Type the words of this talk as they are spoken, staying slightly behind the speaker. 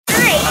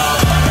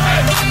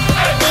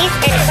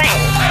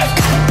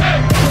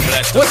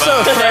What's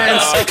up,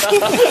 friends?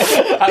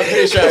 I'm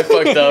pretty sure I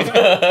fucked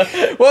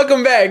up.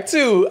 Welcome back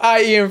to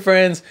IE and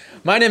Friends.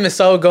 My name is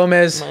Saul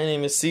Gomez. My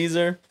name is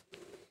Caesar.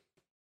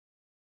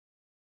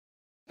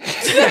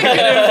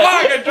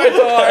 I tried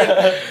so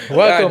hard.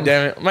 Welcome. God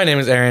damn it. My name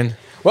is Aaron.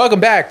 Welcome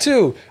back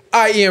to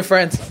IE and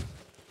Friends.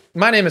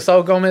 My name is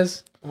Saul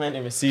Gomez. My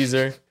name is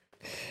Caesar.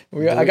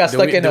 I got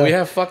stuck in Do a. we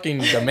have fucking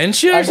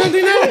dementia or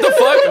something now? What the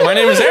fuck? My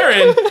name is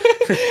Aaron.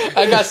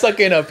 I got stuck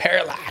in a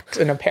parallax.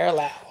 In a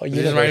parallel. You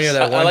just reminded me of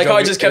that one I like joke. how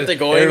I just kept it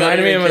going. It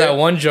reminded me of Okay. that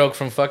one joke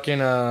from fucking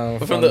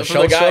From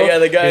the guy, yeah,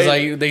 the guy. He's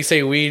like, they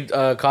say weed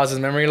causes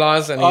memory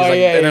loss, and he's Oh, like,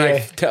 yeah, and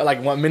then yeah.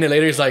 like 1 minute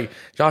later, he's like,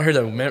 y'all heard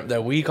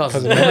that weed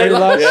causes memory memory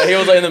loss? loss? Yeah, he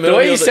was like in the The middle.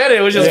 way he he was said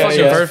it was just Yeah, fucking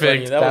yeah.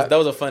 Funny. perfect. That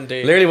was a fun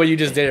day. Literally, what you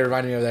just did, it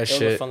reminded me of that was a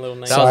shit. fun little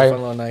night. That was Sorry. a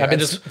fun little night. I've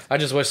been- I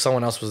just wish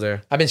someone else was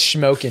there. I've been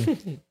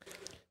smoking.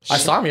 I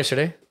saw him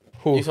yesterday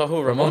You saw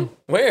who? Ramon?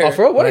 Where? Oh,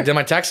 for real? when I What? did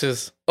my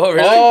taxes. Oh,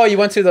 really? Oh, you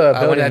went to the I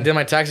building. did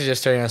my taxes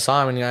yesterday and I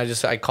saw him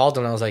and I called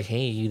him and I was like,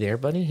 "Hey, you there,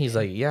 buddy?" He's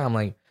like, "Yeah." I'm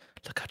like,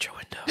 "Look out your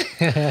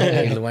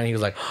window." He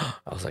was like,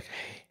 I was like,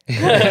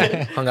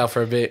 "Hey." Hung out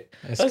for a bit.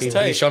 That's He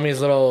tight. showed me his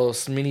little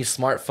mini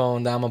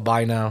smartphone that I'm gonna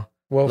buy now.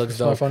 What Looks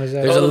dope. smartphone is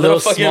that? There's Oh, a the little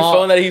fucking small-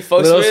 phone that he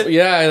fucks with?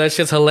 Yeah, that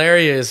shit's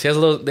hilarious. He has a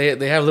little.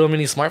 They have little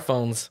mini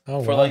smartphones.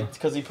 Oh, For wow. like,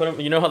 because he put him,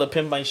 you know how the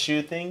pimp my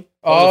shoe thing?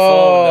 That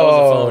Oh.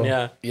 was a phone.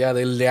 Yeah. Yeah,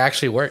 they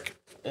actually work.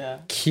 Yeah.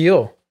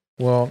 Cool.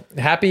 Well,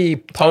 happy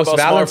Talk post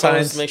about smartphones,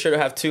 Valentine's. make sure to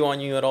have two on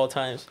you at all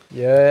times.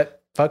 Yeah.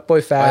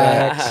 Fuckboy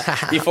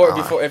facts.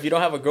 Before, if you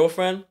don't have a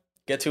girlfriend,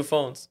 get two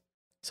phones.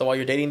 So while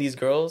you're dating these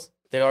girls,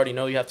 they already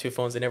know you have two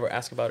phones. They never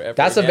ask about it ever.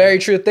 That's a very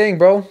true thing,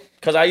 bro.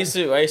 Because I used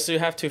to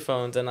have two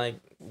phones, and like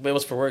it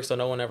was for work, so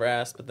no one ever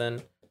asked. But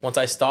then once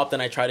I stopped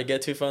and I tried to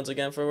get two phones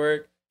again for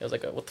work, it was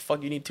like, what the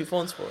fuck you need two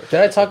phones for? Did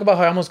I talk about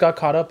how I almost got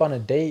caught up on a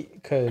date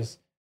because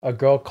a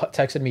girl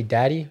texted me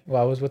daddy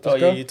while I was with this Oh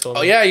girl? yeah, you told me.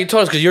 Oh yeah, you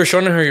told us because you were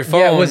showing her your phone.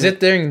 Yeah, was it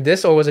during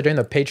this or was it during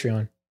the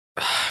Patreon?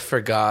 I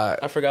forgot.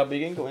 I forgot, but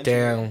you can go into it.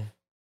 Damn.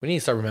 We need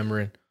to start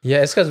remembering.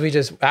 Yeah, it's because we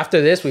just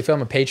after this we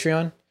film a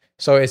Patreon,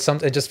 so it's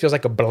something. It just feels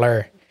like a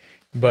blur.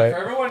 But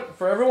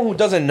For everyone who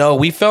doesn't know,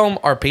 we film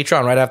our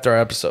Patreon right after our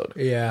episode.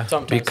 yeah,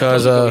 Sometimes,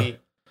 Because, sometimes we go eat.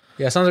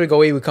 yeah. Sometimes we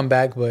go eat, we come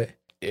back, but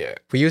Yeah.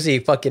 we usually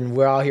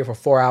we're out here for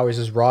 4 hours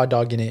just raw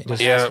dogging it.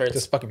 Just, Yeah. Ass hurts.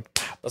 just fucking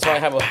That's why I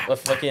have a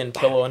fucking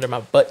pillow under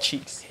my butt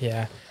cheeks.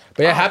 yeah.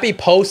 But yeah, happy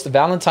post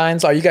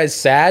Valentine's. Are you guys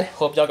sad?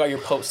 Hope y'all got your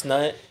post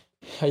nut.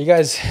 Are you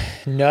guys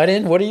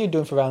nutting? What are you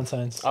doing for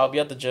Valentine's? I'll be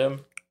at the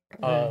gym.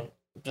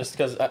 Just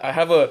because I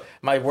have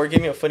my work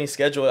gave me a funny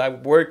schedule. I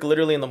work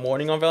literally in the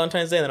morning on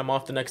Valentine's Day, and then I'm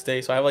off the next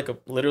day. So I have like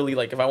literally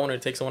if I wanted to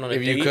take someone on a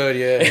If date, you could,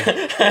 yeah.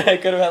 I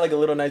could have had like a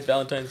little nice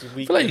Valentine's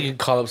week. I feel like you can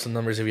call up some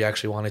numbers if you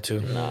actually wanted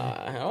to.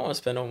 Nah, I don't want to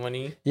spend no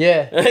money.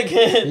 Yeah,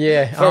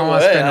 yeah. I For don't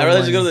want to what? spend no I'd rather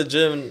money. just go to the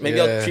gym. Maybe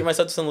Yeah. I'll treat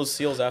myself to some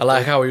Lucille's I after.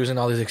 like how we're using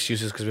all these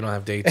excuses because we don't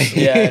have dates.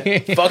 Yeah,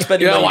 fuck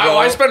spending money. bro.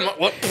 why spend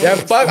what? Yeah,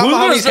 fuck. I'm Who's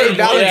gonna homies spend hate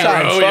money,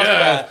 Valentine's. bro? Fuck Yeah.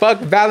 that. Fuck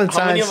How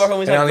Valentine's. many of our homies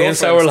And have on the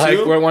inside, we're girlfriends,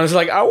 like, too? one's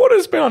like, I want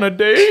to spend on a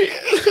date.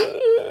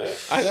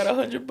 I got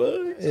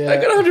 $100. Yeah. I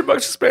got $100 to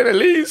spend at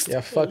least.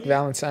 Yeah, fuck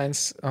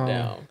Valentine's.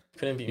 Damn,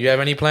 couldn't be. You have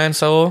any plans,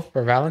 Saul?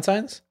 For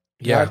Valentine's?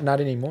 Yeah. Not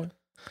anymore.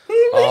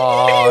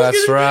 Oh,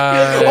 that's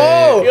right.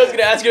 Oh! He was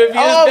gonna ask you if you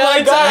Oh was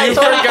my god! I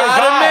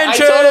Valentine's.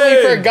 totally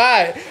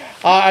forgot to mention.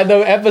 forgot.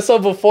 The episode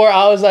before,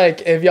 I was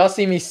like, if y'all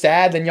see me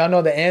sad, then y'all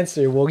know the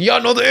answer. Well,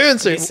 y'all know the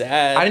answer. He's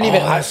sad. I didn't even.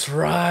 That's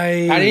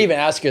right. I didn't even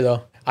ask her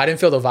though. I didn't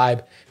feel the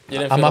vibe. You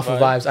didn't I'm feel off the of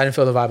vibe? vibes. I didn't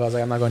feel the vibe. I was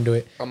like, I'm not gonna do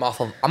it. I'm off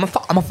of. I'm a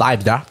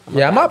vibe, da.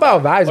 Yeah, I'm not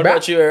about vibes, What bro.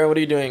 about you, Aaron? What are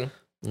you doing?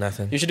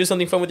 Nothing. You should do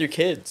something fun with your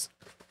kids.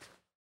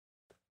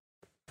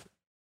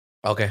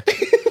 Okay.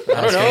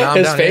 I don't know.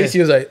 His face, he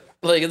was like,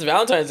 Like it's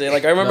Valentine's Day.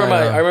 Like I remember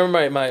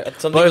my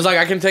something. But it's like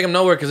I can take him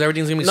nowhere because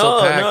everything's gonna be so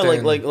no, packed. no, like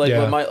and- like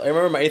Yeah. when I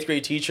remember my 8th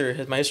grade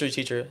teacher, my history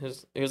teacher.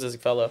 He was this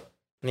fella,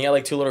 and he had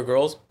like 2 little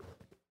girls.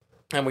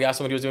 And we asked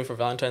him what he was doing for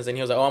Valentine's Day, and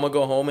he was like, "Oh, I'm gonna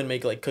go home and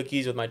make like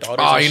cookies with my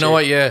daughters." Oh, and you know shit."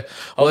 what? Yeah. I was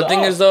Well, the like, thing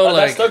 "Oh," is though, that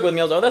like, stuck with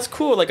me. I was like, "Oh, that's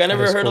cool." Like I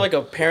never is heard cool. of like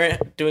a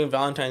parent doing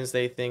Valentine's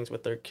Day things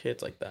with their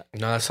kids like that.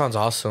 no, that sounds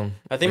awesome.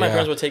 I think my Yeah.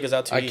 parents would take us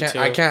out to eat too.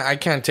 I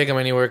can't take them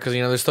anywhere because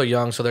you know they're still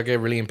young, so they get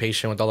really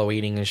impatient with all the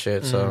waiting and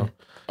shit. So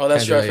Oh,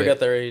 that's can't true. do I that forget yet.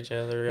 their age.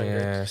 Yeah, they're younger.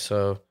 yeah,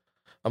 so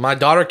my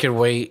daughter can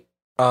wait.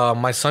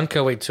 My son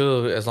can wait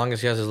too, as long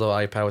as he has his little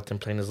iPad with him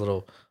playing his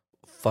little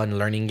fun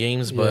learning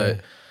games.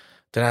 But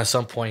then at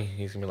some point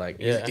he's gonna be like,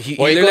 Yeah. he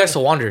What are you literally going- likes to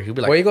wander. He'll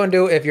be what are like, you gonna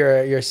do if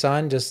your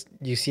son just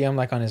you see him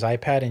like on his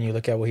iPad and you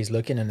look at what he's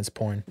looking and it's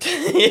porn?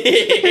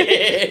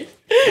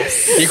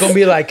 You're gonna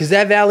be like, "Is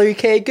that Valerie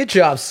K? Good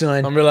job,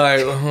 son." I'm be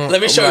like,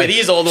 Let me show you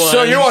these old ones.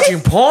 So you're watching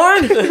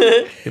porn?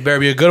 It better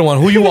be a good one.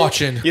 Who you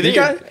watching? You think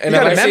got- you And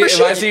got a if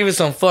membership? I see even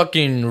some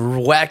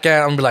fucking whack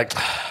out, I'm gonna be like,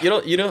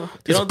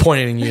 don't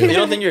disappointed in you. you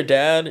don't think your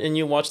dad and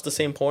you watched the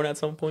same porn at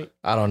some point?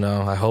 I don't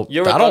know. I hope.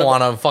 You ever I thought don't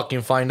about- want to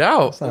fucking find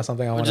out. It's not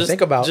something I want to Just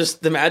think about.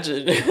 Just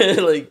imagine,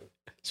 like,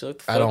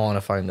 I don't want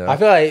to find out. I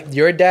feel like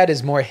your dad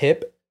is more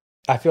hip.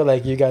 I feel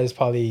like you guys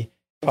probably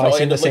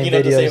seen the same looking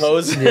at videos. the same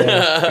hoes.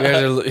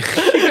 Yeah. you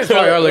guys are, They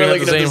probably are looking We're at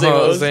the looking same,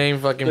 hoes. same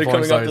fucking They're porn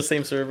coming off the sites.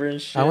 same server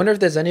and shit. I wonder if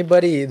there's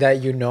anybody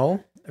that you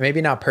know,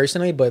 maybe not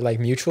personally, but like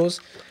mutuals,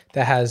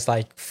 that has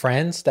like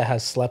friends that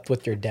has slept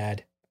with your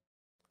dad.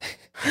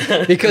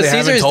 Because They haven't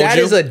Caesar's told dad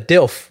you? is a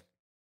dilf.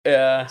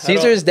 Yeah.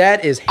 Caesar's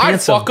dad is I'd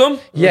handsome. fuck him.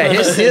 Yeah,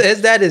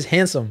 his dad is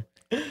handsome,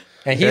 and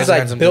he's He's like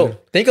handsome, built.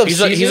 dude. Think of He's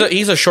Caesar.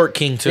 he's a short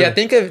king too. Yeah,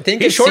 think of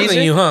he's shorter Caesar.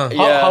 than you, huh?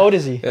 How old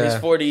is he? Yeah. He's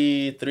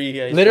 43.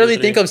 Yeah, he's Literally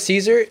 43. think of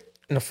Caesar.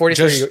 No,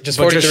 43. Just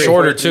but 43. just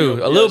shorter too.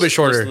 A little bit Just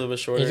shorter. a little bit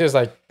shorter. He's just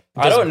like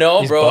I don't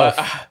know, he's bro.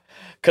 buff.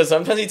 Because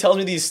sometimes he tells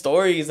me these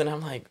stories, and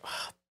I'm like,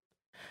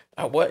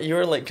 what?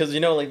 You're like, because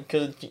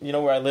because you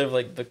know where I live,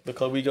 like the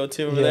club we go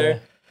to over Yeah.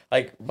 there.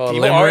 Like Oh,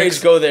 people our Limericks?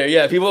 age go there.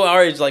 Yeah, people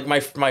our age, like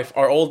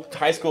our old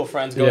high school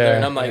friends go Yeah, there,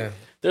 and I'm like, yeah.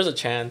 there's a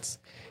chance.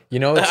 You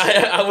know, it's,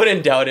 I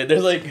wouldn't doubt it.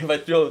 There's like if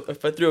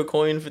I threw a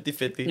coin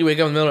 50-50. You wake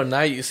up in the middle of the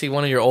night, you see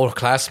one of your old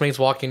classmates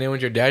walking in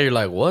with your dad. You're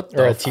like, what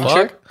the or a fuck?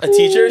 teacher. A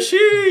teacher,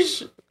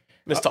 sheesh,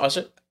 Miss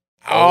Tasha.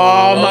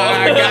 Oh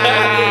my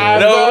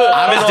god!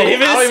 No, Miss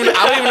Davis.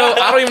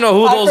 I don't even know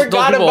who those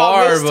people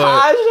are, Miss but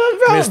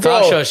Tasha, bro. Miss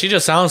Tasha, she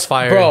just sounds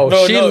fire. Bro,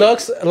 No, she no.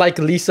 looks like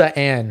Lisa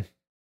Ann.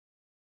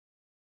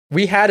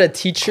 We had a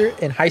teacher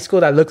in high school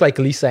that looked like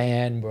Lisa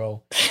Ann,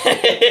 bro.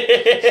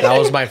 That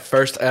was my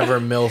first ever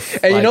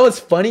MILF. And you know what's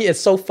funny? It's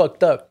so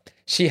fucked up.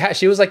 She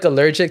was like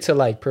allergic to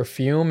like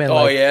perfume and Oh,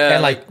 like yeah.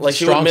 and like Like,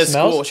 she would strong miss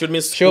smells. school. She would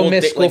miss She'll school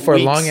miss day- school like, for a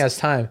weeks. long ass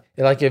time.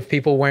 Like if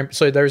people weren't,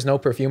 so there's no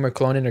perfume or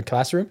cologne in her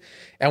classroom.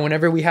 And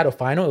whenever we had a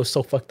final, it was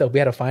so fucked up. We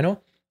had a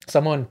final.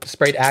 Someone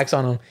sprayed Axe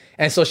on them,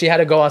 and so she had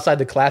to go outside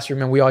the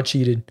classroom, and we all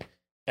cheated.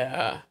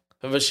 Yeah,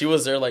 but she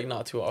was there like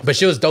not too often. But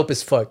she was dope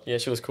as fuck, Yeah,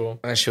 she was cool.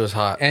 And she was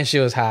hot. and she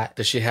was hot.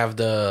 Did she have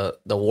the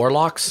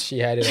warlocks? She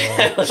had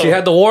it all. She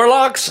had the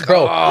warlocks,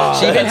 Bro,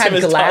 she even that's had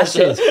Miss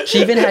glasses. Tasha. She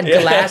even had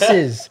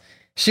glasses.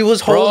 She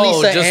was whole Bro,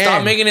 Lisa just Ann.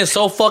 stop making it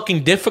so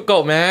fucking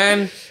difficult,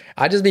 man.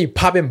 I just be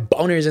popping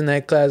boners in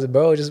that class,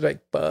 bro. Just like,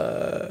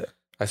 fuck.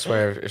 I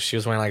swear, if she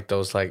was wearing like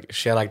those, like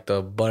she had like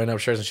the button-up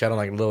shirts and she had on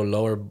like little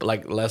lower,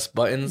 like less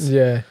buttons.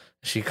 Yeah.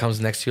 She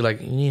comes next to you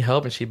like, you need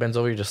help, and she bends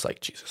over. You're just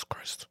like, Jesus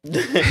Christ.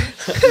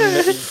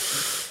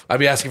 I'd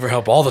be asking for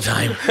help all the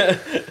time.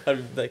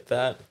 Like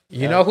that.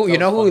 You know who? You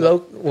know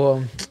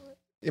who?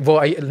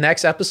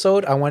 Next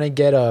episode, I want to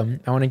get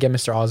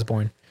Mr.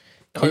 Osborne.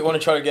 Oh, you want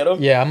to try to get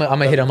him? Yeah, I'm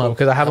gonna hit him up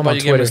because I have How him about on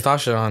you get Twitter. Miss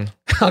Tasha on?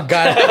 Oh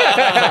God.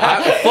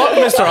 Fuck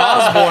Mr.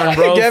 Osborne,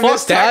 bro. Get Fuck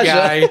Miss that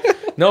Tasha. guy.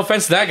 No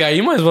offense to that guy.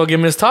 You might as well get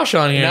Miss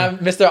Tasha on here. Now,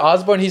 Mr.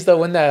 Osborne, he's the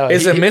one that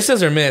Is it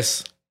Mrs. or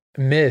Miss?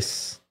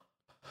 Miss?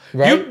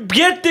 Right? You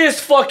get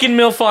this fucking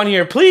MILF on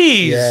here,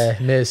 please. Yeah,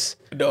 Miss.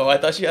 No, I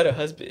thought she had a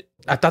husband.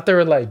 I thought they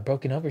were like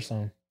broken up or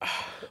something.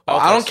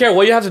 I don't care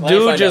what you have to Let me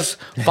do. find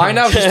Just find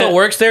out if she still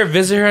works there,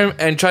 visit her,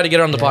 and try to get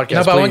her on the podcast.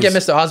 No, but I want to get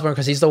please. Mr. Osborne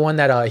because he's the one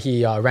that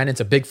he ran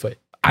into Bigfoot.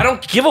 I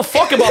don't give a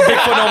fuck about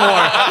Bigfoot no more.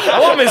 I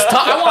want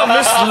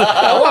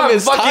I want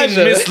Miss fucking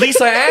Tasha. Miss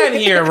Lisa Ann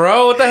here,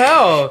 bro. What the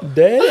hell?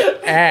 Dead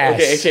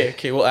ass.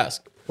 Okay. We'll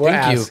ask. We'll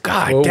Thank you. ask.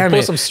 God We'll damn pull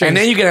it. some strings. And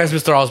then you can ask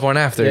Mr. Osborne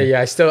after.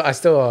 Yeah. I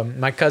still.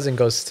 My cousin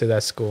goes to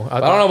that school. I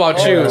don't know about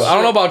you. shit. I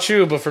don't know about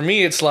you, but for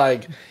me, it's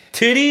like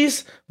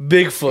titties,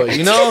 Bigfoot.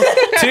 You know,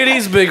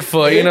 titties,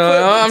 Bigfoot. You know,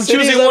 I'm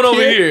City's choosing up one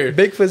over here.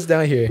 Bigfoot's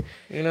down here.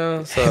 You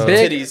know, so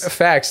Big Titties.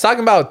 facts.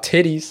 Talking about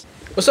titties.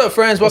 What's up,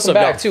 friends? Welcome up,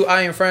 back y'all? to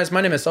I Am Friends.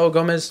 My name is Saul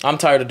Gomez. I'm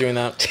tired of doing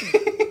that.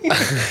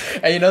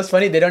 And you know, it's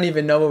funny. They don't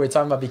even know what we're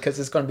talking about because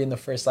it's going to be in the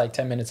first like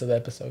 10 minutes of the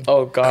episode.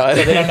 Oh God.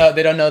 So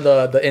they don't know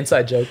the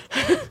inside joke.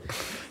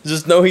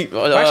 Just know he.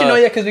 Actually, no,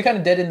 yeah, because we kind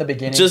of did in the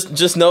beginning.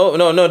 Just know.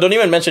 No. Don't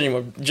even mention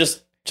anymore.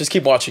 Just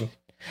keep watching.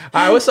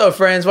 All right, what's up,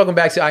 friends? Welcome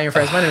back to I Am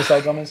Friends. My name is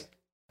Saul Gomez.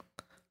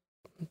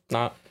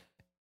 Not.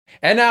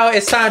 And now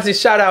it's time to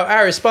shout out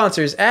our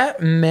sponsors at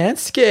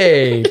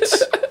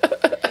Manscaped.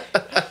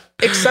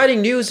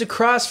 Exciting news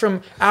across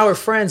from our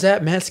friends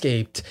at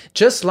Manscaped.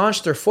 Just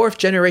launched their 4th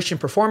generation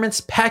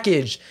performance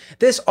package.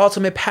 This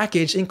ultimate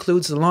package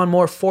includes the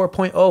Lawnmower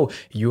 4.0.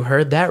 You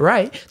heard that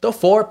right. The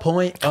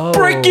 4.0.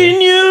 breaking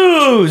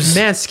news.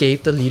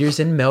 Manscaped, the leaders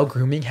in male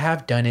grooming,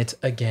 have done it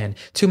again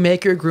to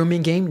make your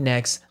grooming game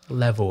next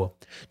level.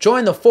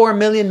 Join the 4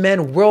 million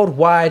men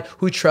worldwide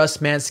who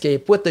trust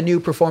Manscaped with the new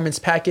Performance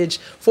Package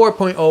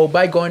 4.0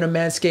 by going to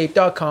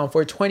manscaped.com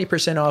for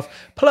 20% off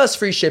plus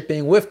free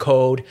shipping with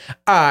code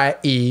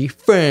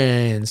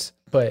IEFriends.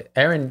 But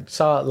Aaron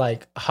saw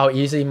like how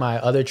easy my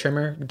other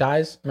trimmer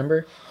dies,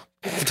 remember?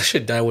 That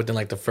shit died within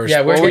like the first.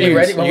 Yeah, we're What were getting you-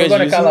 ready. When you we're guys going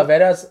to using it?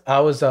 Calaveras,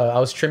 I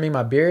was trimming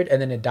my beard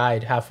and then it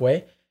died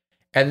halfway.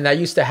 And that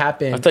used to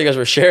happen. I thought you guys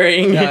were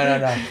sharing. No.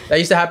 That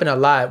used to happen a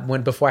lot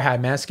before I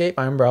had Manscaped.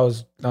 I remember I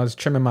was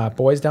trimming my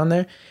boys down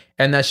there,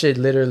 and that shit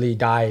literally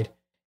died,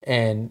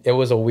 and it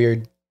was a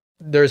weird.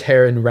 There's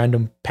hair in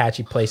random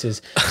patchy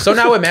places. So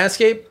now with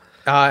Manscaped, it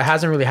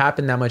hasn't really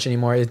happened that much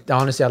anymore.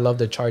 Honestly, I love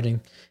the charging.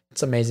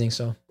 It's amazing.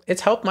 So it's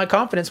helped my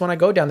confidence when I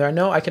go down there. I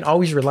know I can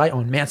always rely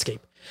on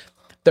Manscaped.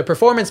 The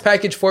Performance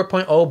Package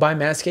 4.0 by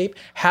Manscaped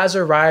has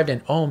arrived,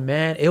 and oh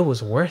man, it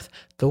was worth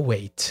the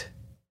wait.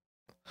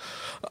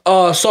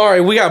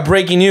 Sorry, we got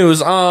breaking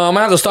news. I'm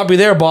gonna have to stop you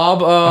there,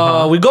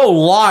 Bob. We go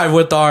live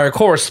with our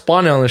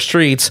correspondent on the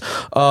streets,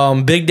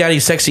 Big Daddy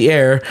Sexy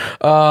Air,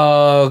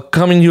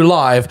 coming to you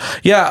live.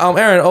 Yeah,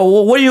 Aaron,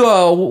 what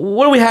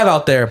do we have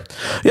out there?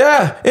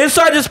 Yeah,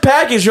 inside this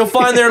package, you'll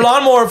find their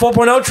Lawnmower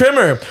 4.0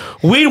 trimmer,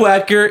 Weed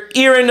Whacker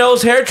ear and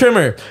nose hair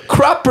trimmer,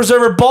 Crop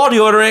Preserver ball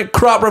deodorant,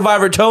 Crop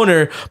Reviver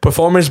toner,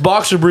 Performance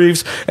boxer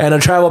briefs, and a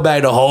travel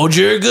bag to hold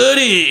your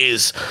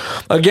goodies.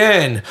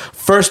 Again,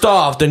 first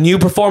off, the new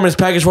Performance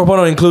Package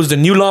 4.0 includes the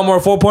new Lawnmower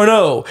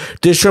 4.0.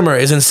 This trimmer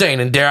is insane,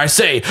 and dare I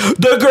say,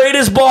 the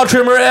greatest ball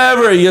trimmer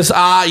ever. Yes,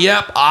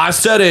 yep, I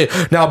said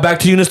it. Now back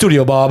to you in the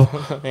studio, Bob.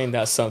 Ain't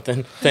that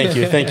something? Thank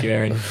you,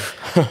 Aaron.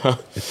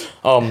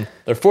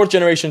 Their 4th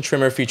generation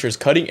trimmer features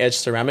cutting edge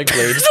ceramic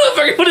blades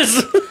What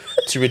is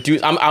to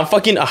reduce. I'm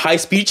fucking a high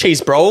speed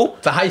chase, bro.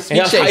 It's a high speed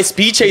Yeah, chase. high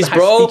speed chase, It's a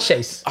bro. high speed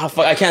chase. Oh,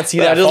 fuck, I can't see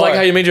I that. just far. like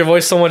how you made your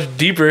voice so much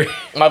deeper.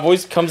 My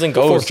voice comes and 4th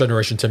goes.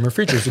 generation timber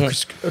features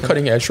a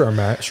cutting edge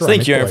ceramic.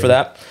 Thank you, Aaron, for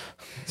that.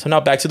 So now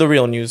back to the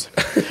real news.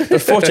 The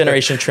 4th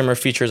generation trimmer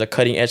features a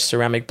cutting-edge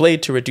ceramic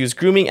blade to reduce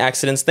grooming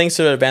accidents thanks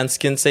to advanced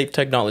skin-safe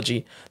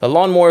technology. The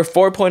Lawnmower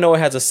 4.0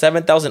 has a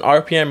 7,000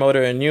 RPM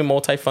motor and a new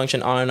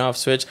multi-function on and off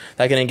switch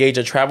that can engage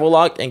a travel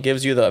lock and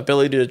gives you the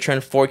ability to turn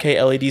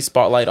 4K LED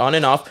spotlight on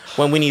and off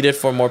when we need it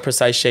for more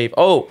precise shape.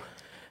 Oh,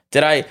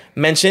 did I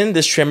mention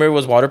this trimmer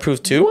was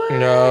waterproof too?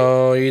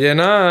 No, you did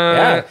not.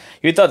 Yeah,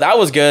 you thought that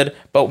was good,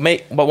 but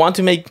want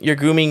to make your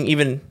grooming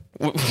even.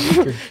 You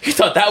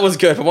thought that was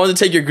good, but want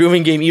to take your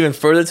grooming game even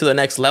further to the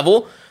next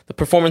level? The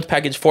Performance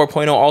Package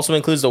 4.0 also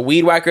includes the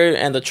Weed Whacker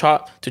and the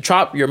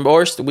chop your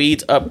worst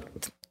weeds up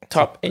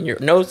top in your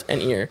nose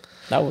and ear.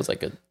 That was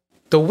like a.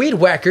 The Weed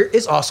Whacker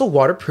is also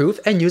waterproof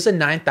and uses a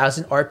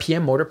 9,000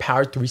 RPM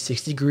motor-powered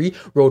 360-degree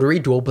rotary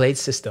dual-blade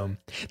system.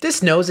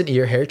 This nose and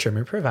ear hair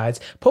trimmer provides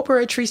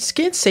proprietary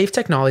skin-safe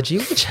technology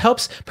which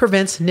helps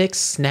prevent nicks,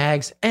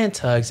 snags, and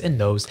tugs in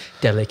those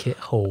delicate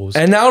holes.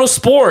 And now to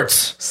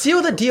sports.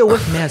 Seal the deal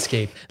with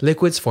Manscaped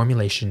Liquids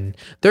formulation.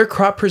 Their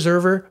crop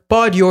preserver,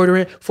 ball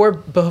deodorant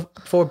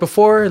for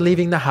before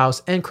leaving the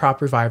house, and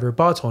crop reviver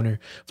ball toner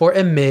for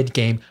a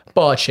mid-game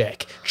ball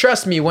check.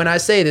 Trust me when I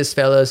say this,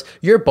 fellas,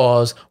 your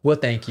balls will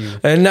thank you.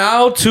 And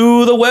now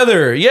to the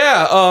weather.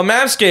 Yeah,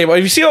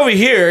 Manscaped. You see over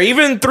here,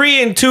 even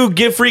 3 and 2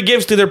 give free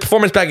gifts to their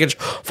Performance Package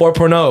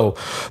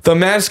 4.0. The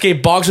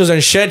Manscaped Boxers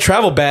and Shed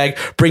Travel Bag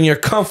bring your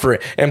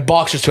comfort and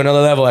boxers to another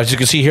level, as you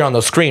can see here on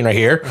the screen right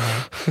here.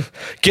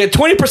 Get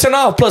 20%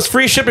 off plus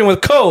free shipping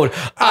with code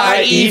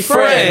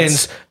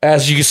IEFriends,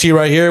 as you can see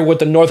right here with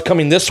the north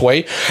coming this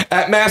way,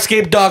 at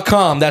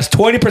manscaped.com. That's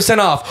 20%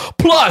 off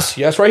plus,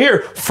 yes, right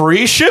here,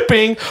 free shipping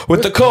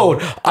with the code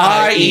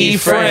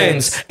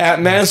IEFriends at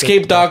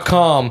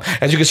manscaped.com.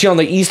 As you can see on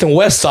the east and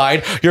west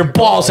side, your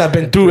balls have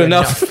been through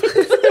enough.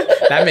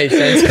 That made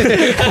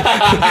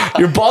sense.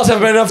 Your balls have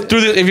been enough through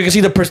the, if you can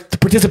see the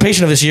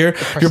participation of this year,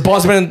 your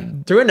balls have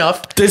been Through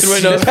enough. this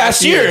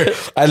past year.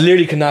 I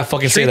literally could not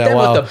fucking say Treat that. them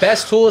Wow. with the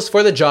best tools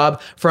for the job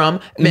from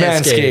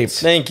Manscaped.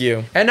 Thank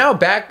you. And now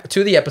back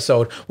to the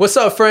episode. What's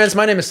up, friends?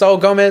 My name is Saul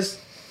Gomez.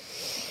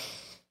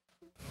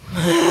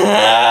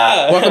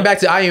 Welcome back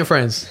to I Am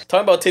Friends.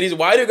 Talking about titties.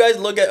 Why do guys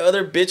look at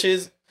other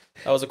bitches?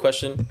 That was a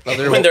question.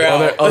 When they're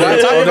out.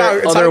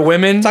 Other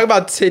women. Talk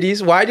about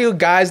titties. Why do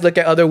guys look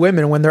at other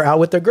women when they're out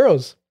with their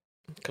girls?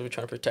 Because we're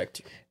trying to protect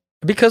you.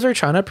 Because we're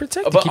trying to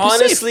protect you. But Keep you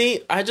safe.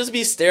 honestly, I just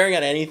be staring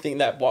at anything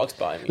that walks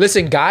by me.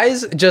 Listen,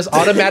 guys just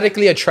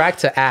automatically attract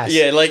to ass.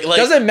 Yeah, like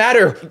doesn't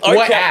matter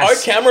what ass. Our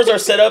cameras are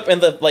set up in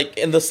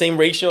the same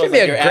ratio as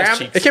like your ass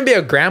cheeks. It can be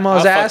a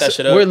grandma's I'll fuck that ass.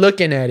 shit up. We're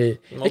looking at it.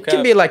 No It can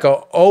cap. be like an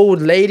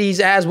old lady's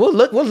ass. We're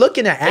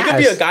looking at ass. It could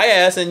be a guy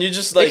ass, and you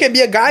just like. It can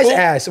be a guy's boom.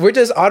 ass. We're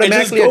just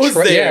automatically goes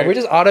there. we're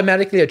just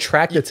automatically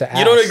attracted to ass.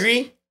 You don't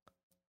agree?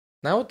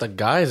 Not with the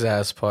guy's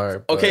ass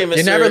part. but- Okay,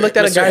 Mr. never looked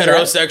at a Mr. guy's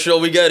ass?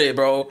 heterosexual. We get it,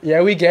 bro.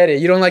 Yeah, we get it.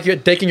 You don't like your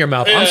dick in your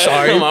mouth. I'm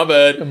sorry. My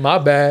bad. My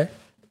bad.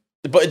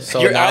 But So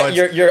your now eye,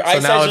 it's- your so now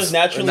eyesight's it's- just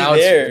naturally now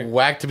there. It's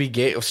whack to be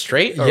gay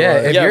straight. Or Yeah,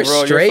 what? if Yeah, you're bro,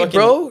 you're straight, fucking-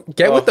 bro,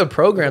 get Oh. with the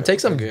program.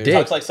 Take some dick.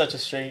 Talks like such a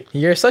straight.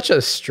 You're such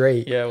a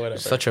straight. Yeah, whatever.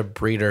 Such a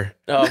breeder.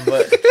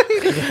 But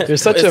You're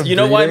such a. you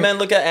know why breeder. men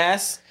look at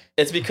ass?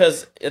 It's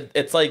because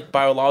it's like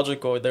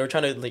biological. They were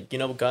trying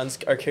to guns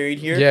are carried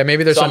here. Yeah,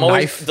 maybe there's so some I'm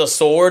always- knife. The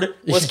sword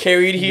was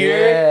carried here.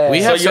 Yeah. We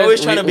So have you're said-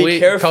 always trying to be we-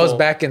 careful. Goes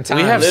back in time.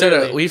 We have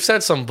Literally. we've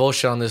said some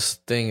bullshit on this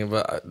thing,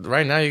 but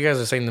right now you guys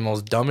are saying the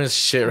most dumbest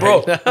shit Bro,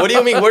 right now. what do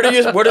you mean? Where does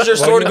your What do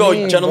sword you go,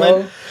 mean, gentlemen?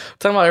 bro?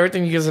 Talking about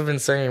everything you guys have been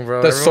saying,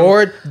 bro. The Everyone-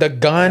 sword, the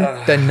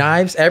gun, the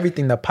knives,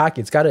 everything, the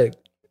pockets. Gotta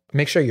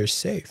make sure you're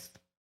safe.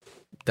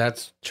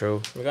 That's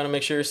true. We gotta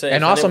make sure you're safe.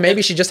 And also, then-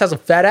 maybe she just has a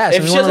fat ass. if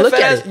and we she want has to a look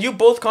fat at ass, it. you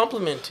both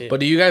compliment it. But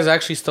do you guys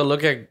actually still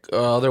look at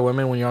other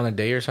women when you're on a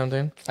date or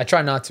something? I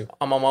try not to,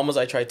 On my mama's,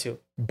 I try to.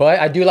 but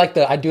I do like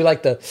the.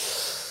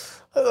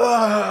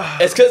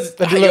 It's because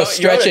I do a little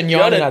stretch and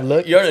yawn and I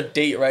look. You're on a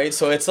date, right?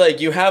 So it's like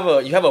you have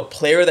a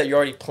player that you're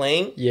already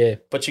playing, Yeah,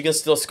 but you can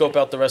still scope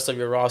out the rest of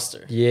your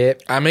roster. yeah.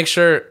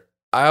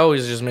 I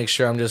always just make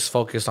sure I'm just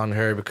focused on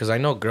her because I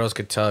know girls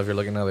could tell if you're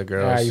looking at other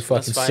girls. All right, you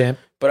fucking fine. simp.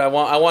 But I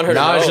want her to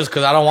No, know. it's just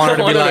because I don't want her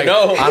to be like.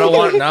 know. I don't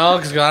want no,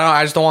 because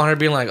I just don't want her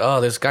being like,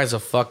 oh, this guy's a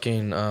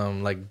fucking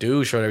like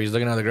douche or whatever. He's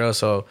looking at other girls.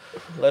 So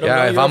Let 'em know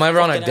yeah, if you're I'm ever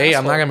on a fucking date,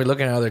 I'm not asshole. gonna be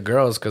looking at other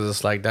girls because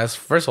it's like that's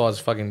first of all, it's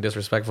fucking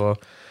disrespectful.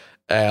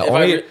 I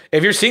Only re-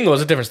 if you're single,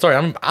 it's a different story.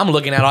 I'm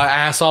looking at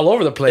ass all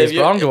over the place,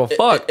 bro. I don't give a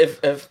fuck.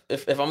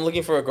 If I'm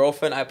looking for a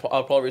girlfriend, I'll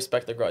probably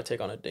respect the girl I take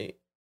on a date.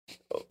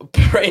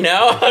 Right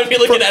now, I'd be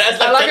looking at ass.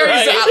 I like how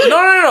you said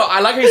no. I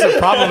like how you said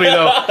probably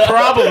though.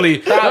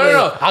 Probably.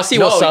 No. I'll see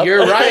what's up.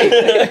 You're right.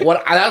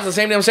 That's the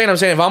same thing I'm saying. I'm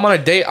saying if I'm on a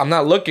date, I'm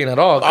not looking at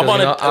all.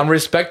 I'm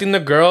respecting the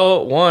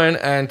girl, one,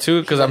 and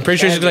two, because I'm pretty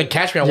sure she's gonna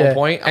catch me at one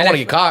point. I And want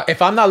to if- get caught.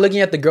 If I'm not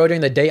looking at the girl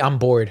during the date, I'm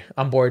bored.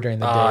 I'm bored during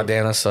the Ah, day.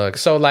 damn, that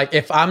sucks. So like,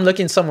 if I'm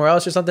looking somewhere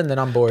else or something, then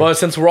I'm bored. But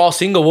since we're all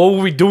single, what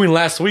were we doing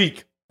last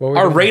week? What were we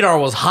Our doing? radar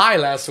was high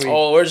last week.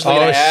 Oh, we're just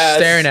looking Oh, at ass.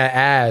 staring at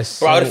ass.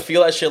 Bro, I would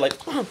feel that shit like.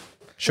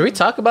 Should we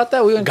talk about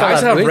that? We wouldn't guys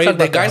talk have about, we didn't talk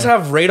the about guys that.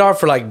 have radar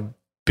for like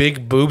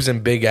big boobs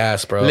and big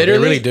ass, bro. Literally?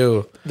 They really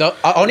do. The,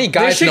 only This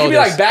guys shit know can be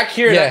this. like back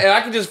here, Yeah. and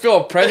I can just feel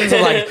a presence of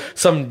like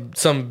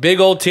some big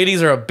old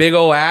titties or a big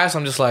old ass.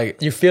 I'm just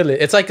like, You feel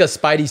it. It's like a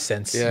spidey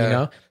sense, yeah. you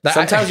know? Like,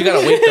 Sometimes you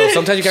gotta wait though.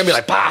 Sometimes you gotta be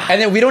like, bah.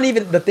 And then we don't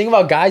even, the thing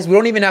about guys, we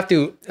don't even have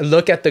to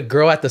look at the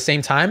girl at the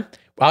same time.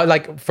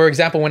 Like, for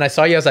example, when I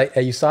saw you, I was like,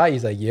 hey, you saw it?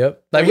 He's like,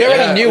 yep. Like, we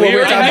already knew what we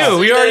were talking about.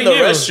 We already in the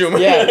knew. restroom.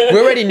 Yeah, we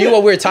already knew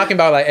what we were talking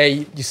about. Like,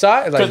 hey, you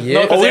saw it? Like,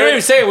 yeah. Oh, we don't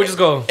even say it. We just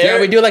go. Yeah,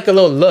 we do like a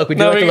little look. We do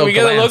No, like a little we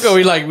get a glance. look. Or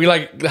we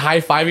like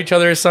high five each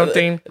other or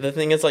something. The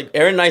thing is, like,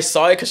 Erin and I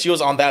saw it because she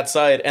was on that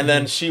side, and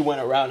then she went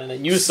around, and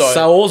then you saw it.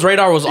 Saul's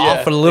radar was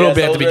off a little Yeah,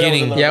 bit at the Saul's radar was a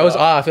beginning. little- Yeah, it was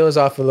off. It was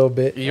off a little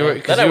bit. You were,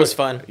 That night was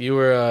fun. You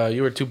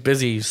were too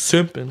busy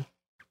simping.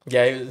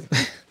 Yeah, he was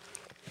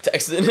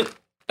texting.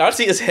 I would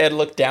see his head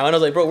look down. I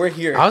was like, bro, we're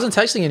here. I wasn't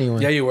texting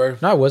anyone. Yeah, you were.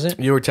 No, I wasn't.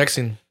 You were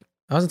texting.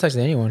 I wasn't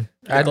texting anyone.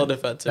 I I had, told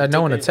defense. I had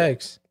no one to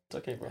text. It's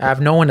okay, bro. I have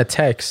no one to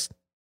text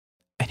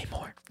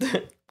anymore.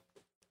 But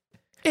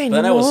then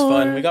that was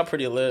fun. We got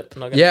pretty lit. I'm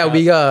not gonna Yeah, cap.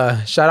 we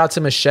shout out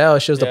to Michelle.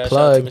 She was Yeah, the shout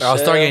out to plug.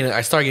 Michelle.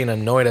 I start getting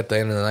annoyed at the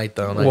end of the night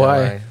though. I'm not Why?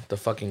 gonna lie. The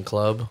fucking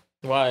club.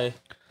 Why?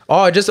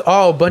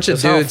 A bunch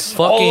of That's how dudes.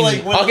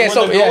 fucking. Okay,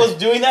 so, the girl yeah. was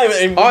doing that,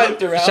 and we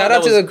looked around. Shout that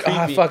out to was the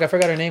creepy. fuck. I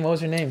forgot her name. What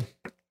was her name?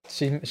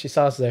 She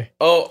saw us there.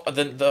 Oh,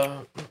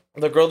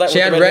 the girl that She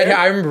with had the red hair.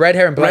 I remember red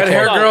hair and black Red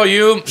hair. hair girl,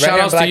 you. hair Shout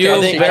and outs to black you. hair.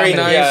 I think- Very I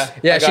nice.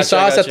 think- Yeah, she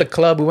saw us at the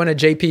club. We went to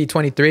JP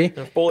 23.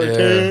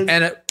 Fullerton.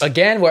 And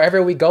again,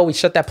 wherever we go, we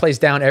shut that place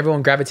down.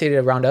 Everyone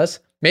gravitated around us.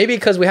 Maybe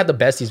because we had the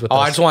besties with Oh,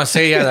 us. I just want to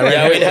say, yeah, that red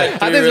Yeah, we hair. had I three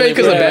think it's really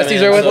because the good besties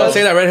men, are with so- us.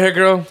 Say that red hair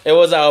girl. It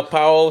was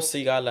Pao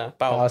Sigala.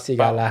 Pao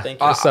Sigala. Thank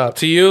you. What's up?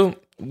 To you,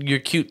 you're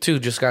cute too.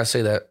 Just gotta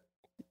say that.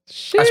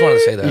 I just wanted to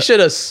say that. You should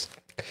have.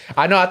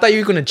 I know. I thought you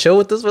were gonna chill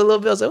with us for a little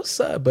bit. I was like, "What's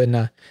up?" But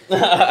nah. Nah,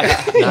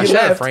 she had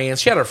her left.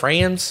 friends. She had her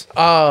friends.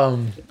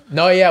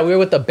 No, yeah, we were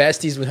with the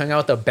besties. We hung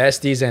out with the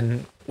besties,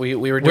 and We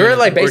were We were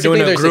like basically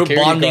doing a their group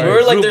security bonding. We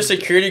guards. were like group- their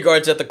security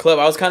guards at the club.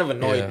 I was kind of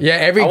annoyed. yeah,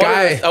 every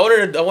guy. I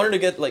wanted to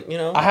get like, you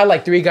know. I had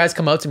like 3 guys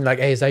come up to me like,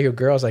 "Hey, is that your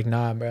girl?" I was like,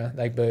 "Nah, bro."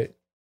 Like, but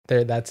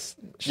that's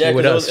she 'cause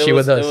with us. She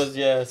with us. It was,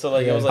 yeah. So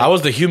like, Yeah. it was like I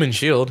was the human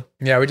shield.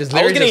 Yeah, we just. I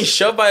was literally getting just-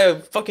 shoved by a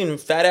fucking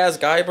fat ass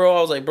guy, bro.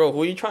 I was like, bro,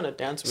 who are you trying to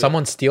dance with?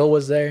 Someone Steele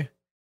was there.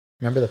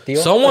 Remember the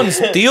Steele? Someone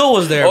Steele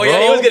was there, Oh bro.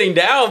 yeah, he was getting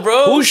down,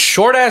 bro. Whose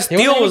short ass He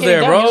wasn't Steele even was getting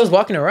there, down, bro? He was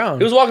walking around.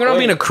 He was walking around Oh,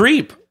 being a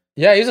creep.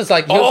 Yeah, he was just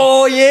like. He was,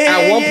 Oh yeah.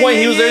 At one point,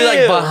 he was there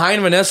yeah. like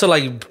behind Vanessa,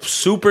 like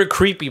super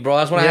creepy, bro.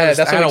 That's when Yeah, I had,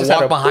 that's I when had we to just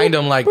had walk to behind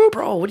him, like,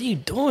 bro, what are you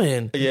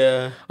doing?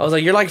 Yeah. I was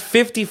like, you're like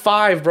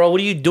 55, bro. What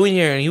are you doing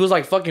here? And he was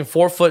like fucking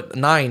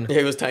 4'9". Yeah,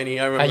 he was tiny.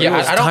 I remember. yeah,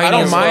 was I don't tiny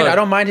as mind. fuck. I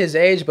don't mind his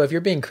age, but if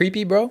you're being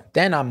creepy, bro,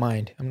 then I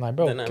mind. I'm like,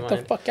 bro, Then I get the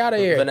mind. fuck out of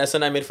here. Vanessa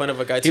and I made fun of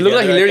a guy. He looked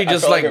like he literally I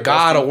just felt like her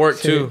got out of bestie. work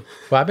too.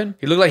 What happened?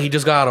 He looked like he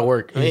just got out of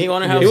work. I mean, he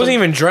wanted to have He wasn't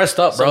some- even dressed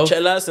up, some bro.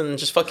 chelas and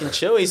just fucking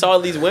chill. He saw all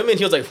these women.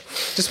 He was like,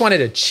 Just wanted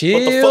to chill.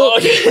 "What the fuck?"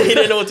 He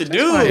didn't know what to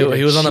do.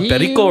 He was on a Chill.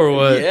 perico or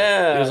what?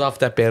 Yeah. He was off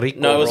that perico.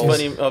 No, it was bro.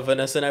 funny.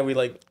 Vanessa and I, we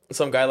like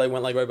some guy like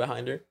went like right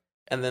behind her,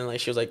 and then like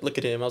she was like, "Look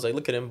at him." I was like,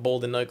 "Look at him,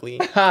 bold and ugly."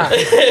 and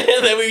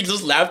then we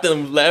just laughed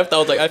and left. I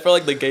was like, I felt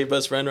like the gay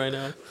best friend right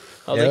now.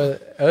 I was Yeah,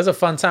 like, it was a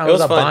fun time. It It was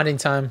was a fun. bonding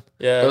time.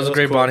 yeah, It was a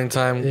great cool. bonding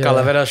time. Yeah.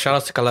 Calaveras, shout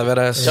out to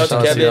Calaveras. Shout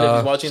out to Kevin if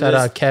he's watching Shout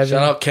this. out Kevin.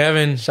 Shout out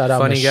Kevin. Shout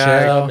out Funny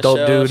Michelle. guy. Dope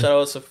Michelle, dude. Shout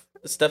out to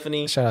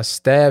Stephanie. Shout out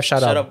Steph.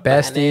 Shout out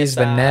Besties,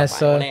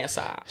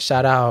 Vanessa.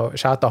 Shout out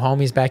the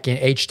homies back in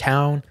H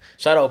Town.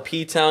 Shout out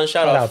P Town.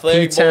 Shout Shout out out Flair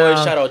Boy. P-Town.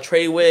 Shout out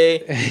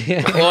Treyway.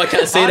 Oh, I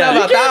can't say I that. know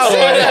about that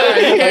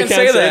one. You I can't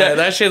say that.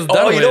 That shit's done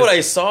Oh, you know with. what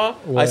I saw? I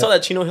What? saw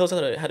that Chino Hills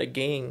had a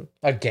gang.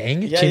 A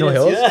gang? Yeah, Chino yes,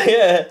 Hills? Yeah,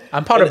 yeah.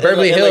 I'm part of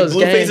Beverly Hills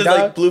Blueface gang, is dog.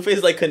 like Blueface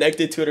is like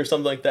connected to it or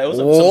something like that. It was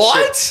some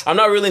What? shit. I'm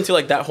not really into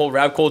like that whole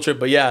rap culture,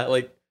 but yeah,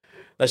 like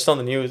that's just on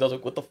the news. I was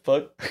like, what the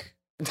fuck?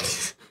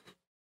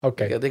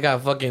 Okay. They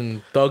got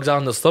fucking thugs out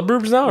in the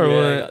suburbs now, or Yeah,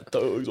 what? I got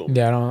thugs on-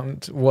 Yeah, I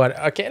don't. What?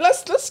 Okay,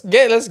 let's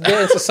get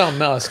into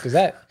something else because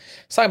let's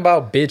talk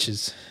about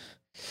bitches.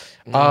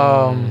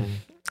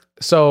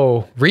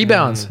 So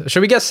rebounds.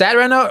 Should we get sad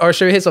right now, or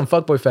should we hit some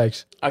fuckboy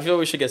facts? I feel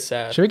we should get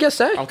sad. Should we get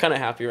sad? I'm kind of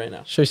happy right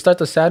now. Should we start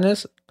the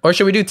sadness, or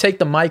should we do take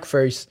the mic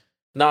first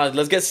Nah,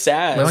 let's get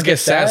sad. Let's get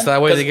sad, so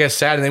that way 'Cause- they get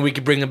sad, and then we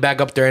can bring them back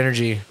up their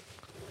energy.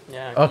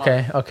 Yeah. come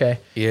Okay, on. okay.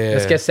 Yeah.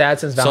 Let's get sad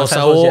since So Valentine's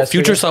was Saul, yesterday.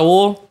 future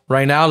Saul,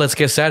 right now, let's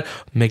get sad.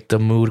 Make the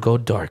mood go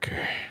darker.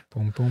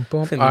 Boom, boom,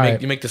 boom. And All you, right.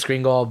 make, you make the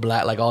screen go all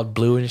black, like all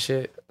blue and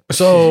shit.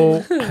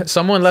 So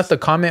someone left a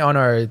comment on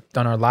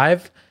our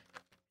live.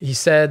 He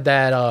said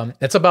that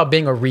it's about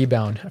being a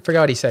rebound. I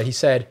forgot what he said. He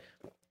said,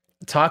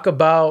 talk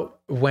about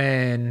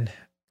when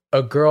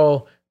a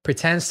girl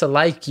pretends to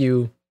like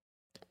you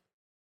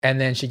and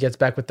then she gets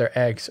back with their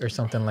ex or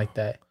something like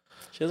that.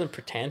 She doesn't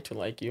pretend to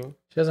like you.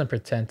 She doesn't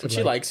pretend to. But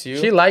she likes you.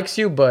 She likes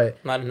you,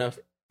 but Not enough.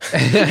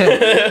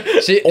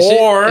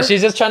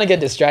 she's just trying to get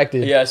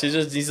distracted. Yeah, she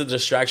just needs a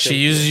distraction. She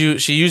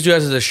used you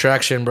as a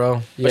distraction,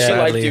 bro. But she Yeah.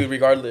 liked Badly. you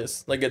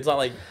regardless. Like it's not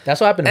like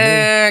That's what happened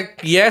to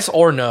me. Yes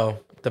or no,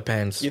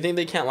 depends. you think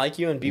they can't like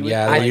you and be with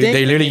Yeah, you. I they, think-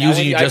 they literally I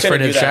using you wouldn't- I just for an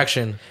couldn't do that.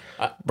 distraction,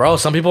 bro.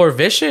 Some people are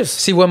vicious.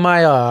 See, when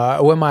my No, I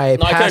couldn't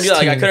past do that.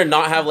 Like I team- couldn't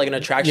not have like an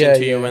attraction Yeah,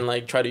 to you yeah. and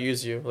like try to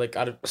use you. Like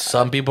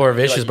Some people are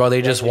vicious, like bro. They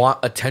you just want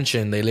want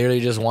attention. They literally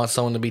just want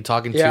someone to be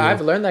talking to. yeah,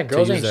 I've learned that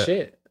girls use ain't that.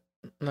 shit.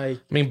 Like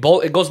I mean,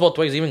 both. It goes both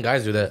ways. Even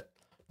guys do that.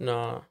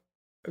 no.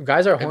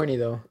 guys are horny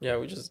though. Yeah,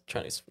 we're just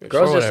trying to.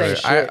 Girls Or just whatever.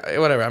 saying shit.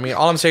 Whatever. I mean,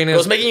 all I'm saying It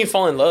was is, making you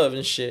fall in love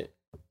and shit.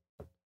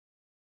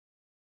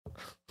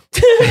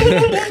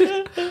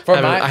 For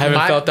I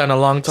haven't felt that in a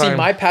long time. See,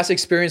 my past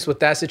experience with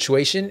that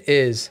situation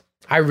is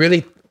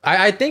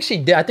I think she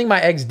did. I think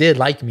my ex did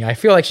like me. I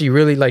feel like she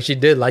really she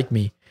did like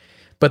me.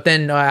 But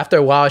then after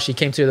a while, she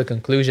came to the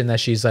conclusion that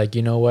she's like,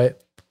 you know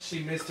what?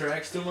 she missed her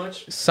ex too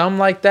much. Something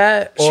like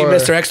that. She Or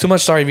missed her ex too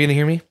much. Sorry if you didn't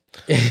hear me.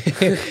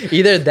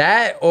 either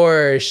that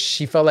or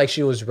she felt like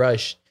she was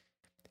rushed.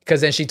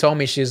 Because then she told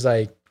me, she's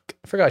like,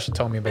 I forgot what she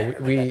told me, but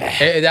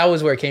that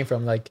was where it came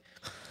from. Like,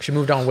 she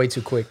moved on way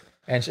too quick.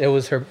 And it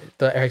was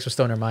the ex was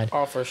still in her mind.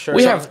 Oh, for sure.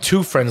 We have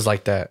two friends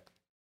like that.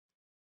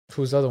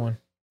 Who's the other one?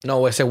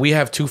 No, I said we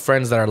have two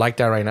friends that are like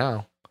that right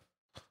now.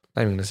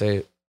 Not even gonna say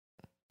it.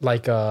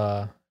 Like,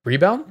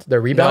 rebound?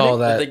 They're rebounding? No,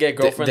 that they get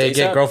girlfriends They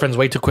get ASAP? girlfriends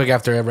way too quick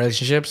after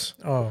relationships.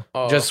 Oh.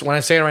 Oh, Just when I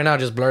say it right now,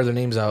 just blur their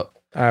names out.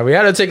 All right, we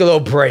had to take a little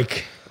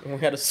break. we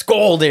had to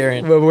scold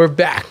Aaron. But we're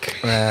back.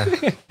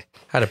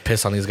 Had to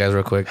piss on these guys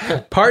real quick.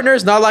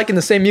 Partners not liking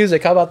the same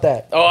music. How about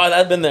that? Oh,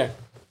 I've been there.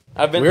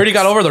 I've been. We already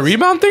got over the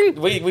rebound thing.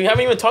 We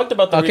haven't even talked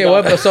about the Okay,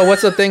 rebound. so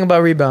what's the thing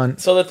about rebound?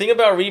 So the thing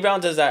about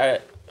rebounds is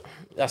that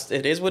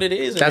it is what it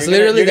is. and That's you're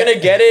literally gonna the-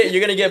 get it.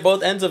 You're gonna get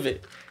both ends of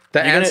it. The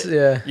You're answer,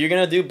 gonna, You're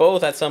gonna do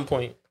both at some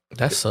point.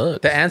 That sucks.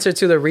 the answer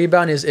to the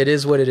rebound is it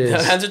is what it The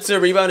is. answer to the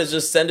rebound is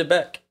just send it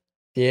back.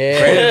 Yeah,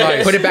 Great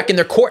advice. put it back in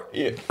their court.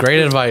 Yeah. Great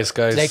advice,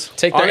 guys.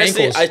 Take their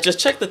Honestly, ankles. I just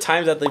checked the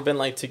times that they've been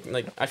I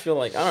feel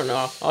like I don't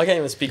know. I can't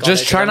even speak. on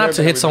Just it 'cause try I've not never to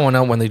been hit a someone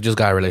up when they just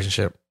got a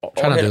relationship.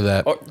 Try not to do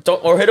that.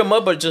 Or hit them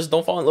up, but just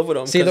don't fall in love with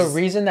them. See, the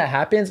reason that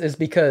happens is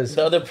because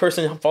the other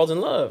person falls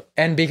in love.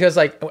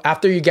 like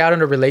after you get out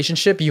in a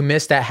relationship, you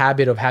miss that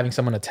habit of having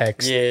someone to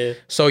text. Yeah,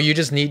 So you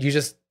just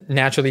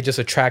naturally just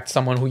attract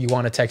someone who you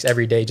want to text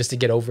every day just to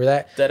get over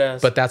that.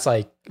 deadass. But that's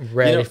like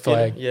red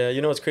flag. Yeah,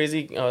 you know what's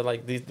crazy?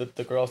 Like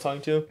the girl I was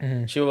talking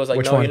to, she was like,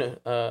 Which "No, one? you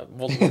know,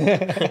 well,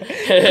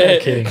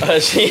 kidding.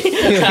 she,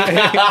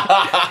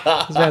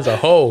 This man's a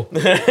hoe.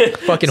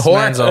 Fucking This whore.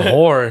 man's a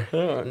whore.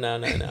 oh, no,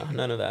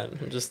 none of that.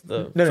 I'm just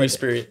the No, free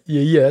spirit.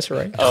 Yeah, that's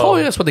right. Oh,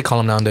 yeah, that's what they call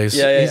him nowadays.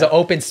 Yeah, He's an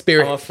open I'm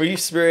spirit. a free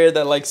spirit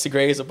that likes to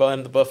graze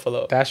above the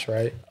buffalo. That's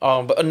right.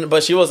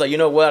 But she was like, you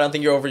know what? I don't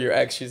think you're over your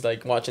ex. She's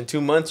like, watching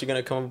 2 months, you're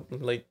gonna come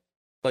like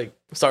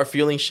start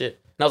feeling shit.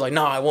 And I was like,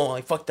 no, I won't.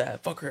 Like, fuck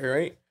that, fuck her,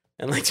 right?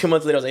 And like 2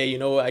 months later, I was like, hey, you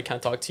know what? I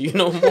can't talk to you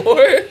no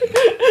more.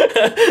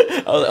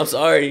 I'm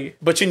sorry,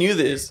 but you knew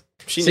this.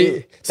 She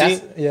knew.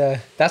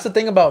 That's the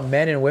thing about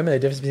men and women. The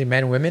difference between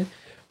men and women.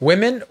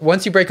 Women,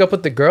 once you break up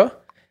with the girl,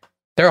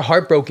 they're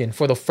heartbroken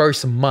for the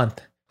first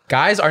month.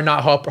 Guys are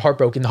not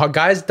heartbroken.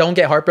 Guys don't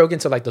get heartbroken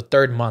till like the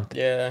third month.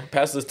 Yeah,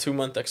 past the 2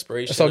 month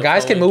expiration. So of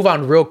guys can knowing. move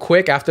on real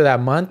quick after that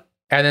month.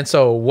 And then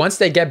so once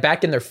they get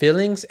back in their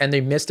feelings and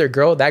they miss their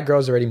girl, that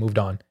girl's already moved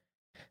on.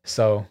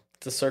 So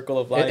It's a circle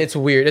of life. it's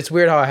weird. It's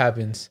weird how it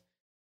happens.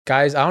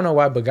 Guys, I don't know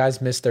why, but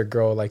guys miss their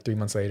girl like 3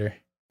 months later.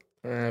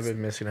 I've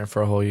been missing her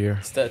for a whole year.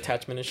 It's the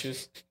attachment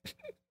issues.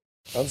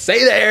 Don't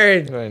say that,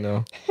 Aaron. I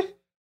know.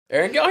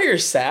 Aaron, get out here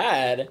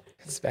sad.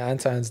 It's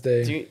Valentine's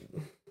Day. Do you,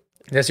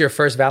 That's your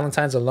first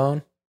Valentine's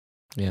alone?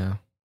 Yeah,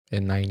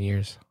 in 9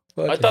 years.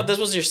 I thought this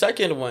was your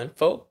second one,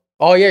 folks.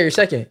 Oh, yeah, your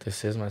second.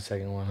 This is my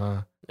second one,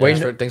 huh? Wait,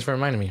 Thanks for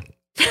reminding me.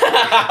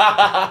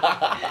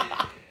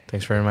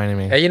 Thanks for reminding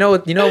me. Hey,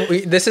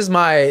 this is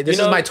my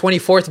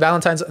 24th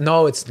Valentine's.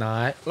 No, it's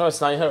not. No,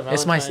 it's not. You had a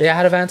It's Valentine's. I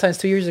had a Valentine's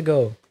 2 years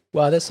ago.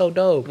 Wow, that's so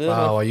dope.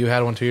 Wow, well, you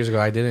had one 2 years ago.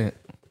 I didn't.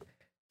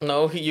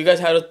 No, you guys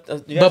had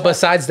But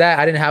besides that,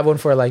 I didn't have one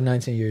for like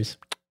 19 years.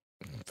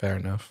 Fair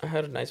enough. I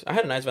had a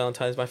nice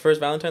Valentine's. My first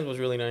Valentine's was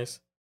really nice.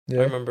 I Yeah.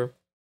 remember.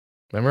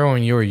 Remember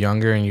when you were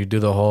younger and you do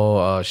the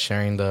whole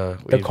sharing the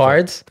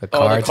cards? The Oh,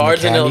 cards, the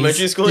cards in candies?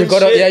 elementary school. You and go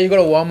to shit? you go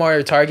to Walmart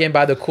or Target and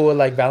buy the cool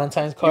like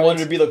Valentine's You cards.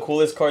 wanted to be the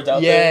coolest cards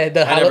out Yeah,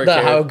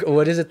 there.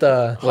 what is it?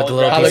 The With the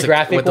little piece of,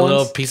 holographic with the little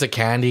ones? piece of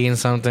candy and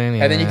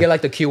something. And then you get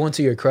like the cute one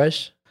to your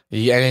crush.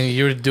 Yeah, and then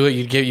you would do it.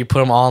 You put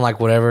them all in like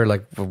whatever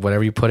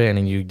you put it, and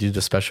then you do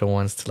the special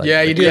ones. To, like,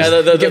 Yeah, you like, do. Yeah,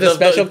 you the- give the the-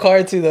 special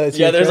card to the.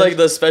 Yeah, there's like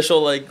the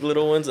special like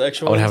little ones,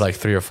 extra I would ones. have like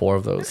 3 or 4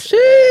 of those.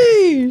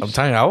 Sheesh. I'm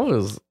telling you, I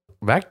was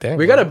back then.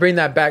 We bro. gotta bring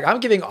that back. I'm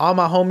giving all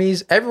my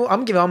homies.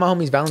 I'm giving all my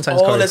homies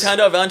Valentine's Oh, cards. let's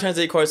hand out Valentine's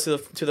Day cards to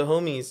the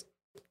homies.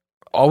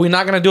 Are we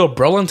not gonna do a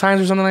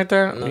Brolentine's or something like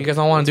that? No. You guys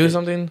don't want to do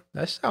something?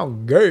 That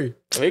sound good.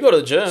 We go to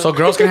the gym. So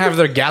girls can have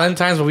their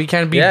Galentine's, but we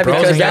can't be Yeah, bros.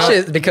 because and that out?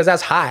 shit. Because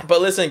that's hot. But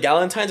listen,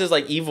 Galentine's is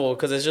like evil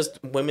because it's just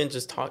women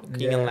just talking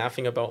Yeah. and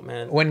laughing about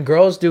man. When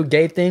girls do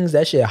gay things,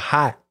 that shit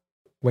hot.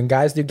 When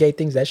guys do gay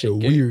things, that shit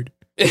weird.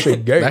 That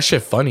shit gay. That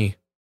shit funny.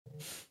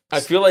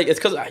 I feel like it's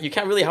because you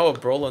can't really have a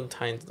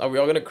Brolentine's. Are we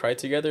all gonna cry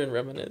together and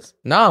reminisce?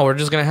 No, we're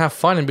just gonna have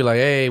fun and be like,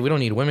 hey, we don't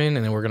need women,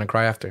 and then we're gonna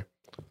cry after.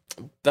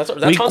 That's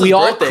we Hans's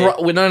all birthday.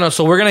 cry, no.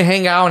 So we're gonna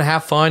hang out and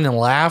have fun and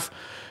laugh.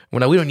 We're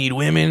like, we don't need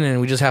women,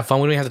 and we just have fun.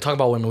 We don't even have to talk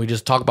about women. We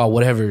just talk about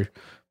whatever,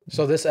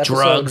 So this episode,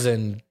 drugs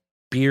and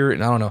beer,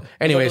 and I don't know.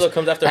 Anyways, episode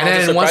comes after and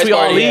Hans's then once surprise we all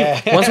party.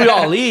 leave, Yeah. once we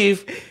all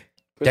leave,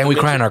 then we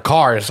cry in our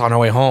cars on our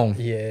way home.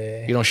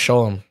 Yeah, You don't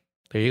show them.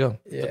 There you go.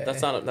 yeah.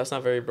 That's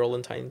not very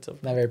Brolentine's.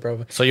 Of not very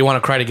pro. So you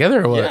want to cry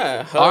together or what?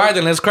 Yeah. All right,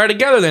 then let's cry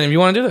together. Then if you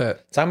want to do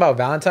that Talking about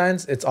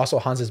Valentine's, it's also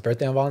Hans's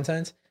birthday on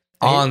Valentine's.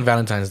 on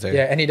Valentine's Day.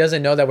 Yeah, and he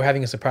doesn't know that we're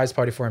having a surprise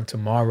party for him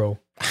tomorrow.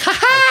 So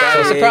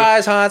Surprise.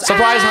 surprise, Hans.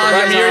 Surprise, Hans.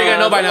 I mean, you're gonna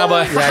know by now,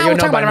 but Yeah, you'll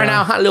know by right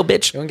now. now, little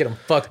bitch. You don't get him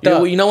fucked You,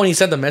 up. you know when he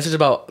sent the message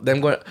about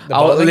them going,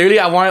 bowling?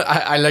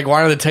 I like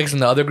wanted to text in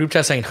the other group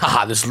chat saying,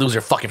 haha, this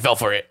loser fucking fell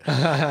for it.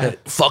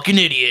 Fucking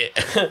idiot.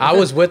 I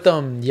was with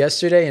them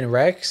yesterday in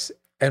Rex,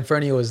 and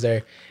Fernie was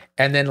there,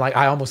 and then like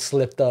I almost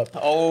slipped up.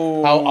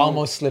 Oh. I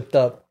almost slipped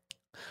up.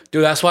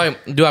 Dude, that's why,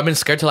 I've been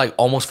scared to like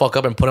almost fuck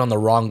up and put it on the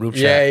wrong group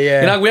chat. Yeah,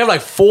 yeah. You know, we have like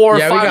 4 or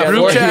Yeah, we 5 got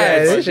group four. chats. Yeah,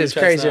 this Group shit's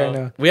chats crazy now. right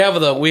now.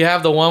 We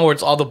have the one where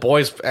it's all the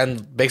boys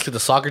and basically the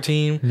soccer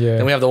team. Yeah.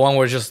 Then we have the one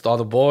where it's just all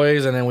the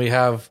boys, and then we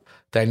have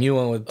that new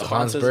one with Han's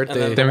Hans's-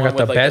 birthday. And Then we one got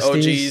the with, like,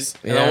 besties. OGs.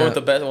 And the Yeah. one with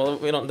the best. Well,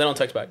 they don't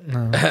text back.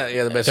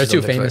 Yeah, the best. They're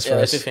too famous Yeah, for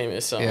they're us. too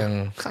famous. So.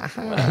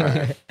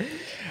 Yeah.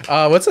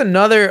 What's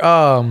another?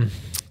 Oh,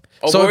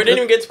 So but we didn't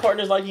the- even get to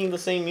partners liking the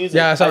same music.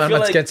 Yeah, so I feel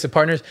let's like get to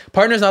partners.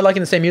 Partners not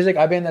liking the same music.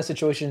 I've been in that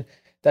situation.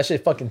 That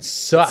shit fucking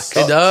sucks.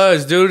 It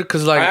does, dude.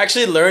 Because like, I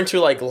actually learned to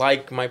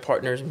like my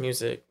partner's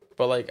music,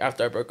 but like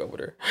after I broke up with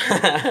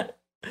her.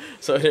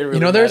 So it didn't really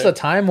You know, there's matter. a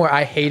time where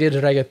I hated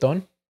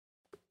reggaeton.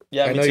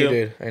 Yeah, I me know too. you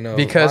did. I know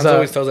Because, Hans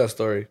always tells that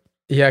story.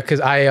 Yeah, because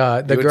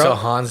the You would tell girl.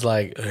 Hans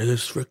like, hey,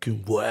 this is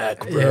freaking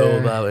whack, bro. Yeah.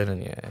 Blah, blah,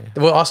 and yeah.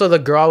 Well, also the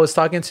girl I was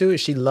talking to,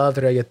 she loved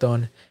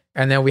reggaeton,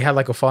 and then we had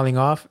like a falling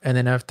off, and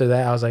then after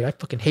that, I was like, I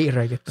fucking hate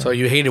reggaeton. So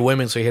you hated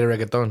women, so you hated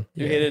reggaeton.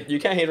 You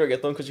can't hate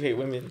reggaeton because you hate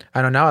women.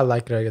 I know now I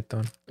like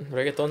reggaeton.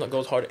 Reggaeton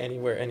goes hard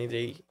anywhere, any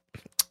day.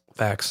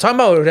 Facts. Talking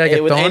about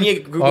reggaeton. with any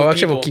group oh, of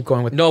actually, we'll people. keep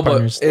going with No, but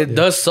partners. it Yeah.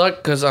 does suck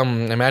because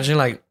imagine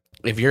like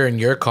if you're in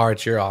your car,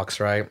 it's your aux,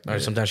 right? Or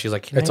sometimes she's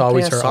like, It's "Can I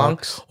always play a her song?"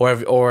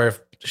 aux. Or if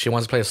she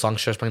wants to play a song,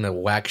 she starts playing the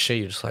whack shit.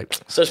 You're just like,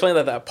 Starts playing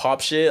that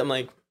pop shit. I'm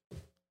like,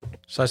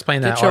 So I was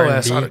playing that get your R&B.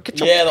 ass on it. Get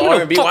your yeah, the get your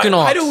R&B. fucking aux.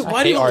 Why do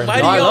hate you R&B. why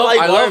do No, you not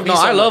like R&B?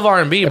 I love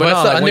R&B, but What's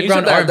no, the like, when you said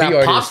underground that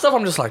R&B pop artist? stuff,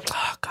 I'm just like,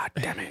 oh, god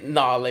damn it.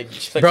 Nah, like,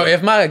 Bro,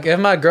 if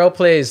my girl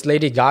plays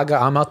Lady Gaga,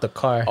 I'm out the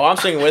car. oh, I'm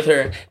singing with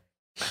her.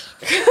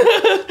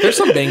 There's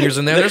some bangers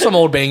in there. There's some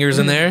old bangers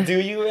in there. Do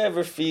you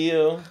ever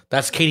feel?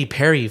 That's Katy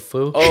Perry,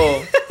 fool.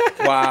 Oh,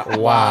 wow, Wow.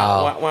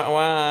 wow, wow,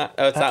 wow.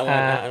 Oh, it's that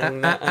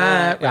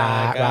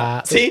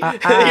one. See,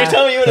 you're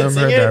telling me you want to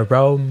sing Remember the it.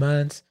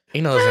 romance.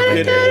 You know those are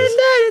bangers.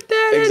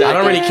 Exactly. I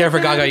don't really care for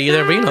Gaga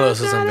either, but you know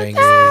those are some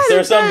bangers.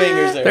 There's some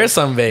bangers there. There's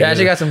some bangers. Yeah,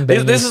 she got some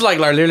This bangers. is like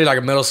literally like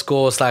a middle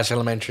school /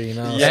 elementary, you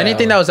know? Yeah,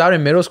 anything that was out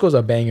in middle school is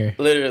a banger.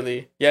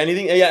 Literally. Yeah,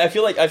 anything. Yeah, I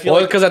feel like.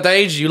 Well, because at that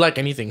age, you like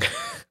anything.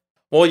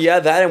 Well, yeah,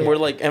 that and we're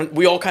like, and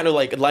we all kind of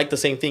like the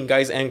same thing,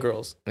 guys and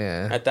girls,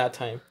 Yeah. at that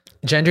time.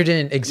 Gender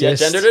didn't Yeah,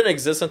 exist. gender didn't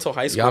exist until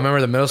high school. Y'all remember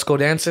the middle school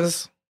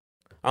dances?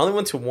 I only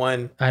went to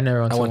one. I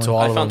never went I to went to one.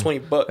 all I of found them.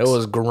 $20. It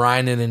was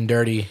grinding and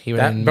dirty. Even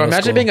That, in bro, middle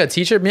imagine school. being a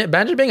teacher.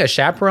 Imagine being a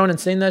chaperone and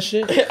saying that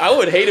shit. I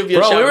would hate to be a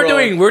Bro, chaperone.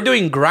 we were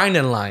doing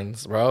grinding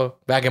lines, bro.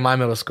 Back in my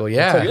middle school,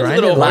 yeah. What's a You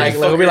grinding little line?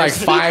 Like it would be like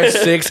fuckers. 5,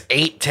 6,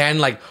 8, 10,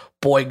 like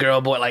boy, girl,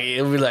 boy. Like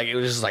it would be like it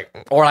was just like,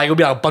 or like it would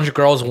be like a bunch of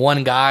girls,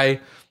 one guy.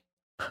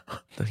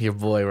 Your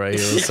boy right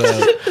here. What's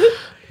up?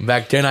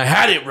 Back then, I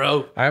had it,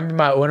 bro. I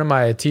remember one of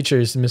my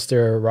teachers,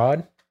 Mr.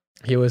 Rod.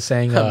 He was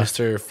saying,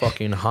 Mr.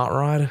 fucking Hot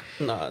Rod.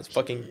 Nah, it's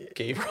fucking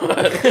gay, bro. he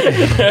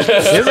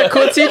was a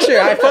cool teacher.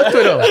 I fucked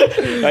with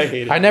him. I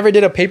hate it. I never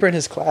did a paper in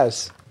his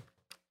class.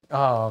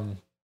 But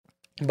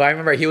I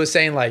remember he was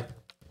saying like,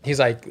 he's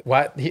like,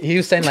 what? He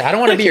was saying like, I don't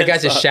want to be your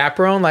guys'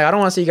 chaperone. Like, I don't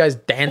want to see you guys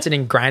dancing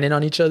and grinding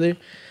on each other.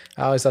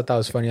 I always thought that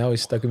was funny. I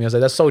always stuck with me. I was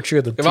like, that's so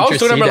true. The If I was teachers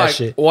doing see it, that like,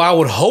 shit. well, I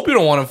would hope you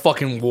don't want to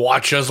fucking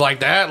watch us like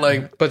that.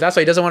 Like, But that's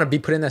why he doesn't want to be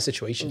put in that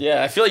situation.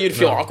 Yeah, I feel like you'd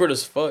feel awkward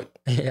as fuck.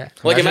 Yeah.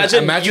 Like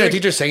imagine a you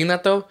teacher saying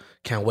that though.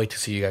 Can't wait to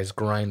see you guys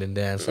grind and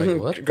dance. Like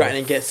what? grind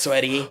and get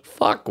sweaty.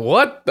 Fuck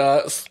what?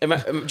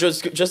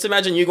 Just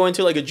imagine you going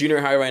to like a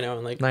junior high right now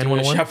and like doing a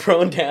 911?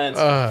 chaperone dance.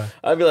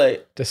 I'd be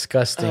like,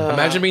 Disgusting.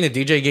 Imagine being a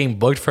DJ getting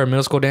booked for a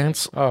middle school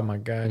dance. Oh my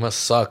It god. must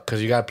suck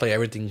because you gotta play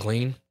everything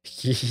clean.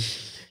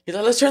 he's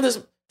like, let's turn this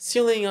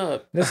ceiling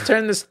up.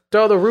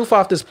 Throw the roof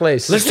off this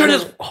place. Let's turn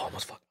this. Oh,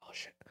 almost fuck. Oh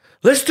shit.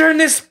 Let's turn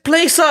this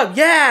place up.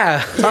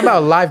 Yeah. Talk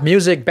about live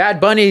music. Bad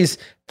Bunny's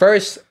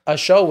first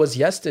show was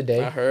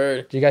yesterday. I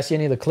heard. Did you guys see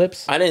any of the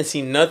clips? I didn't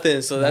see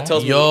nothing, so that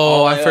tells me. Yo,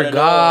 all I gotta know.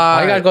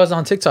 forgot. I gotta go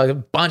on TikTok. A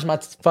bunch of my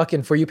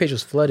fucking For You page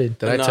was flooded.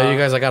 Did I tell you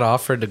guys I got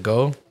offered to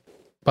go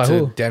By to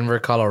who? Denver,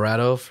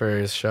 Colorado for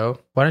his show?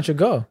 Why don't you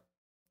go?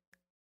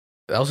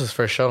 That was his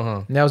first show,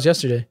 huh? That was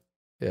yesterday.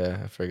 Yeah,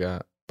 I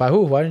forgot. By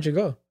who? Why didn't you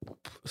go?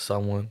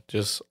 Someone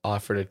just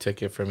offered a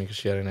ticket for me because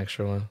she had an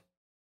extra one.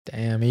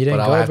 Damn, you didn't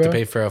But go, I'll have bro. to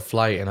pay for a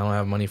flight, and I don't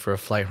have money for a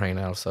flight right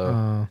now. So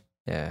Oh.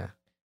 yeah,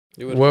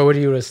 You would- Where would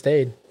you have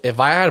stayed? if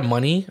I had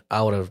money,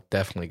 I would have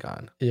definitely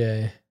gone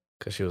Yeah.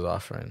 because she was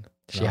offering.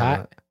 She No, hot?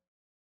 not-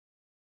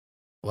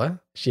 What?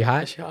 She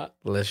hot? shot.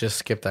 Let's just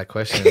skip that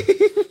question.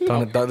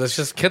 Let's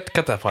just cut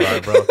that part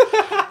out, bro.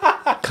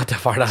 Cut that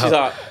part out. She's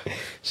hot.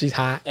 She's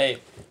hot. Hey,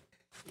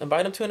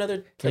 invite him to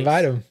another place.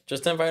 Invite him.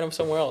 Just invite him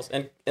somewhere else.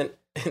 And in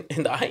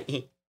the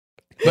IE.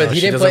 But No, he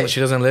she didn't doesn't. play. She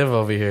doesn't live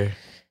over here.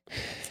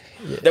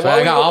 Then So why I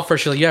would got you go- offered.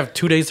 She's like, you have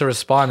 2 days to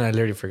respond, and I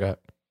literally forgot.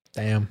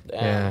 Damn.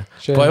 Yeah,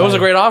 Should've but it was a invited-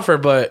 great offer.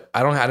 But I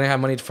didn't have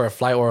money for a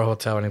flight or a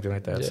hotel or anything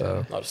like that. Yeah.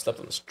 So I just stepped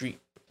on the street.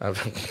 I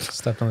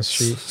Stepped on the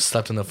street.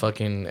 slept in the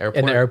fucking airport.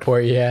 In the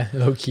airport, yeah.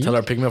 Low key. Tell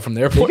her to pick me up from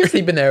the You airport. can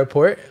sleep in the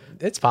airport.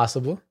 It's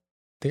possible.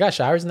 They got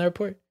showers in the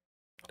airport.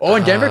 Oh,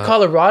 in Denver,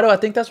 Colorado, I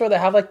think that's where they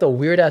have like the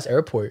weird ass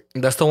airport.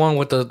 That's the one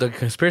with the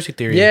conspiracy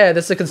theory. Yeah,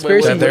 that's the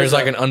conspiracy. That there's Where's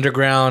like that? an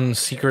underground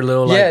secret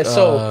little like Yeah,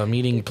 so-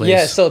 meeting place.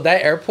 Yeah, so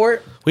that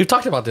airport, We've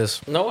talked about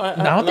this No, I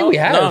don't think we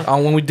have.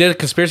 when we did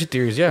conspiracy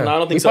theories. Yeah, No, I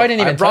don't think we so. probably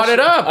didn't I even brought touch it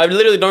up. I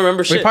literally don't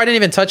remember We shit. probably didn't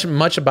even touch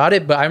much about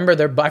it, but I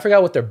remember I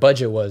forgot what their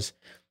budget was.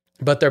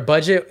 But their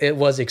budget, it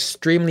was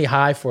extremely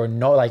high for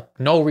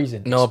no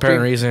reason. no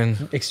apparent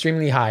reason.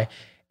 Extremely high.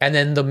 And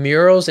then the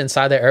murals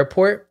inside the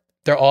airport,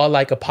 they're all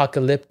like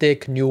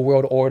apocalyptic New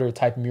World Order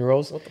type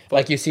murals.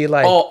 Like you see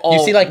like you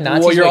see like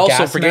Nazis Well, you're with also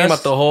gas forgetting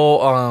masks. about the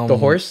whole The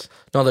horse?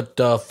 No,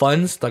 the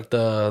funds, like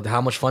the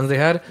how much funds they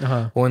had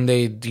when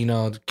they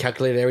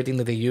calculated everything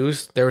that they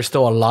used. There was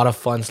still a lot of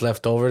funds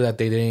left over that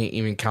they didn't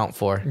even count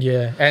for.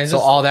 Yeah. And it's So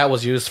just all that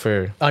was used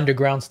for.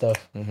 underground stuff.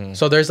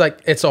 So there's like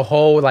it's a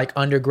whole like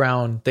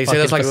underground They say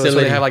that's like so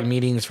facility. they have like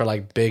meetings for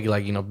like big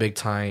big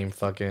time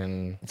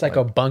fucking. It's like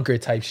a bunker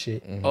type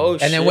shit. Oh,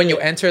 And then when you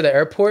enter the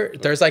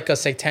airport, there's like a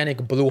satanic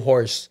blue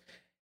horse.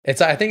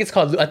 I think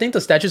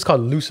the statue's called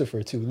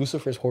Lucifer too.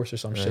 Lucifer's horse or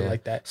some shit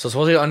like that. So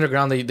supposedly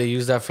underground they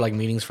use that for like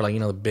meetings for like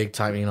the big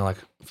time like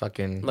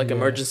fucking like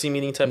emergency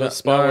meeting type no, of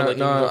spot where like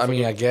you can no go I for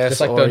mean the- I guess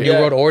It's like or- the New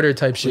World Order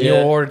type shit. New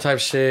Yeah. Order type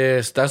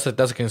shit. That's a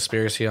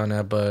conspiracy on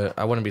that, but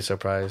I wouldn't be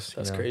surprised.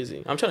 That's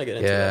crazy. I'm trying to get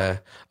into that. Yeah.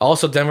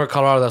 Also, Denver,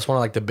 Colorado. That's one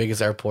of like the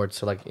biggest airports,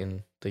 so, like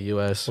in the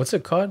U.S. What's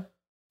it called?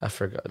 I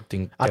forgot.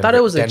 I thought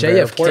it was a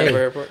JFK. Denver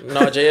Airport.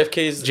 No,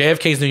 JFK's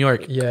JFK's New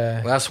York.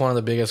 Yeah. That's one of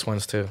the biggest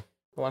ones too.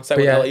 alongside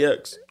But with yeah.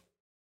 LAX.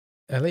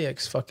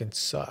 LAX fucking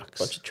sucks.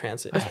 Bunch of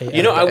transit. I hate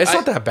You know, It's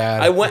not that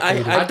bad. I went. I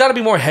I thought it'd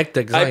be more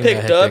hectic. It's not I even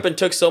that picked up hectic. and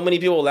took so many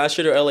people last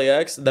year to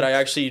LAX that I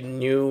actually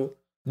knew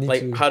Need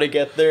like to- how to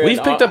get there. We've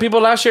and picked up people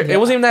last year. It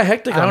wasn't even that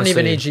hectic. I don't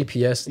even honestly. need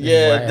GPS. Yeah,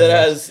 anymore. that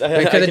has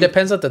because it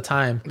depends at the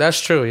time.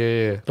 That's true.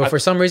 Yeah. But for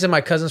some reason,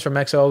 my cousins from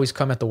Mexico always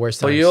come at the worst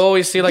But times. you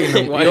always see like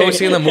you always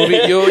see in the movie.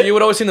 You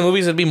would always see in the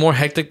movies it'd be more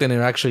hectic than it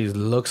actually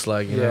looks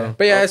like. You yeah, know?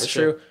 but yeah, Oh, it's for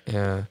sure. true.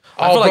 Yeah.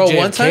 Oh, I feel like bro,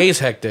 one time- JFK is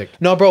hectic.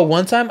 No, bro.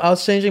 One time I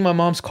was changing my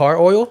mom's car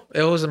oil.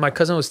 It was my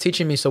cousin was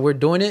teaching me, so we're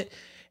doing it,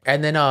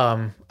 and then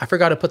I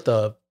forgot to put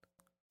the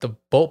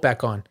bolt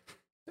back on.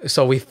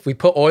 So we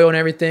put oil and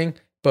everything,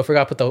 but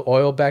forgot to put the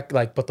oil back,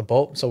 like put the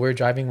bolt. So we're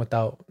driving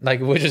without, like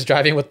we're just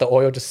driving with the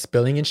oil just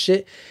spilling and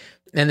shit.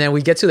 And then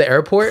we get to the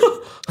airport.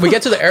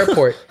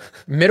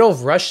 Middle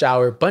of rush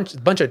hour, bunch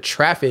of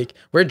traffic.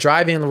 We're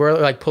driving, we're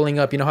like pulling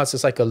up. You know how it's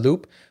just like a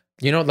loop.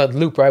 You know that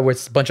loop, right? Where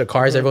it's a bunch of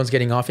cars, everyone's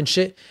getting off and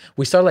shit.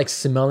 We start like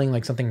smelling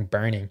like something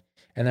burning.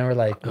 And then we're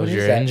like, what was is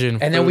your that? engine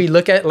And then food. we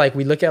look at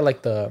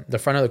the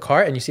front of the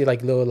car and you see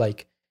like little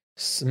like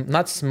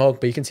not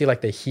smoke, but you can see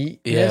like the heat.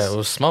 Yeah, it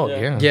was smoke. Yeah.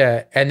 Yeah.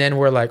 Yeah. And then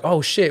we're like,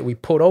 oh shit, we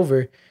pulled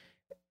over.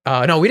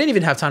 No, we didn't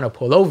even have time to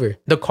pull over.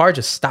 The car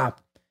just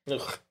stopped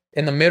Ugh.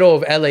 in the middle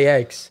of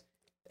LAX.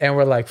 And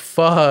we're like,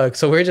 fuck.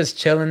 So we're just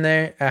chilling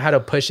there. I had to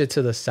push it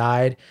to the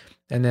side.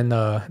 And then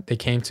they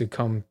came to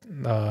come.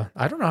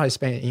 I don't know how to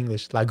spell it in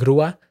English. La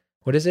grúa.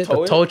 What is it? Tow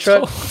The it? tow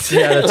truck?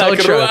 Yeah, the tow La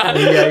truck.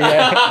 grúa.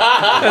 Yeah.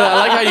 I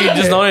like how you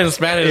just know it in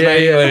Spanish, Yeah,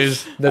 not yeah.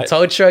 English. The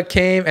tow truck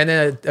came, and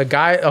then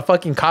a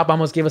fucking cop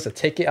almost gave us a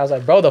ticket. I was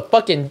like, bro, the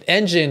fucking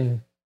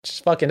engine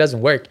just fucking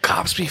doesn't work.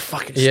 Cops be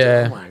fucking.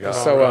 Yeah. Oh my god.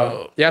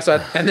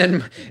 So and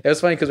then it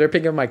was funny because we were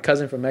picking up my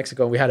cousin from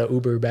Mexico. And we had an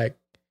Uber back.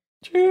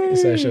 So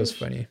that shit was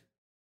funny.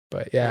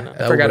 But yeah,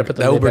 I forgot to put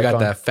the that lid Uber back got on.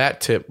 that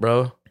fat tip,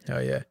 bro. Oh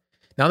yeah.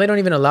 Now they don't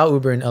even allow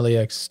Uber in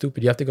LAX.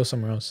 Stupid. You have to go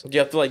somewhere else. You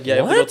have to like, you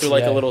have to go through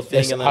like a little thing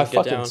It's and then get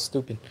fucking down.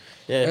 stupid.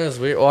 Yeah, That's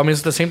weird. Well, I mean,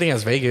 it's the same thing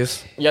as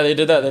Vegas. yeah, they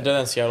did that. They did that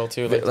in Seattle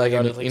too. Like, they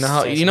got it, you know how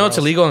somewhere you know it's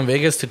else. illegal in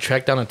Vegas to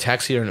track down a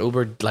taxi or an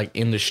Uber like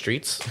in the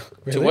streets.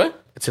 To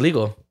what? It's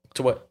illegal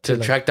To what? to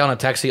like- track down a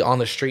taxi on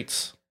the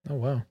streets. Oh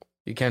wow.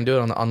 You can't do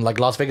it on like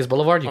Las Vegas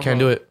Boulevard. You can't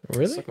do it.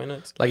 Really? Suck my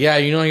nuts. Like, yeah,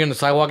 you know, you're on the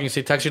sidewalk and you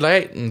see taxi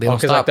light and they don't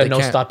Because stop. like the They no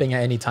can't. stopping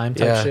at any time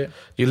type Yeah. shit.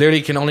 You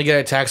literally can only get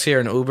a taxi or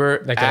an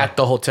Uber Like at a-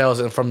 the hotels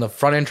and from the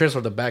front entrance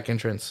or the back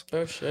entrance.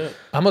 Oh shit.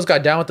 I almost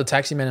got down with the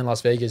taxi man in Las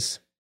Vegas.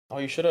 Oh,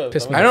 you should have.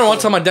 Pissed me I don't know. One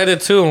time my dad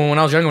did too when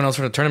I was younger when I was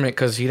for the tournament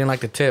because he didn't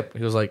like the tip.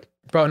 He was like,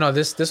 Bro, no,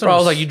 this one bro, I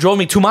was like, you drove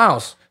me 2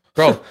 miles.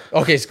 bro,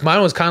 okay, so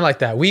mine was kind of like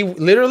that. We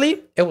literally,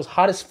 it was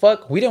hot as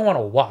fuck. We didn't want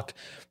to walk.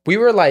 We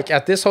were like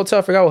at this hotel,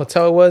 I forgot what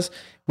hotel it was.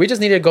 We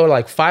just needed to go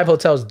like 5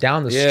 hotels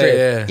down the Yeah, strip.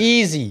 yeah.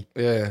 Easy.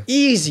 Yeah.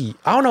 Easy.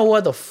 I don't know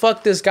what the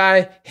fuck this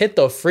guy hit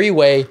the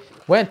freeway,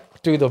 went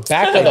through the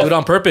back of Do it the.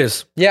 on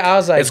purpose. Yeah, I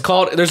was like, It's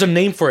called. There's a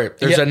name for it.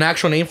 There's Yeah. an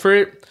actual name for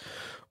it,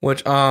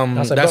 which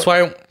was like, that's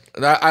bro- why.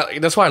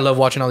 That's why I love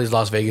watching all these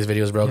Las Vegas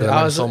videos, bro. Because I I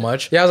learn was so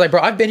much. Yeah, I was like,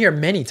 bro, I've been here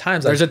many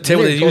times. There's a Like, tip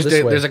we where didn't they go use.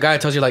 this way. There's a guy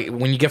that tells you like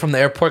when you get from the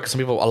airport, because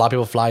a lot of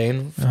people fly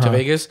in to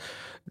Vegas.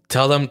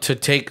 Tell them to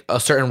take a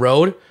certain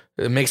road.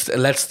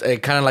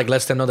 It kind of like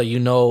lets them know that you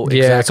know exactly.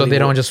 Yeah, so they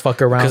don't just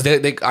fuck around.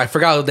 Because I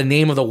forgot the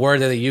name of the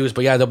word that they use,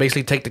 but yeah, they'll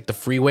basically take like the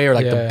freeway or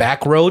like the Yeah.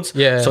 back roads.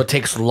 Yeah. So it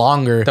takes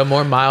longer. The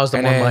more miles, the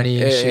And more then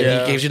money and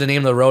shit. He gives you the name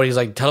of the road. He's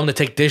like, tell them to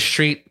take this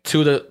street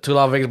to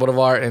Las Vegas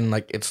Boulevard, and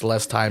like it's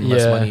less time,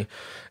 less Yeah. money.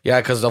 Yeah,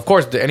 because of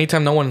course,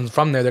 anytime no one's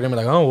from there, they're gonna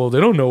be like, oh well,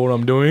 they don't know what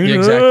I'm doing. Yeah,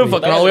 exactly.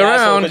 Fucking all the way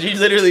around. Because you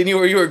literally knew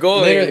where you were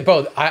going. Literally,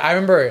 bro, I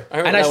remember, I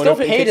remember and I that still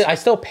when I paid it. I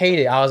still paid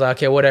it. I was like,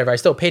 okay, whatever. I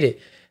still paid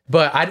it,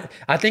 but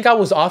I think I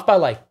was off by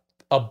like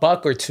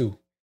 $1 or $2,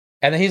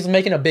 and then he's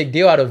making a big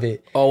deal out of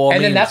it. Oh, well, I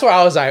and then mean- that's where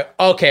I was like,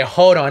 okay,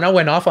 hold on. I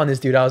went off on this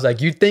dude. I was like,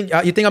 you think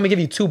I'm gonna give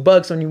you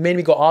 $2 when you made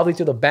me go all the way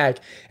to the back?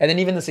 And then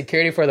even the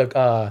security for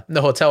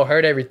the hotel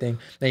heard everything.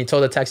 Then he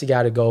told the taxi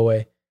guy to go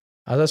away.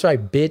 I was, that's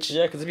right, bitch.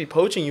 Yeah, because they be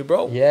poaching you,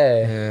 bro. Yeah.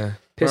 Yeah.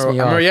 Pissed I me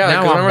remember, off. yeah,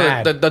 Now 'cause I I'm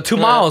remember mad. the 2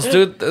 miles,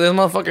 dude. This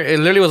motherfucker, it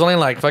literally was only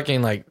like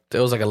fucking like it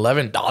was like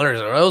 $11 or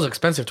it was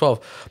expensive, 12.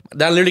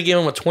 That literally gave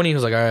him a 20. He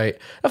was like, all right,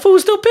 that fool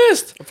was still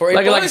pissed For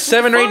like $8, like what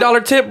 $7 the or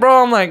fuck? $8 tip,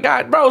 bro. I'm like,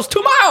 God, bro, it's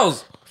 2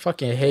 miles.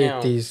 Fucking hate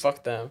Damn, these.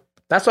 Fuck them.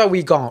 That's why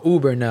we go on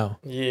Uber now.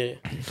 Yeah.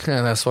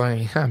 Yeah, that's why,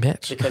 yeah,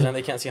 bitch. Because then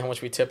they can't see how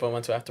much we tip them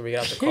until after we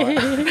get out the car.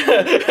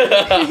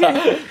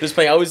 Just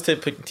playing. I always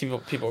tip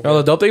people. No,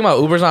 the dope thing about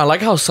Ubers, I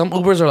like how some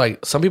Ubers are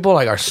like, some people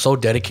like are so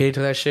dedicated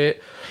to that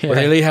shit. Where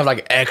they literally have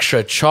like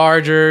extra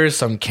chargers,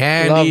 some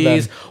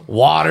candies,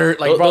 water.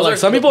 Like, bro, like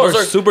some people are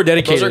super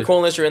dedicated. Those are cool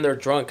unless you're in there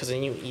drunk, because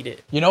then you eat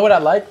it. You know what I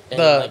like? And,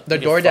 The like, the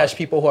you get DoorDash fucked.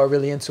 people who are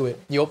really into it.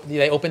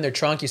 They open their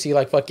trunk, you see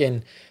like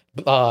fucking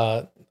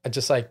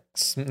just like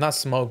not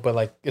smoke, but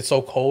like it's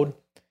so cold.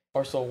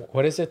 Or so.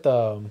 What is it?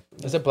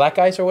 Is it black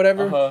ice or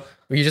whatever? Uh-huh.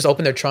 Where you just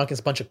open their trunk and it's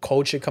a bunch of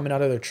cold shit coming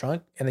out of their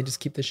trunk and they just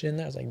keep the shit in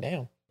there. I was like,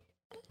 damn.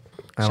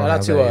 I don't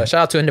have that yet.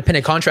 Shout out to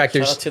independent Shout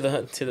contractors. out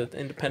to the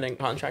independent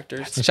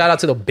contractors. And shout out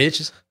to the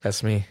bitches.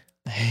 That's me.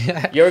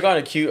 You ever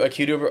gotten a cute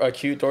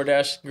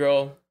DoorDash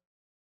girl?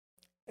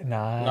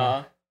 Nah.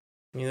 Nah.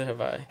 Neither have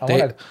I. I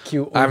want a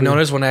cute I've Uber.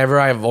 noticed whenever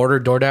I've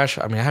ordered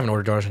DoorDash, I mean, I haven't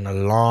ordered DoorDash in a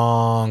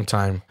long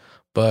time,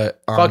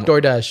 but Fuck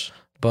DoorDash.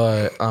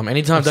 But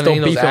anytime I've done Still any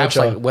of those beefing with apps,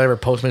 y'all. like whatever,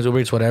 Postmates, Uber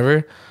Eats,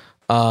 whatever,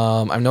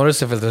 I've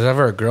noticed if there's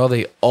ever a girl,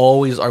 they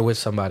always are with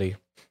somebody.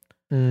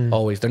 Mm.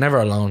 Always, they're never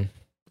alone.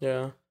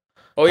 Yeah.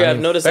 Oh yeah, I I've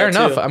mean, noticed fair that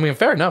enough. too. I mean,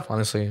 fair enough.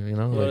 Honestly, you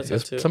know, like, noticed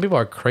that too. some people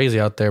are crazy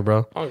out there,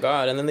 bro. Oh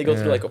god, and then they go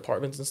Yeah. through like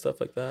apartments and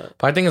stuff like that.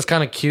 But I think it's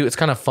kind of cute. It's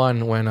kind of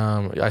fun when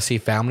I see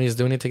families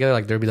doing it together.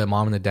 Like there'd be the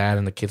mom and the dad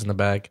and the kids in the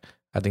back.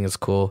 I think it's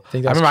cool.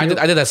 Think I that's remember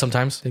cute? I did that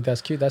sometimes. I think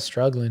that's cute. That's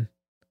struggling.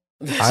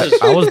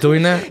 I was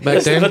doing that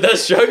back then. But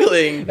that's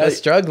struggling. That's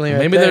struggling. Right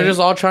Maybe there. they're just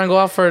all trying to go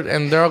out for it,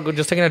 and they're all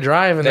just taking a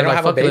drive, and They they're don't like,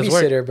 have a "Fuck it, let's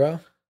work." babysitter, bro.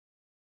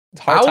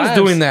 It's I hard was times.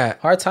 doing that.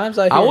 Hard times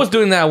out here. I was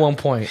doing that at one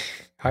point.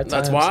 Hard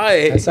That's times.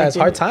 why. That's why it's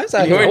hard times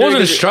out You I here. weren't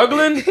doing wasn't it-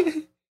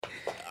 struggling.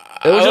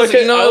 I was would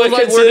just, you know, I it would was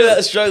like consider we're-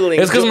 that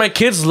struggling. It's because my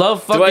kids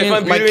love Do I fucking.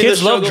 find My beauty in kids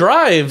the love struggle?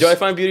 drives. Do I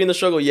find beauty in the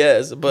struggle?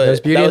 Yes, but There's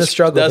beauty that in the was-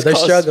 struggle, That's but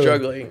they're called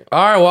struggling.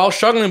 All right, well, I was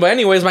struggling, but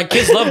anyways, my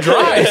kids love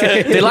drives.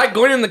 They like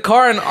going in the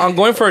car and I'm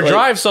going for a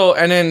drive. So,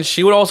 and then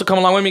she would also come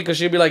along with me because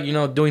she'd be like, you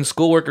know, doing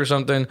schoolwork or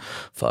something.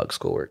 Fuck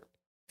schoolwork.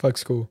 Fuck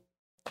school.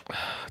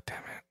 Damn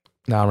it.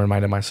 Now I'm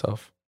reminding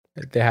myself.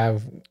 They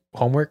have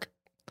homework.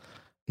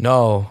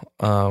 No,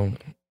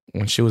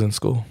 when she was in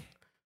school.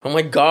 Oh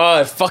my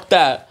god, fuck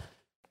that.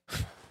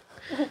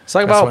 Let's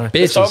talk That's about when- Let's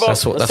bitches. talk about,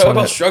 That's what- let's that's talk when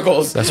about it-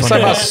 struggles. That's Let's when talk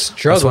it- about That's when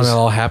struggles. it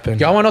all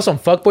happened. Y'all want to know some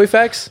fuckboy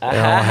facts? It all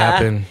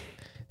happened.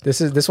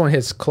 This one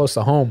hits close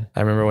to home. I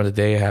remember when the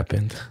day it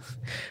happened.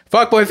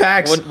 Fuckboy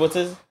facts. What's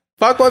his?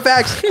 Fuckboy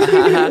facts.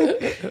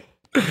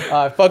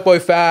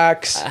 Fuckboy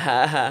facts.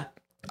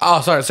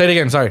 Oh, sorry. Say it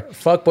again. Sorry.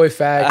 Fuckboy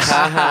facts.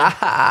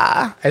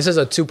 This is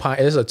a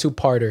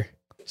two-parter.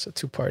 It's a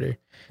two-parter.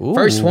 Ooh.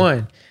 First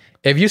one.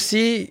 If you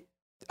see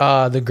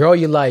the girl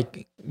you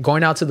like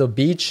going out to the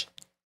beach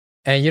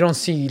and you don't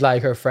see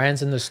like her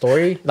friends in the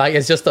story, like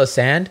it's just the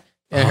sand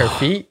and her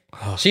feet,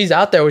 she's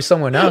out there with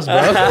someone else, bro.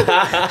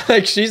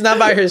 Like she's not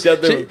by herself.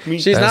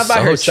 She's not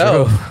by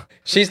herself. True.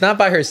 She's not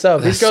by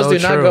herself. These girls so do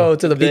not true. go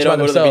to the They beach by don't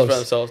go to the beach by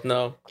themselves. themselves.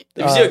 No.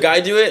 If you see a guy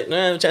do it,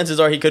 chances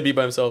are he could be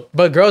by himself.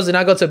 But girls do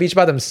not go to the beach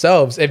by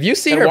themselves. If you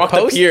see And her walk the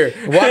post, pier.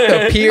 walk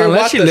the pier,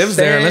 Unless walk she the lives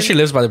there. sand. Unless she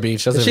lives by the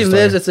beach. That's a If she different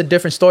lives, story. it's a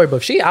different story. But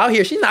if she out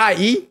here, she's not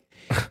eat.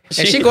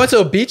 And she going to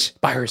a beach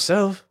by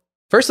herself.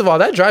 First of all,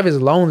 that drive is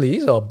lonely.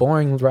 It's a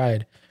boring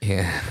ride.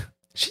 Yeah.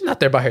 She's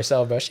not there by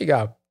herself, bro. She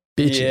got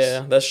beaches.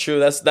 Yeah, that's true.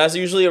 That's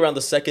usually around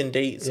the second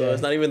date. So Yeah.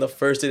 it's not even the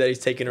first date that he's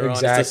taking her on. It's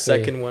Exactly. the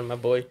second one, my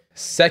boy.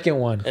 Second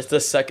one. It's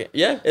the second.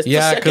 Yeah, it's Yeah,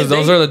 the second because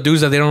those date. are the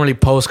dudes that they don't really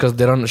post because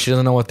they don't. She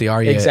doesn't know what they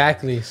are yet.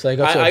 Exactly. So I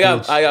go to a I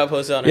beach. got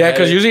posted on her. Yeah,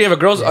 because Reddit. usually if a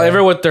girl's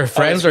ever with their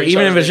friends or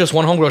even if it's just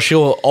one homegirl, she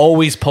will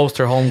always post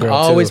her homegirl.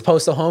 Always too.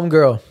 post a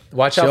homegirl.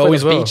 Watch out for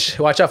always the will. beach.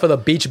 Watch out for the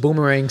beach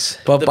boomerangs.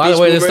 But The by the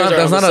beach way, that's not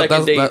boomerangs are on the a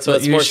second date, so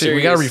it's more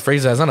we gotta serious.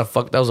 rephrase that. It's not a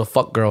fuck. That was a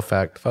fuck girl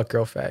fact. Fuck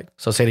girl fact.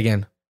 So say it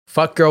again.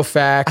 Fuck girl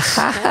facts.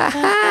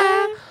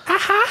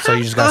 So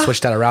you just gotta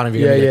switch that around if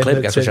you're gonna get a clip.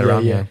 You gotta switch that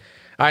around. Yeah.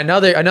 All right,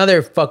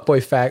 another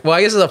fuckboy fact. Well,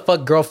 I guess it's a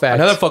fuck girl fact.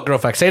 Another fuck girl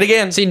fact. Say it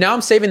again. See, now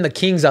I'm saving the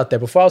kings out there.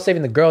 Before I was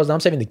saving the girls, now I'm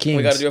saving the kings.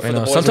 We gotta do it for I the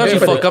know. boys. Sometimes We you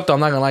do it for fuck up though. I'm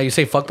not gonna lie. You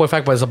say fuck boy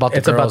fact, but it's about the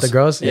It's girls. about the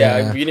girls?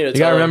 Yeah, you need to You tell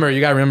gotta them. remember.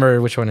 You gotta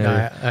remember which one it is.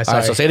 Nah, All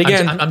right, so say it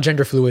again. I'm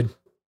gender fluid.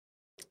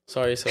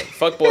 Sorry, so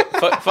fuck boy,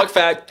 fuck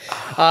fact.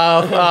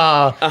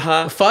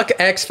 Fuck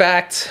X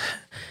fact.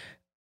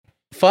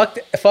 Fuck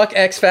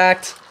X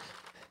fact.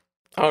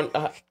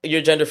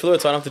 You're gender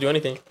fluid, so I don't have to do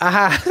anything.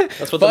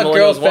 That's what the fuck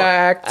girls millennials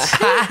fact.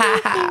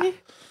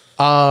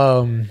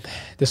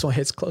 This one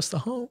hits close to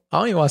home. I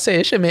don't even want to say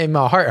it. It should make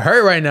my heart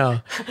hurt right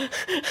now.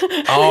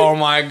 Oh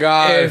my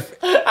god.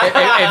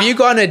 If you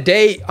go on a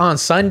date on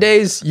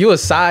Sundays, you a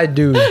side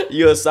dude.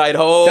 You a side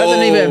hoe.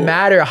 Doesn't even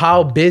matter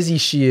how busy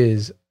she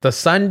is. The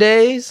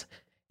Sundays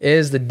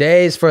is the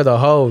days for the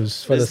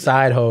hoes, for the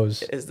side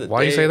hoes.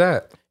 Why do you say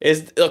that?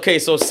 Is okay.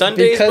 So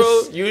Sundays,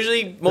 Because- bro.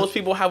 Usually, most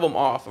people have them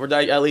off, or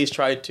they at least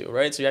try to,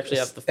 right? So you actually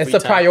have the. It's free the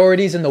time.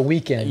 priorities in the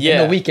weekend.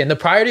 Yeah. In the weekend. The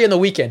priority in the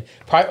weekend.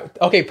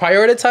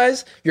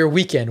 Prioritize your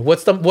weekend.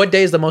 What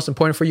day is the most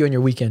important for you in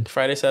your weekend?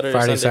 Friday, Saturday,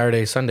 Friday, Sunday.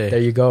 Saturday, Sunday.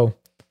 There you go.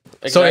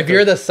 So if Exactly.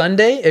 you're the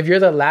Sunday, if you're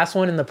the last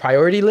one in the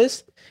priority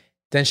list,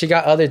 then she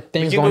got other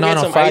things you go going get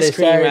on some Friday, ice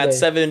cream Saturday. at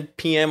 7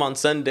 p.m. on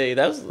Sunday.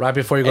 That's Right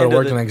before you go to end of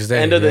work the next day.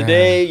 End of the Yeah.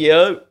 day,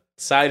 yep.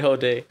 Side hoe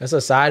day. That's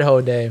a side hoe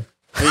day.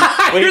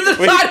 You're the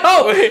side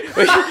hoe. We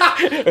were like,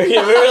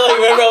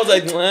 remember, I was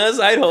like,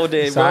 side hoe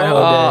day, bro. Side hoe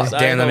Oh, day. Side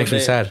damn, that hoe makes me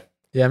day. sad.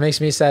 Yeah, it makes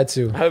me sad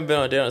too. I haven't been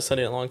on a date on a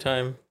Sunday in a long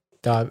time.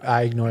 Dog,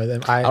 I ignore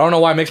them. I don't know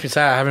why it makes me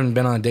sad. I haven't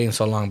been on a date in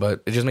so long,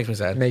 but it just makes me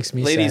sad. It makes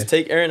me Ladies, sad.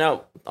 take Aaron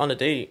out on a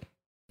date.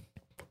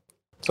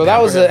 So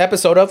that was the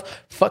episode of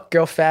Fuck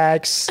Girl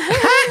Facts.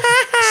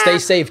 Stay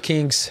safe,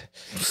 kings.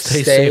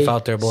 Stay safe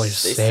out there, boys.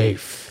 Stay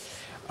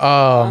Safe.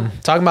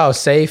 Talking about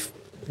safe.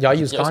 Y'all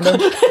use condom?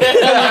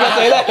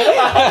 I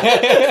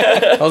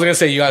was gonna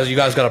say you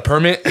guys got a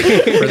permit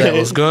for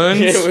those guns.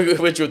 Yeah,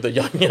 which with the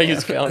young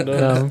use condoms.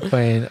 No, I'm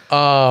playing.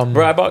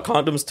 Bro, I bought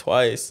condoms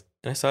twice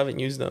and I still haven't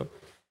used them.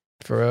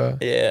 For real.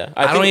 Yeah.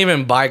 I don't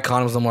even buy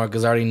condoms no more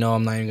because I already know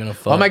I'm not even gonna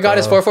fuck. Oh my god,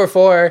 it's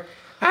 444.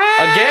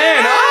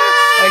 Again.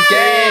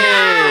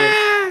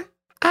 Again.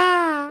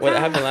 What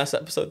happened last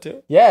episode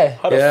too? Yeah.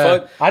 How the Yeah.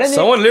 fuck? I didn't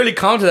Someone literally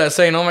commented that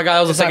saying, "Oh my god, that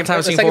was the second time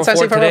I've seen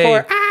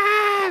 444 today."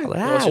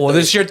 Well,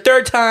 this is your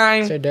third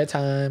time. It's that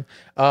time.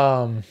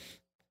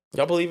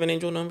 Y'all believe in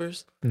angel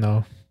numbers?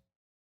 No.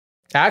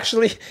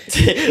 Actually, So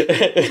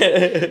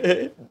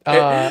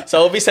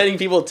I'll be sending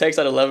people texts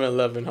at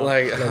 11:11. Huh?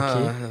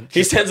 Like,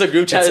 he sends a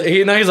group chat.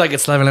 he's like,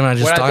 it's 11. I'm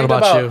just When I talking think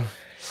about you.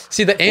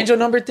 see the angel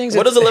number things.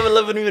 What it's- does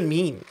 11:11 even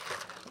mean?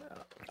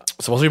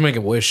 Supposed to be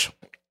making a wish.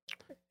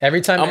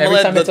 Every time I'm gonna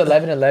let it's the-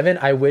 11:11,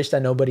 I wish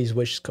that nobody's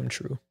wishes come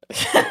true.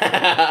 You're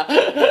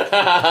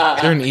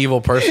an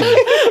evil person.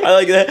 I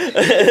like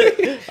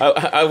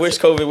that. I wish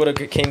COVID would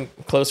have came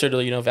closer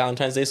to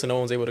Valentine's Day, so no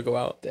one's able to go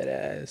out. That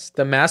ass.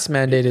 The mask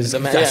mandate is.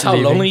 That's how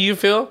leaving. lonely you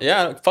feel.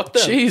 Yeah, fuck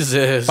them.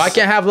 Jesus. If I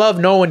can't have love,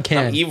 no one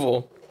can. I'm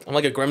evil. I'm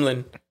like a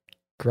gremlin.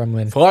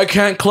 Gremlin. If I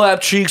can't clap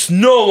cheeks,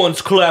 no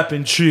one's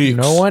clapping cheeks.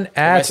 No one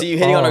I at see you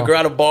hitting on a all. girl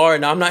at a bar.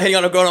 No, I'm not hitting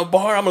on a girl at a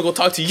bar. I'm gonna go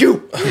talk to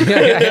you.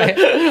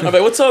 I'm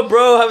like, what's up,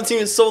 bro? Haven't seen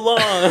you in so long.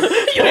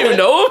 You don't even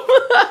know him?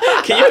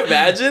 Can you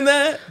imagine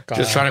that?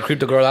 Just trying to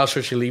creep the girl out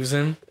so she leaves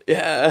him.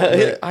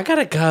 Yeah. I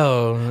gotta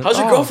go. How's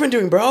your girlfriend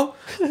doing, bro?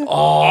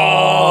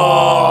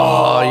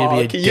 Oh, you'd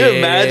be a Can you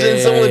imagine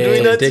someone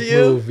doing that to Dick you?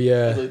 move,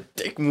 yeah. It's a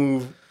dick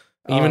move.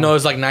 Even though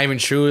it's like not even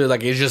true,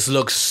 like it just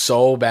looks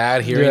so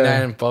bad hearing Yeah.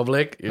 that in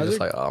public. You're just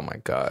like, oh my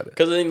god.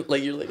 Cause then,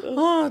 like, you're like,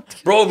 oh,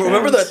 bro.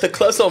 Remember the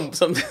club? Some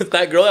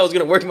that girl that was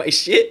gonna work my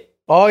shit.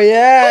 Oh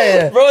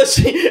yeah. Bro,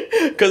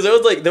 because there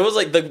was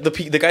like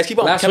the guys keep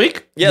on Last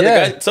week? Yeah,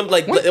 Yeah. the guys. Some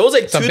like it was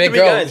like Some 2-3 big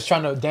girl was guys.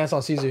 trying to dance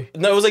on Caesar.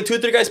 No, it was like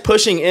 2-3 guys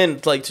pushing in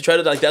like to try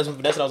to like dance with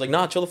Vanessa. And I was like,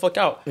 nah, chill the fuck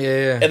out.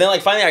 Yeah. And then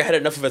like finally I had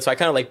enough of it, so I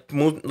kind of like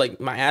moved like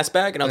my ass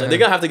back, and I was like, they're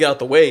gonna have to get out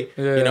the way.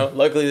 Yeah. You know,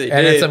 luckily they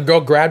And did. then some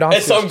girl grabbed on.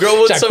 And some girl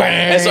was She's like,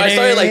 and so I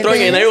started like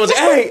throwing it, and everyone was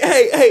like,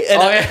 hey,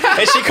 and,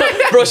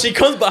 and she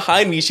comes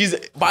behind me, she's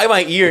by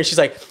my ear, and she's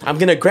like, I'm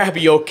gonna grab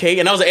you, okay?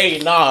 And I was like, hey,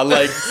 nah,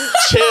 like,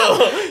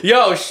 chill.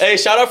 Yo, Hey,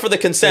 shout out for the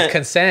consent.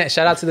 consent.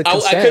 Shout out to the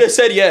consent. I could have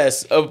said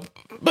yes,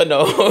 but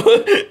no.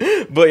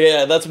 But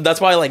yeah, that's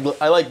why I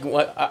like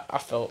what I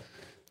felt.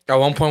 at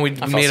one point we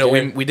made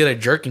scared. we did a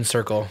jerking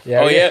circle.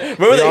 Yeah, Oh we- yeah,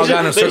 remember We all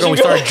got in a circle and we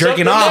started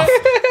jerking off.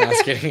 No, I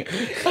was kidding.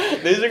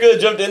 These are gonna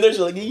jumped in there. She's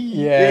like,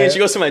 yeah. And she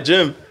goes to my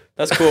gym.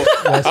 That's cool.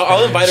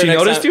 I'll invite her. She next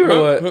noticed time. you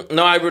or what?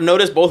 No, I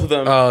noticed both of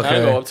them. Oh,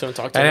 okay. I go up to him and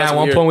talk to And him. at That's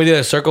one weird. point we did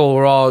a circle.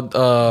 We're all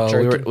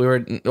Jerking. we were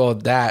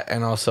that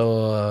and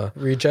also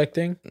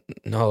rejecting.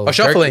 no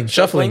Shuffling.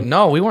 Shuffling?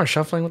 No, we weren't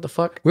shuffling. What the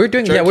fuck? We're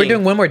doing we're Jerking.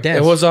 doing one more dance.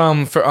 It was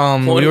for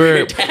we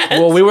were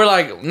we were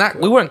like not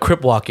we weren't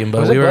crip walking,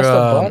 but Was we it were Bust the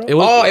Bottom? it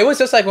was it was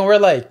just like when we're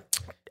like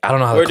I don't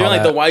know how We're to call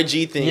doing like that. the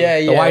YG thing. yeah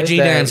The YG it's that.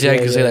 dance, yeah, you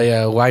can say that.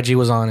 Yeah, YG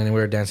was on, and we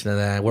were dancing to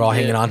that. We're all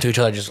hanging Yeah. on to each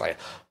other, just like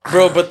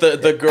Bro, but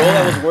the girl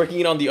that was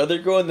working on the other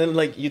girl, and then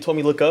like you told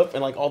me look up,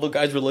 and like all the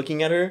guys were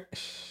looking at her.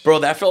 Bro,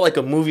 that felt like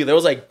a movie. There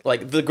was like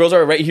the girls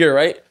are right here,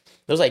 right?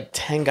 There was like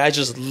 10 guys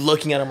just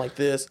looking at him like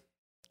this.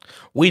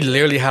 we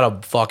literally had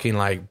to fucking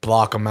like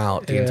block them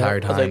out the Yeah. entire I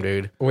was time, like-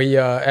 dude. We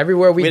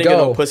everywhere we, We didn't get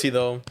no go, pussy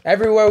though.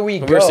 everywhere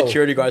we We go, were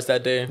security guards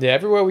that day. Yeah,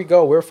 everywhere we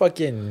go, we're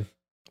fucking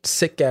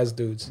sick ass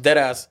dudes. Dead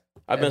ass.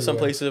 I've been some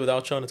Everywhere. places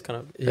without you, and it's kind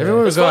of Yeah.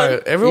 Everywhere we It's go,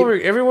 fun.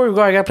 everywhere we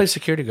go, I gotta play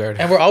security guard.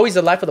 And we're always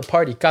the life of the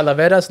party.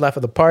 Calaveras, life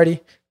of the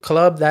party.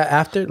 Club that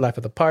after, life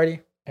of the party.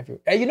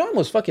 Hey, you know I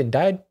almost fucking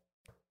died.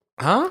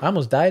 Huh? I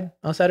almost died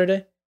on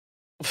Saturday.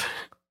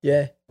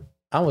 Yeah.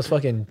 I almost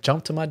fucking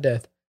jumped to my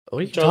death. What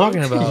are you Jump?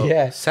 talking about?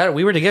 Yeah. Saturday,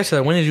 we were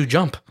together. When did you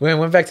jump? We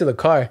went back to the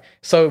car.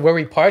 So where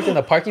we parked in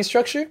the parking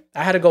structure,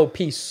 I had to go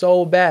pee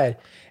so bad.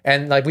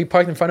 And like we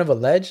parked in front of a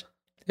ledge.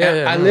 Yeah, And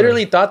yeah, I no.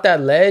 literally thought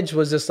that ledge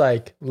was just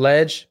like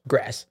ledge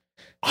grass.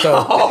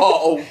 So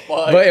oh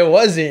fuck. but it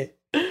wasn't.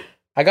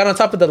 I got on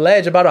top of the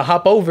ledge about to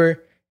hop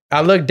over.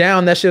 I looked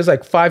down, that shit was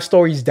like 5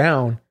 stories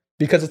down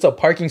because it's a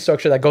parking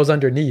structure that goes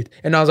underneath.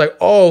 And I was like,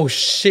 oh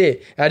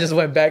shit. And I just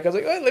went back. I was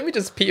like, oh, let me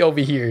just pee over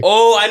here.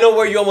 Oh, I know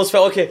where you almost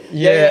fell. Okay.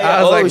 Yeah,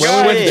 I was Oh, like, shit.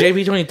 When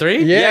we went to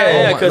JP23?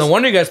 Yeah, No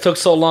wonder you guys took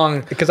so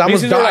long. Because I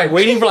almost We were like died.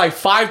 waiting for like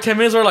 5-10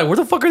 minutes. We're like, where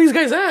the fuck are these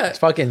guys at?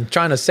 Fucking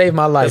trying to save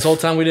my life. This whole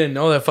time we didn't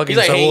know that fucking. He's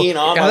like so hanging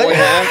on Yeah, my like- one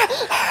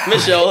hand.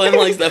 Michelle and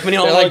like Stephanie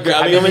all They're, like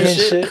grabbing him and me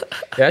shit. Yeah,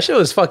 that shit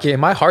was fucking,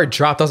 my heart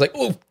dropped. I was like,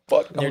 oh,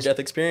 fuck. Near death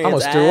experience.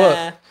 almost threw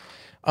up.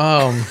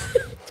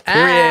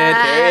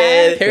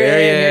 Period.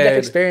 Near death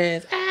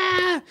experience.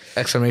 Ah.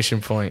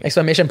 Exclamation point.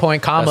 Exclamation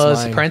point,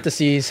 commas, mine.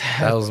 parentheses,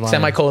 That was mine.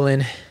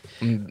 semicolon.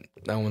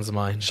 That one's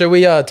mine. Should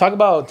we talk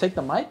about take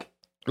the mic?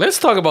 Let's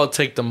talk about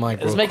take the mic.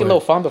 Let's real make it a quick. little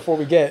fun before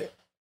we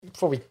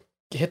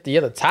hit the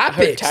other I heard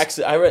topics.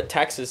 taxes. I read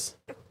taxes.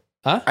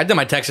 I did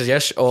my taxes.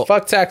 Yes. Oh,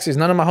 Fuck taxes.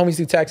 None of my homies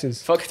do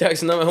taxes. Fuck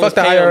taxes. No, Fuck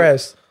the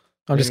IRS.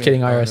 I'm just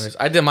kidding, anyways. IRS.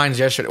 I did mine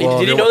yesterday.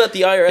 Did you know that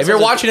the IRS? If you're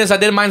has a- watching this, I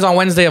did mine on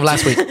Wednesday of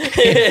last week.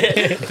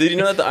 Did you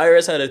know that the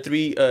IRS had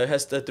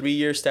has the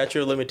 3-year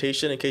statute of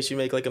limitation in case you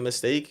make like a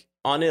mistake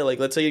on it? Like,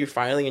 let's say you're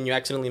filing and you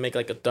accidentally make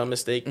like a dumb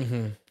mistake,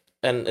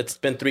 and it's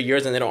been 3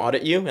 years and they don't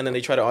audit you, and then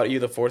they try to audit you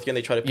the 4th year and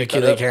they try to pick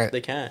it they up. can't.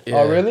 They can't. Yeah,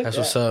 Oh, really? That's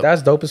what's up.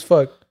 That's dope as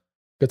fuck.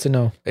 Good to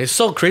know. It's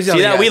so crazy.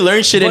 See how that? We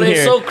learn shit in but here.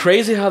 It's so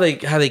crazy how they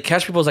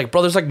catch people. It's like,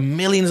 bro, there's like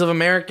millions of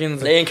Americans.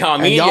 They ain't caught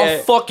and me y'all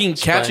yet. fucking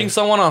catching fine.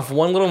 someone off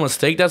one little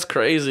mistake. That's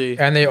crazy.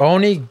 And they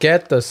only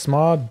get the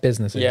small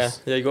businesses. Yeah,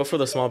 you go for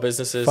the small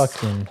businesses.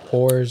 Fucking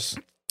whores.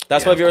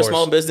 That's Yeah, why if you're a of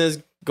small course.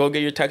 business, go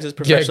get your taxes Yeah,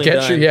 professionally get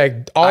done.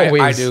 your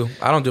always. I do.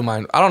 I don't do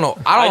mine. I don't know.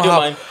 I don't I know do how.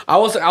 mine.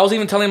 I was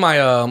even telling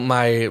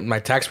my my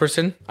tax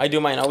person. I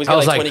do mine. I always I get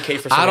was like like, 20K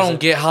for some I don't reason.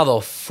 get how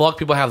the fuck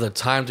people have the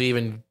time to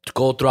even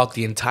go throughout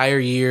the entire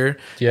year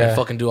Yeah. and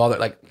fucking do all that.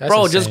 Like, That's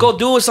bro, insane. just go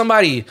do it with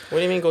somebody. What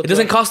do you mean go It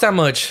doesn't cost that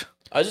much.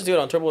 I just do it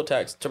on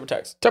TurboTax.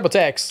 TurboTax.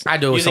 TurboTax. I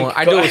do it with Using someone.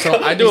 I do it with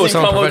someone. I do it with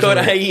using someone promo code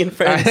professional. IE and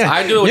friends.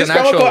 I do it with Use an promo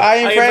actual. code I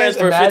Iron Am Friends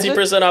Friends for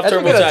 50% off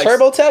TurboTax.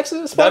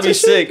 TurboTax. That'd be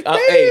sick.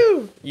 Hey,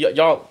 Ew.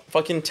 y'all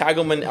fucking tag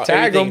them and Tag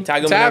everything. them.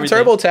 Tag them and Tab everything.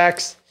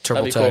 TurboTax.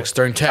 That'd be TurboTax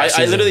during tax I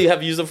season. literally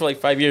have used them for like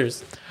 5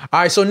 years.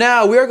 All right, so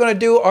now we are going to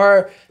do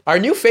our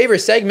new favorite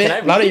segment.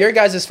 Can I A lot of read? your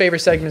guys' favorite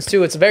segments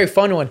too. It's a very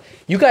fun one.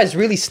 You guys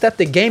really stepped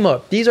the game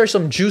up. These are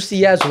some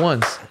juicy ass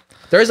ones.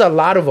 There's a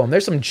lot of them.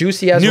 There's some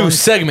juicy ass new ones.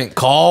 segment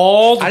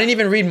called. I didn't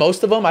even read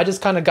most of them. I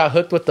just kind of got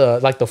hooked with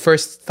the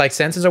first like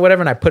sentence or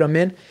whatever, and I put them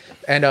in.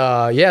 And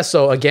yeah,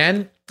 so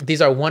again,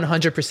 these are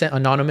 100%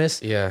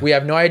 anonymous. Yeah. We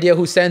have no idea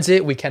who sends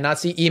it. We cannot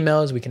see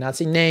emails. We cannot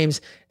see names.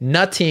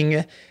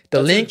 Nothing.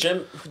 The link.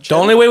 Jim, The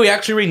only way we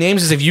actually read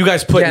names is if you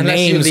guys put Yeah, unless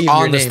you names leave your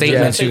on the names,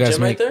 statements Say you guys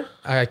Jim make. right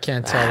there? I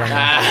can't tell right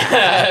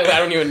now. I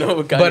don't even know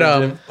what guy. But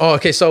named Jim. oh,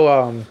 okay.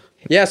 So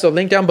Yeah, so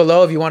link down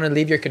below if you want to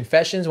leave your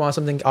confessions, want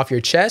something off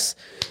your chest.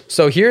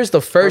 So here's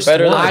the first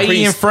better than one. the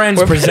IE and Friends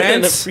We're better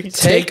than the presents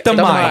priest. Take the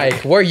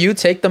Mic. Where you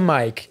take the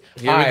mic.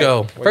 Here we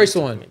go. First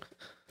one.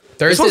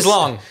 This one's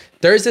long.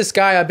 There's this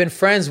guy I've been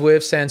friends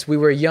with since we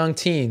were young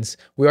teens.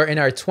 We are in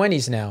our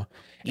 20s now.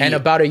 And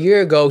about a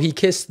year ago, he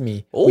kissed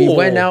me. We Ooh.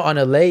 went out on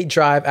a late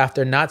drive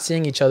after not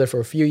seeing each other for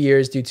a few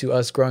years due to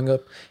us growing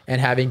up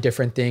and having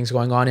different things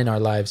going on in our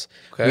lives.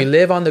 Okay. We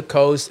live on the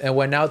coast and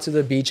went out to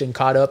the beach and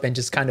caught up and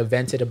just kind of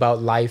vented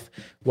about life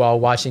while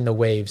watching the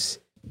waves.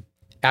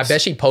 I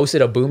bet she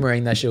posted a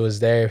boomerang that shit was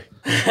there.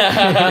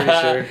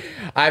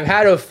 I've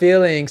had a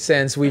feeling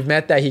since we've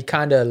met that he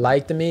kind of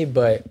liked me,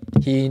 but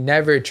he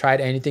never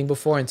tried anything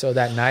before until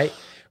that night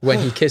when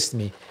he kissed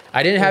me.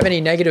 I didn't have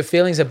any negative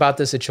feelings about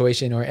the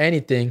situation or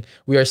anything.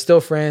 We are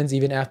still friends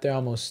even after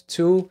almost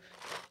two.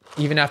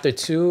 Even after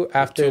 2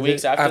 after 2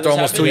 weeks after After this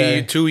almost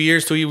happened? 2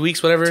 years, 2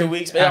 weeks, whatever. 2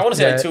 weeks. Yeah, I want to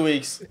say like After- 2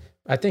 weeks.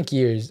 I think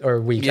years or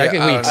weeks. Yeah, I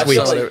think weeks. I Weeks.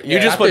 saw weeks. it. You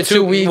Yeah, just after put 2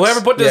 2 weeks,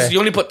 Whoever put this, yeah. you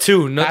only put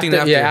 2. Nothing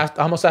after. Yeah,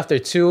 almost after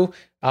 2.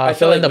 I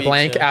Fill feel in the like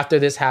blank weeks, yeah. after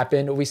this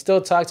happened. We still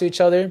talk to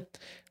each other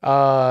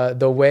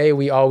the way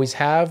we always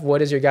have.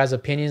 What is your guys'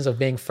 opinions of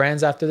being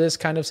friends after this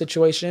kind of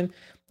situation?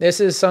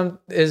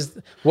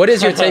 What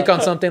is your take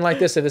on something like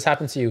this if this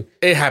happened to you?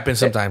 It happens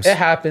sometimes. It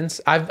happens.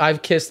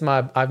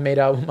 I've made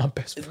out with my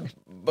best friend.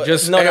 But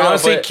Just no,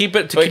 honestly, but- keep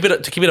it but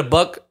a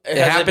buck. It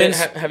has been-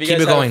 happens. have you keep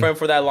guys it had a going. friend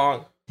for that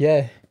long?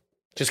 Yeah.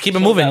 Just keep it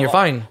moving. that You're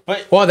long. fine.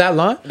 But Well, that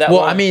long? That well,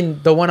 long? I mean,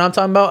 the one I'm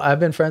talking about, I've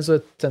been friends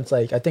with since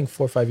like I think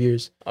 4 or 5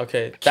 years.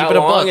 okay, Keep that it a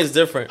long buck. is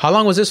different. How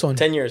long was this one?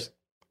 10 years.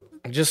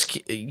 Just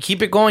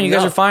keep it going. You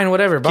guys No. are fine.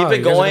 Whatever. Keep Bob, it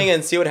you guys are- going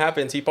and see what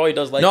happens. He probably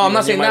does like No, you I'm not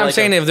and you saying might that. I'm like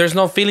saying him. if there's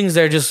no feelings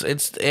there, just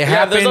it Yeah, if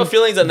happened. there's no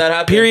feelings and that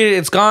happened. Period.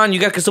 It's gone. You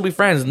guys can still be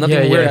friends. Nothing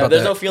Yeah, weird yeah. about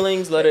There's that. no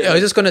feelings. Let it. I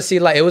was just gonna see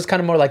like it was kind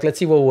of more like let's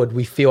see what would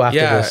we feel after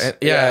Yeah, this.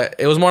 yeah.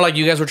 It was more like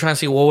you guys were trying to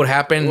see what would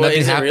happen. Well,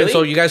 Nothing is it happened, really?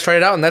 so you guys tried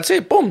it out, and that's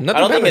it. Boom. Nothing I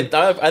don't happened.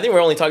 think it. I think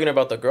we're only talking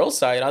about the girl's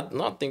side. I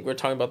don't think we're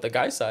talking about the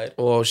guy's side.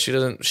 Well, she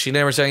doesn't. She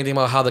never said anything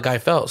about how the guy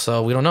felt,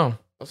 so we don't know.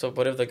 So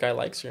what if the guy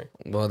likes her?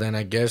 Well, then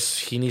I guess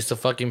he needs to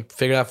fucking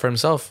figure it out for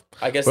himself.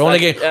 I guess We're only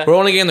that's- getting yeah, we're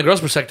only getting the girl's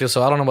perspective,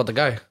 so I don't know about the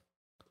guy.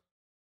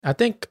 I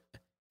think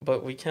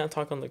but we can't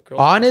talk on the girl.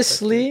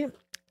 honestly,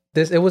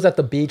 it was at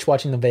the beach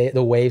watching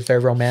the waves, very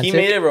romantic. He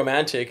made it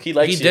romantic. He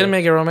likes He you. did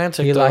make it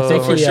romantic. He likes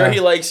though. it For Yeah. sure, he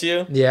likes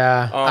you.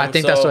 Yeah, I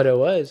think that's so- what it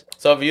was.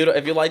 So if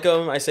you like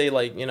him, I say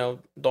like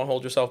don't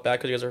hold yourself back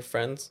because you guys are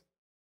friends.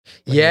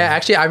 Yeah,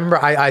 actually, I remember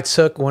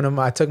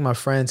I took my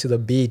friend to the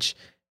beach,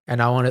 and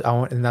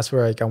and that's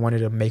where like I wanted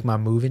to make my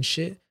move and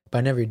shit, but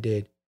I never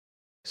did.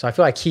 So I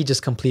feel like he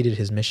just completed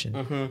his mission.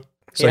 Mm-hmm.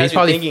 So So he's he's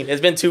probably thinking. It's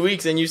been 2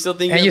 weeks and you still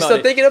thinking. and you're about still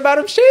it. thinking about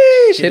him.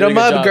 Sheesh, hit doing him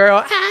a good up, job.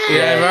 girl.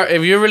 Yeah,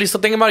 if you're really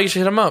still thinking about it, you should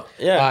hit him up.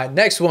 Yeah. All right,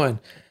 next one.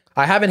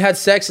 I haven't had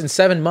sex in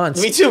 7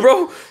 months. Me too,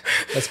 bro.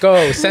 Let's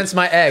go. Since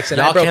my ex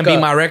and I Y'all broke can't up. be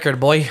my record,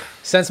 boy.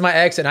 Since my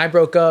ex and I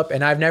broke up,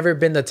 and I've never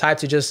been the type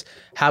to just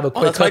have a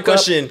quick that's my hookup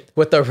question.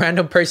 with a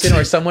random person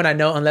or someone I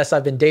know unless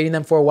I've been dating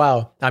them for a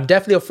while. I'm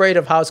definitely afraid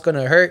of how it's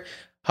gonna hurt.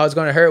 How it's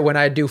gonna hurt when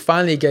I do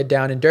finally get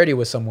down and dirty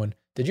with someone.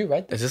 Did you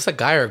write this? Is this a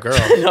guy or a girl?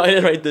 No, I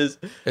didn't write this.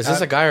 Is this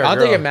a guy or a I girl?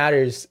 don't think it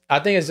matters. I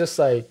think it's just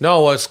like,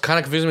 No, what's kind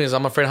of confusing me is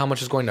I'm afraid how much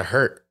it's going to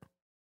hurt.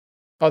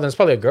 oh, then it's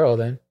probably a girl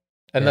then.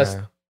 Unless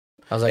Yeah.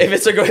 I was like, If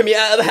it's a girl, hit me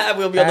out of the hat.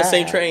 We'll be on the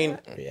same train.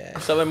 yeah.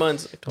 7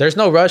 months. There's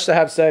no rush to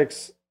have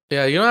sex.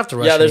 yeah, you don't have to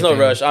rush. Yeah, there's no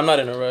anything. rush. I'm not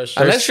in a rush.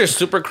 Unless you're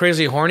super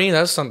crazy horny,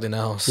 that's something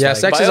else. Yeah, Like,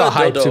 sex buy is a a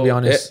hype to be dildo.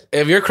 honest.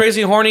 If you're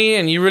crazy horny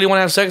and you really want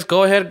to have sex,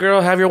 go ahead,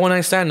 girl. Have your one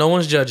night stand. No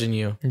one's judging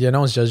you. Yeah,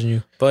 no one's judging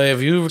you. But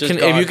if you Just can,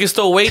 God. if you can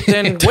still wait,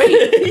 then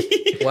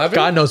wait. What happened?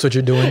 God knows what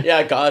you're doing.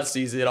 Yeah, God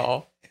sees it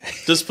all.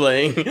 Just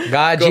playing.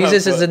 God, Go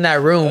Jesus have is fun. in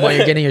that room while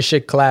you're getting your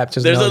shit clapped.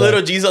 Just There's know a that.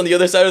 little Jesus on the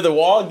other side of the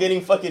wall getting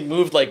fucking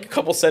moved like a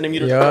couple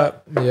centimeters.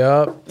 Yup.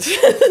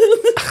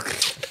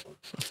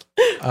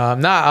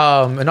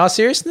 In all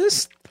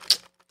seriousness,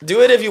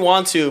 Do it if you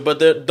want to,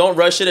 but don't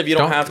rush it if you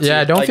don't, have to.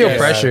 Yeah, don't I feel guess.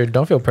 pressured.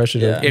 Don't feel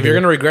pressured. Yeah. If you're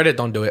gonna regret it,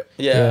 don't do it.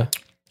 Yeah.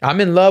 I'm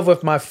in love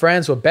with my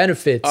friends with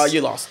benefits. Oh,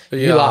 you lost.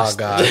 You Oh, lost.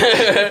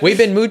 God. We've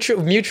been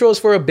mutuals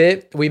for a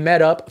bit. We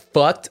met up,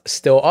 fucked,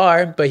 still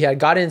are, but he had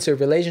gotten into a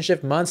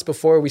relationship months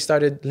before we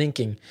started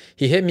linking.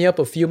 He hit me up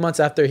a few months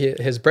after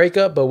his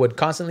breakup, but would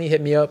constantly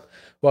hit me up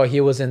while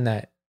he was in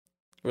that.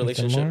 more?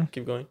 Relationship.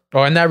 Keep going.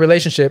 Or in that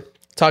relationship,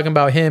 talking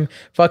about him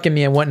fucking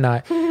me and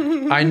whatnot.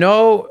 I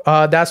know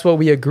that's what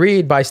we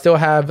agreed, but I still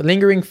have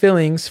lingering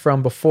feelings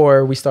from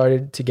before we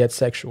started to get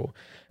sexual.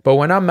 But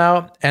when I'm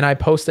out and I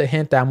post a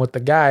hint that I'm with the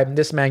guy,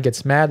 this man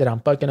gets mad that I'm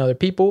fucking other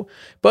people,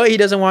 but he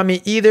doesn't want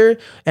me either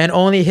and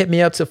only hit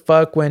me up to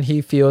fuck when he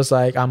feels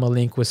like I'm a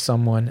link with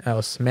someone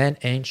else. Man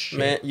ain't shit.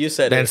 Man, you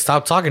said Then it.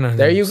 stop talking to him.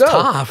 There you go.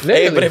 Stop.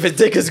 Literally. Hey, but if his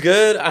dick is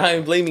good,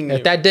 I'm blaming you.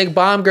 If that dick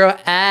bomb, girl,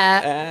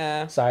 ah.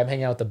 Ah, Sorry, I'm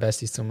hanging out with the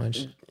besties too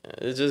much.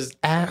 it's just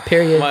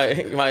Period.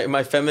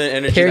 my feminine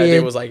energy that Period. day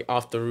was like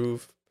off the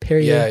roof.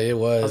 Period. Yeah, it I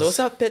was was. like, "What's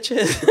up,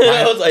 bitches?"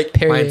 I was like,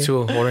 Period. Mine too.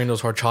 Ordering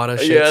those horchata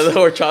shits. "Yeah, the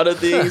horchata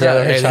things." Yeah,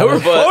 the Hey, they horchata. were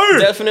But fire.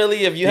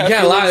 definitely, if you have You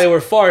can't lie, feelings- they were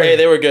fire. Hey,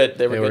 they were good.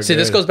 They were were good. See,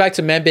 this Good. goes back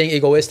to men being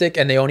egoistic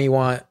and they only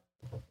want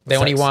They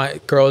only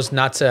want girls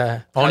not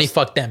to only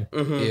fuck them.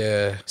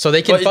 Yeah. So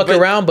they can fuck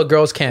around, but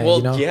girls can't, Well,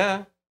 you know?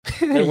 yeah.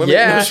 And women,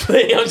 Yeah.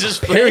 I'm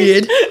just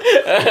playing.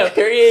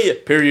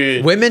 Period.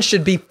 Period. Women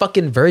should be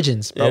fucking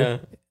virgins, bro. Yeah.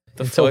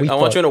 The Until fuck? we I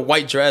want fuck. you in a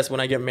white dress when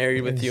I get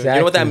married with you. You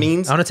know what that Exactly.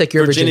 means? I want to take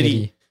your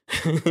virginity.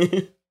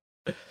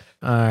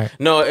 All right.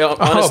 No,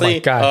 honestly, my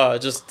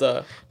God. just We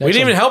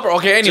didn't even help her.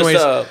 Okay, anyways.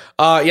 Just,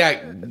 yeah.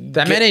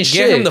 That man ain't Get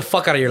shit. him the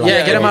fuck out of your life.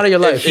 Yeah, get him out of your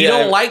life. If he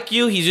don't like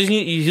you, he's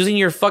using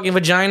your fucking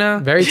vagina.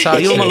 Very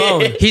toxic. Leave him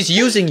alone. He's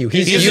using you.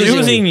 He's He's using,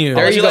 using you.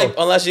 There unless you you go. like,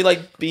 unless you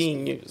like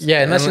being used.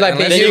 Yeah, unless you like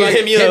being Unless you used,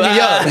 hit me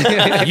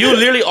up. up. You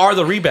literally are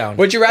the rebound.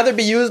 Would you rather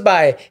be used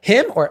by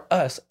him or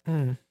us?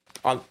 You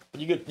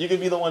could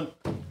be the one.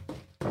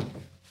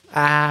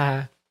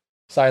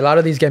 Sorry, a lot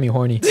of these get me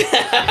horny.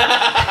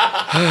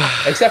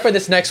 Except for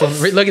this next one.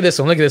 Look at this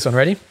one. Look at this one.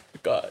 Ready?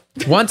 God.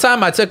 One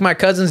time I took my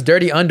cousin's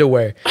dirty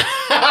underwear.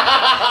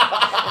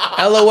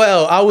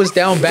 LOL, I was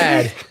down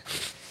bad.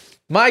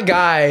 My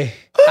guy,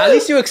 at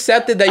least you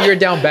accepted that you're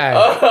down bad.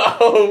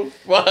 Oh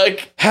fuck!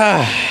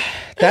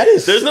 That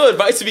is. There's no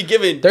advice to be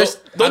given. There's-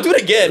 Don't do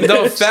it again.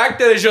 The fact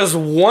that it's just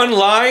one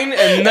line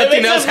and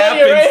nothing makes else it funny,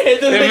 happens, right?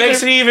 It it makes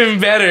makes it even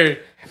better.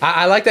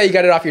 I like that you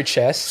got it off your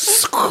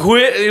chest.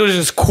 It was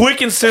just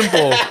quick and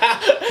simple. He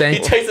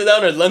Thank. takes it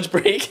down on lunch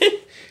break.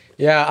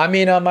 Yeah, I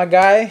mean, my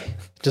guy,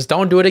 just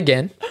don't do it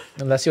again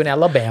unless you're in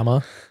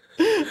Alabama.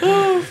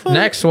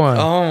 Next one.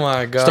 Oh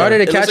my god! Started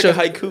to It looks catch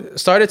like a haiku.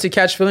 started to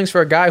catch feelings for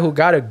a guy who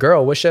got a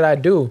girl. What should I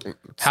do?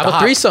 Have a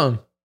Stop. threesome.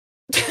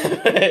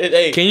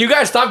 Hey, Can you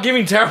guys stop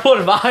giving terrible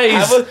advice?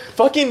 have a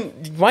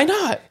fucking. Why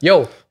not?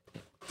 Yo,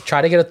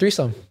 try to get a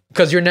threesome.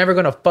 Because you're never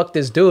gonna fuck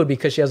this dude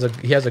because he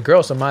has a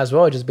girl, so might as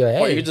well just be like,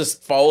 Or hey. you could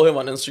just follow him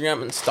on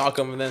Instagram and stalk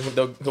him, and then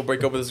he'll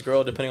break up with his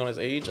girl depending on his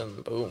age,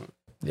 and boom.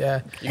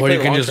 Yeah. Or you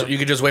can long-term.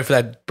 just wait for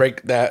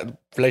that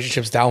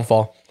relationship's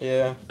downfall.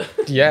 Yeah.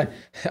 Yeah.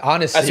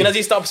 Honestly. As soon as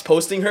he stops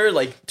posting her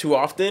like too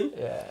often,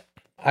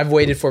 I've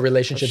waited for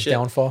relationships shit.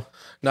 downfall.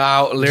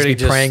 No, literally be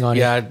just preying on it.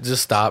 yeah,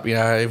 just stop.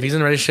 Yeah, if he's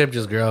in a relationship,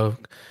 just girl,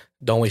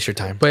 don't waste your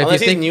time. But if you unless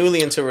he's think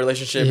newly into a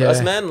relationship, Yeah.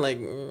 us men like.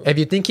 if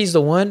you think he's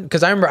the one,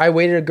 because I remember I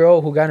waited a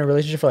girl who got in a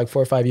relationship for like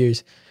 4 or 5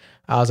 years.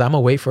 I was like, I'm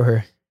gonna wait for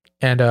her.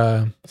 And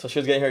So she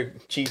was getting her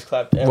cheeks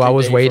clapped every While I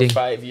was day waiting. for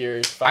 5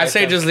 years. I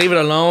say just leave it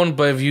alone.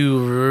 But if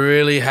you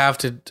really have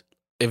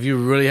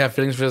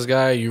feelings for this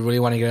guy, you really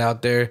want to get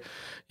out there,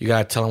 you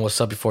gotta tell him what's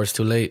up before it's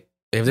too late.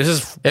 If this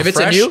is If it's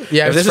a fresh, new-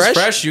 yeah, if if this it's is fresh,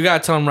 fresh, you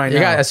gotta tell him right you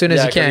now. got as soon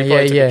as you can.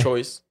 Yeah.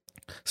 Choice.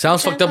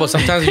 Sounds fucked up, but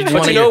sometimes you just But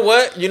want you know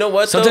what? You know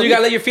what? Sometimes though? you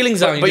gotta let your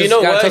feelings out. But you just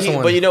know gotta what? tell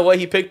someone. But you know what?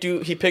 He picked you.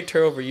 He picked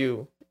her over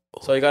you.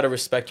 So you gotta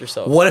respect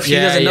yourself. What if he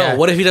Yeah, doesn't know? yeah.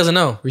 What if he doesn't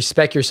know?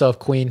 Respect yourself,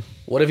 queen.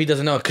 What if he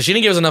doesn't know? Because she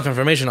didn't give us enough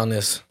information on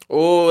this.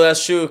 Oh,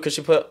 that's true. Cause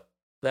she put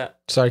that.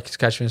 Sorry to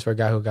catch feelings for a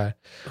guy who got.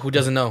 Who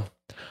doesn't know?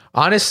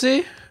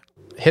 Honestly,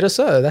 hit us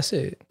up. That's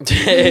it.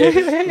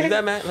 Leave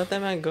that man. Let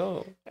that man go.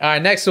 All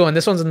right, next one.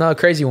 This one's another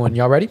crazy one.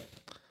 Y'all ready?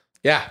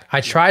 Yeah.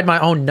 I tried my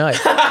own nut.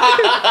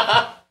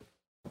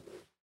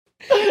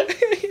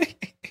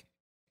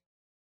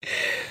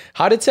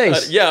 How'd it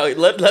taste? Yeah.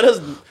 Let us.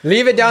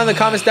 Leave it down in the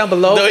comments down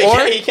below. No,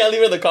 or he can't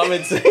leave it in the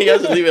comments. He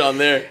has to leave it on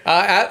there.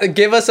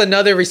 give us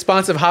another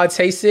response of how it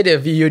tasted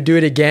if you do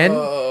it again.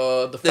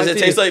 Does it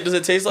taste like? Does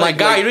it taste My like?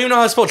 guy, you don't even know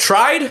how to spell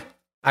tried?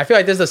 I feel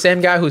like this is the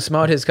same guy who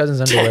smelled his cousin's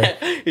underwear.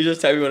 He's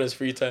just typing on his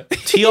free time.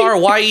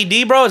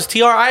 TRYED, bro. It's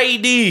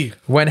TRIED.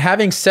 When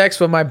having sex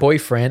with my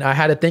boyfriend, I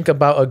had to think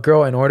about a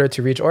girl in order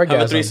to reach orgasm.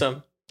 Have a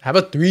threesome. Have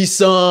a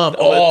threesome.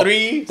 Oh, a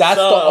threesome. That's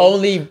the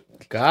only.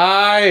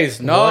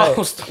 Guys, no. What?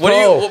 What do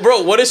you,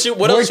 bro? What is she?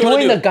 What We're else you want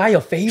doing to the do? guy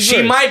a favor.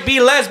 She might be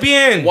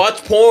lesbian.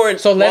 Watch porn.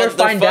 So let her Watch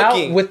the find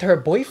fucking. out with her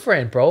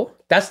boyfriend, bro.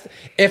 That's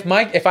if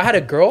I had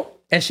a girl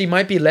and she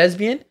might be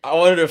lesbian. I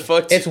wanted to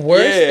fuck. It's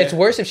worse. Yeah. It's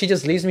worse if she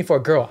just leaves me for a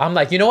girl. I'm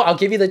like, you know what? I'll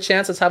give you the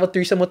chance. Let's have a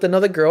threesome with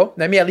another girl.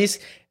 Let me at least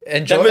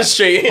enjoy.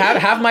 Demonstrate.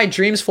 Have my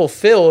dreams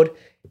fulfilled,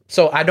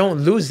 so I don't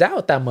lose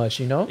out that much.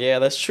 You know, Yeah,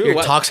 that's true. Your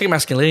What- toxic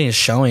masculinity is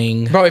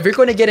showing. bro. If you're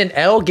going to get an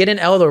L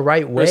the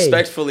right way.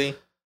 Respectfully.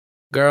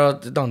 Girl,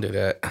 don't do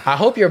that. I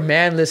hope your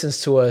man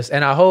listens to us,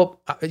 and I hope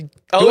do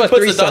Oh, a he puts the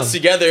threesome. dots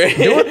together.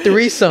 Do a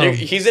threesome.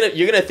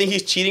 You're gonna think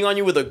he's cheating on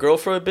you with a girl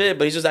for a bit,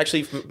 but he's just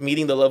actually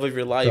meeting the love of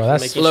your life. Bro, and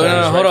that's making Look, sure no,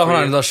 it's hold right on, for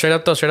hold on. you. No, straight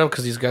up,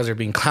 because these guys are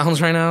being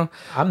clowns right now.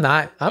 I'm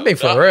not. I'm being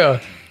for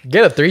real.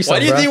 Get a threesome. Why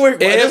do you bro.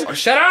 think we're?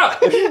 Shut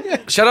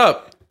up! Shut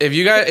up! If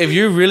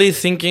you're really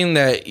thinking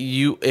that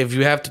if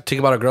you have to think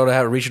about a girl to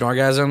have reach an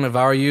orgasm, if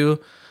I were you,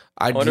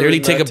 I'd wonder literally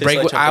if take a that tastes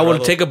break. like I would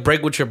Chaparral. take a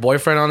break with your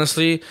boyfriend,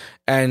 honestly,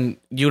 and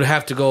you'd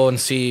have to go and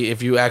see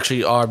if you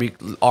actually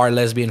are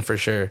lesbian for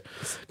sure,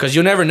 because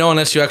you never know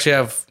unless you actually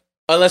have.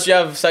 Unless you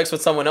have sex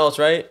with someone else,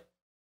 right?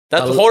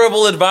 That's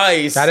horrible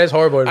advice. That is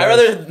horrible. I'd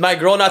rather my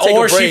girl not take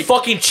Or a break. she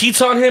fucking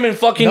cheats on him and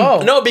fucking.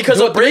 No, because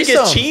Do a break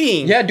threesome. is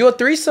cheating. Yeah, do a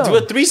threesome. Do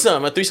a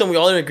threesome. A threesome, we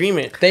all in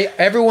agreement.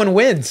 Everyone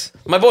wins.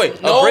 My boy,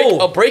 No.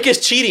 a break is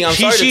cheating. I'm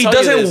sorry to She tell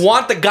doesn't you this.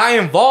 want the guy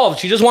involved.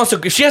 She just wants to.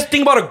 If she has to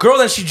think about a girl,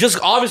 then she just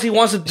obviously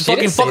wants to fucking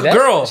didn't say fuck a that.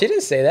 girl. She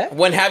didn't say that.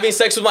 When having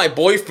sex with my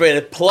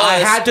boyfriend, plus I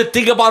had to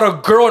think about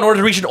a girl in order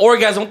to reach an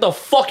orgasm. What the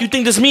fuck you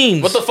think this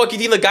means? what the fuck you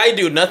think the guy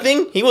do?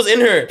 Nothing. He was in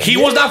her. He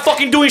was not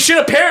fucking doing shit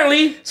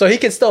apparently. So he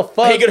can still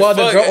fuck He can while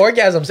the fuck. girl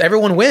orgasms.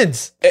 Everyone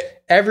wins.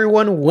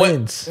 Everyone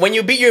wins. When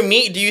you beat your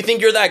meat, do you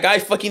think you're that guy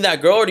fucking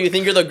that girl, or do you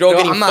think you're the girl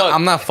getting fucked?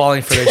 I'm not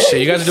falling for this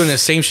shit. You guys are doing the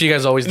same shit you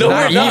guys always do. No,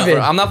 we're not.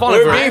 I'm not falling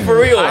We're for being it. for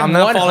real. I'm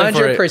not falling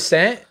for it.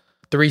 100%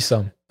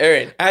 threesome.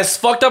 Aaron, As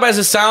fucked up as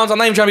it sounds, I'm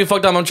not even trying to be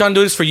fucked up. I'm trying to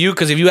do this for you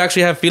because if you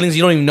actually have feelings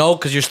you don't even know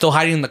because you're still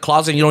hiding in the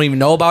closet and you don't even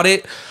know about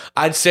it,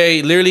 I'd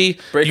say literally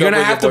Break you're up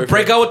gonna with have your to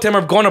break boyfriend. up with him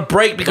or go on a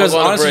break because go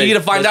on a honestly you break. need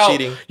to find That's out.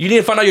 cheating. You need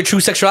to find out your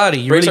true sexuality.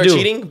 You breaks really are do.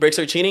 cheating. Breaks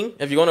are cheating.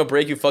 If you go on a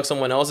break, you fuck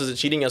someone else. Is it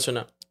cheating? Yes or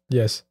no?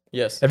 Yes.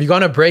 Yes. If you go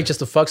on a break just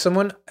to fuck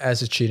someone,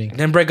 as is cheating.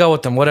 Then break up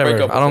with them. Whatever.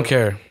 Break up I with don't them.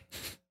 care.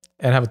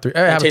 And have a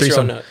have a taste your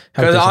own threesome. nut. Have a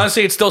Because threesome.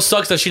 honestly, it still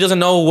sucks that she doesn't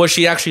know what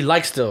she actually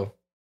likes. Still,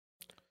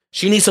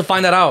 she needs to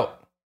find that out.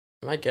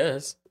 I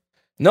guess.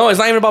 No, it's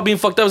not even about being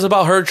fucked up. It's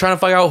about her trying to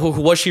find out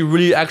what she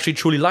really actually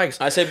truly likes.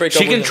 I say break She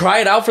up can with him. try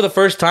it out for the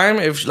first time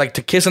if like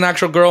to kiss an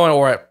actual girl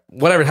or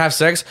whatever, have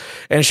sex,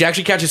 and she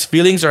actually catches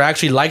feelings or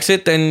actually likes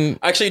it. Then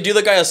Actually, do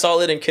the guy a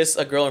solid and kiss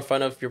a girl in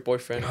front of your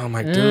boyfriend. oh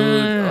my dude,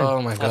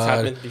 oh my That's god.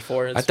 happened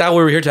before. I thought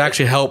we were here to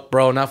actually help,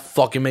 bro, not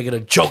fucking making a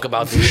joke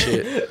about this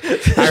shit.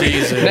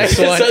 Jesus. Next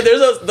one. So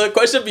there's the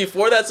question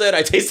before that said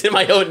I tasted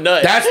my own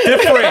nut. That's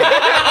different.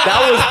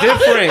 That was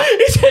different.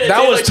 said it That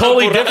tastes was like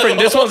totally champurrado. different.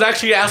 This one's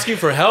actually asking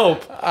for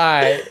help.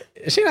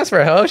 She didn't ask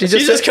for help. She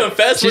just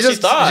confessed what she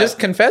thought. She just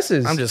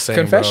confesses. I'm just saying,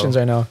 confessions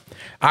bro. right now.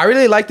 I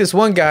really like this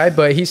one guy,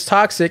 but he's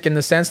toxic in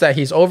the sense that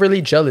he's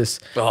overly jealous.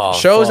 Oh,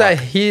 Shows fuck. that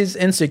he's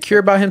insecure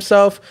about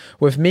himself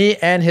with me,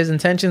 and his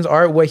intentions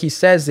aren't what he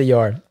says they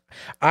are.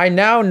 I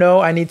now know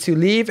I need to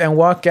leave and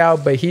walk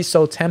out, but he's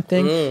so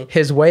tempting.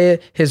 His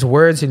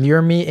words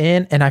lure me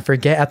in, and I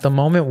forget at the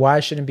moment why I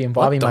shouldn't be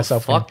involving What the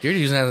myself. in. fuck? You're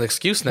using that as an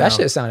excuse now. That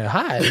shit sounded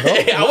hot, bro.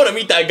 Hey, I want to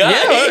meet that guy.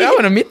 Yeah, I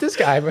want to meet this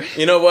guy, bro.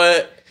 You know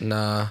what?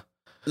 Nah.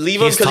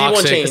 Leave him He's because he won't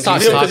toxic. change. He's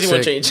Leave him because he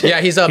won't toxic. change.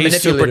 Yeah, he's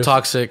He's super manipulative.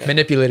 toxic.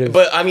 Manipulative.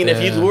 But I mean, if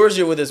he Yeah. lures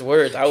you with his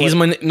words, I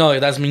would. No,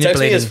 that's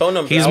manipulating. his phone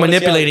number. He's I wanna see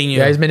manipulating you.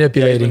 yeah, he's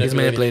manipulating. He's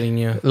manipulating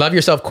you. Love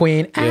yourself,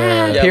 queen. Yeah.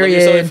 yeah, look, Period.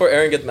 yourself before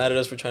Aaron gets mad at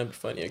us for trying to be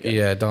funny again.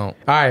 Yeah, don't.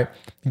 All right.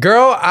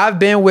 Girl, I've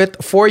been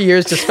with 4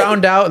 years. Just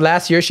found out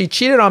last year she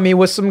cheated on me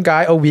with some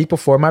guy a week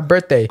before my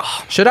birthday.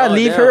 Should I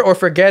leave her damn. or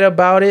forget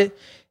about it?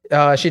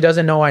 She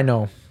doesn't know I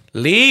know.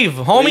 Leave.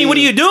 Homie, what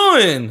are you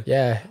doing?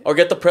 Yeah. Or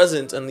get the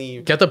present and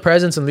leave. Get the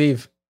presents and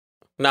leave.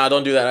 Nah,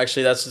 don't do that.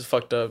 Actually, that's just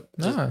fucked up.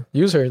 Just, Nah,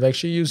 use her like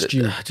she used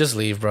you. Just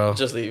leave, bro.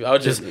 just leave. I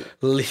would just leave.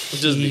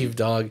 Leave, leave.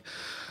 dog.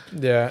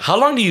 Yeah. How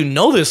long do you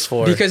know this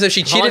for? Because if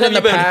she How long cheated have in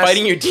you the been past,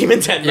 fighting your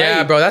demons at night?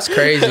 yeah, bro, that's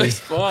crazy.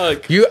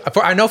 Fuck.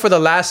 I know for the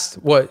last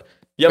what?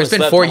 You haven't It's been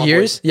slept, 4 huh,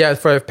 years. Yeah,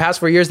 for the past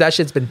 4 years, that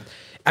shit's been.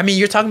 I mean,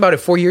 you're talking about it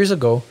 4 years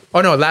ago.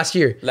 Oh no, last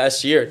year.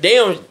 Last year.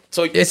 Damn.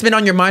 So It's been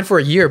on your mind for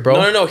a year,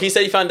 bro. no. He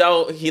said he found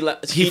out. He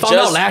found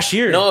out last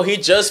year. No, he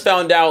just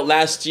found out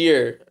last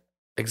year.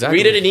 exactly.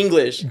 Read it in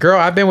English. Girl,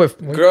 I've been with.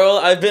 Girl,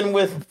 I've been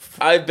with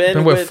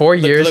 4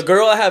 years. The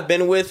girl I have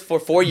been with for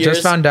 4 years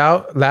Just found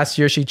out last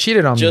year she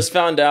cheated on me. just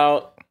found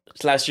out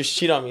last year she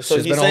cheated on me. So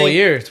It's he's been a saying whole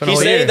year. It's been a he's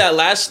whole saying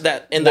year.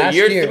 that in the Last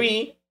year year.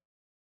 3.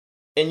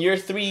 In year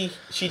 3,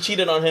 she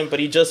cheated on him, but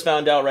he just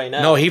found out right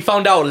now. No, he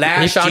found out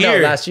last He found year.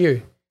 out last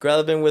year. Girl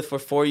I've been with for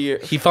 4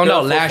 years. He found Girl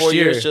out for last 4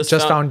 year. years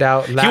Just found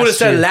out last He would have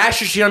said year.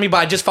 last year she on me, but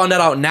I just found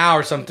that out now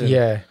or something.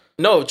 Yeah.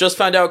 No, just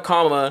found out,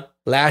 comma,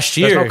 Last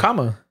year. There's no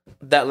comma.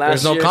 that last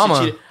There's no year comma.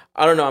 she cheated.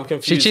 I don't know, I'm She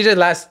confused. cheated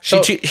last. He so-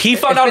 found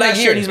it's out been a last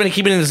year and he's been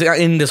keeping it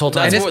in this whole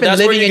time. And it's where- been that's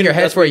where living you in can- your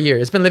head that's for a where- year.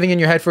 It's been living in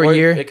your head for Or a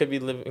year. It could be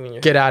living in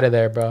your Get out of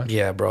there, bro.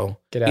 Yeah, bro.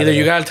 Get out Either of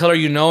you there. gotta tell her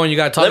you know and you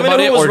gotta talk Let me about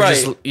know it, who was or right.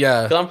 just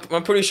yeah. 'Cause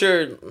I'm pretty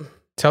sure.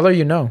 Tell her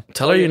you know.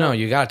 Tell her you know.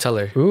 You gotta tell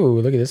her. Ooh,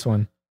 look at this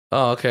one.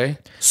 Oh, okay.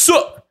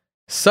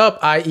 Sup,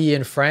 IE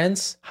and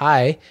friends.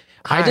 Hi.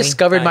 I Hi.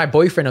 discovered Hi. my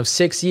boyfriend of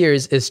 6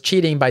 years is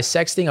cheating by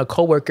sexting a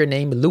coworker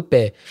named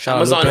Lupe. Shout out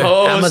Amazon Lupe.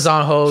 hoes.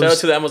 Amazon hoes. Shout out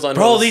to the Amazon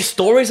Bro, hoes. these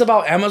stories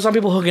about Amazon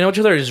people hooking up with each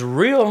other is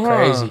real, huh?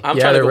 Crazy. I'm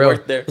Yeah, trying to they're go real.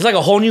 work there. It's like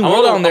a whole new I'm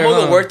world gonna, on there. I'm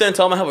gonna huh? go work there and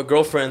tell them I have a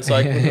girlfriend,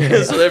 so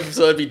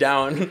so they'd be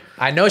down.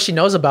 I know she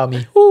knows about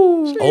me.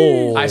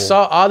 Oh, I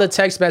saw all the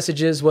text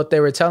messages, what they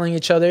were telling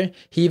each other.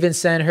 He even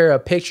sent her a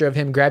picture of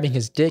him grabbing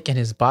his dick in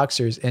his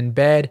boxers in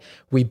bed.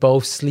 We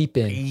both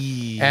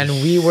sleeping. And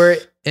we were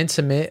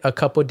intimate a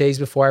couple days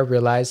before I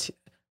realized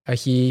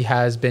he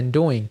has been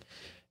doing.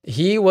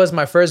 He was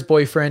my first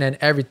boyfriend and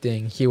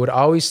everything. He would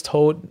always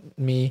tell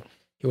me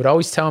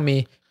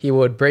he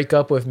would break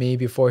up with me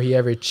before he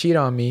ever cheat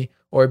on me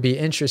or be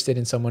interested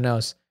in someone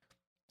else.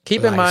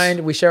 Keep in Nice. mind,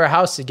 we share a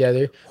house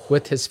together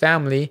with his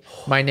family.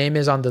 My name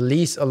is on the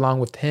lease along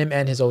with him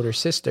and his older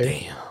sister,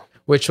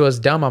 which was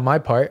dumb on my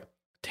part.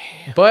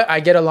 But I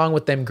get along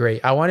with them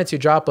great. I wanted to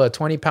drop a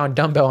 20-pound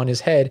dumbbell on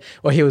his head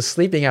while he was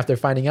sleeping after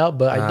finding out,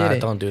 but I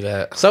didn't. Don't do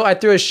that. So I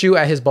threw a shoe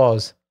at his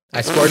balls.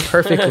 I scored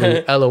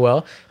perfectly,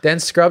 lol. Then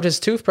scrubbed his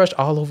toothbrush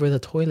all over the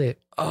toilet.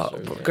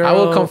 Girl. I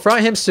will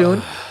confront him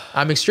soon.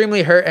 I'm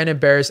extremely hurt and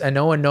embarrassed, and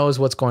no one knows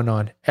what's going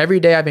on. Every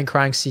day I've been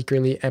crying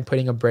secretly and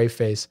putting a brave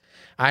face.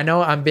 I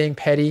know I'm being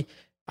petty,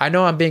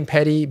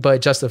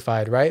 but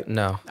justified, right?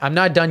 No. I'm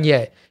not done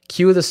yet.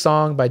 Cue the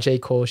song by J.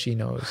 Cole, She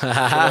Knows. She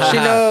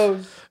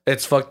knows.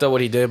 It's fucked up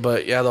what he did,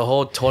 but yeah, the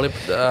whole toilet.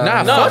 Fuck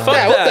fuck that.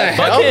 What the that.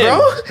 hell,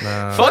 Fuck him.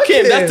 bro? Fuck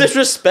him. him. That's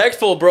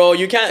disrespectful, bro.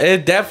 You can't.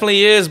 It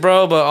definitely is,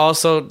 bro. But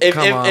also, If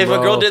come a on, girl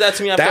bro. did that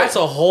to me, that's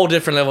a whole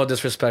different level of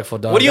disrespectful,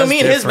 dog. What do you That's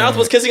mean? His different. mouth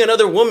was kissing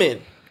another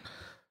woman.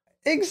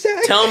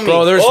 Exactly. Tell me,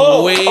 Bro, there's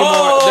Oh, way oh.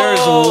 more.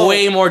 There's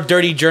way more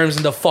dirty germs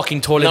in the fucking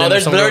toilet. No, than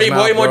there's some girl's way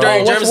mouth, more bro.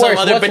 dirty germs in some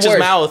other bitch's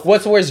mouth.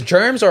 What's worse,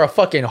 germs or a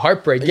fucking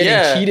heartbreak getting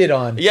Yeah. cheated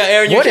on? Yeah,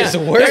 Aaron, you What can't- is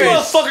worse? This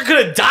motherfucker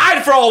could have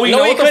died for all we know.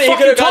 No, he What the could fuck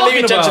have you gotten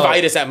maybe talking about?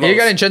 gingivitis at most. You're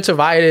getting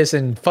gingivitis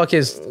and fuck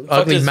his Fuck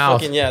ugly his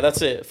mouth. fucking- yeah,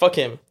 that's it. Fuck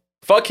him.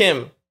 Fuck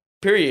him.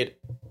 Period.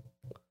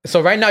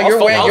 So right now I'll you're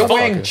fuck- wearing I'll you're fuck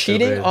wearing him,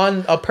 cheating stupid.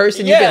 on a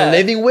person Yeah. you've been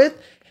living with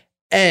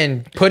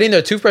and putting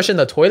their toothbrush in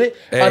the toilet.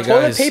 Hey, Toilet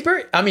guys.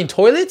 paper,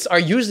 toilets are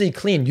usually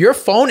clean. Your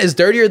phone is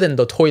dirtier than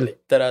the toilet.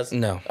 That ass.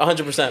 No.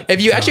 100%.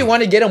 If you actually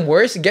want to get him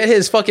worse, get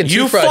his fucking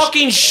You toothbrush.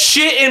 fucking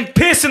shit and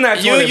piss in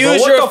that You toilet, bro.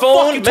 use What your the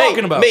phone. fuck you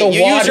talking about? Mate, The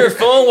you use water. your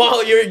phone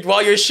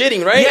while you're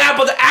shitting, right? Yeah,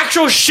 but the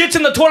actual shit's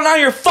in the toilet, not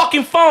your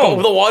fucking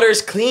phone. The water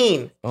is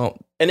clean. Oh.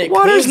 And it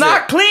Water's cleans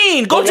not it.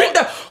 clean. Go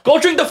The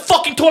drink the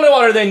fucking toilet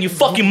water then, you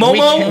fucking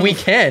momo. we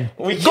can.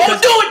 Go do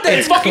it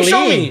then. Fucking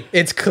show me.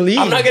 It's clean.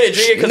 I'm not gonna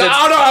drink it because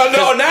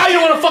No. Now you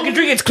don't want to fucking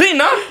drink it. It's clean,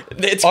 nah?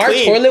 it's Our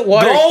clean. toilet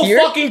water Go here.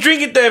 fucking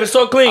drink it then. It's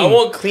so clean. I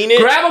won't clean it.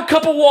 Grab a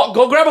cup of water.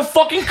 Go grab a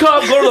fucking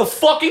cup. Go to the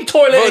fucking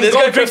toilet Bro, and this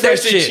go guy drink that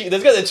professionally shit.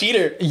 This guy's a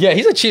cheater. Yeah,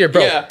 he's a cheater,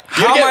 bro. Yeah.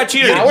 How am I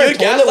cheating? Our You toilet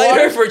gaslight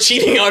water- her for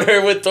cheating on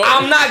her with toilet.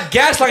 I'm not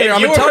gaslighting her.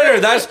 I'm you just telling were- her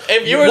that's.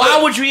 if you were Why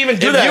the- would you even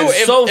do If that? you,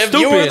 It's so if stupid.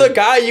 you were the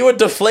guy, you would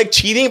deflect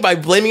cheating by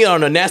blaming it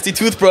on a nasty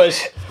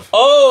toothbrush.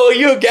 Oh,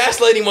 you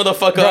gaslighting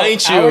motherfucker, Bro,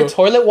 ain't you? our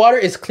toilet water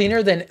is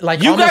cleaner than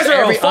like You almost guys are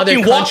every a fucking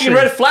other walking country.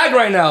 red flag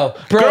right now.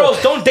 Bro.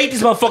 Girls, don't date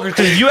these motherfuckers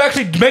because if you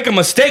actually make a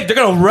mistake, they're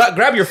gonna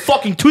grab your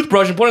fucking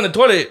toothbrush and put it in the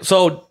toilet.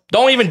 So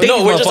don't even date No,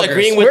 these we're motherfuckers. just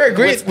agreeing with. We're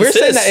agreeing. with We're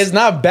saying sis. that it's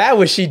not bad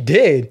what she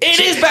did. It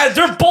is bad.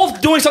 They're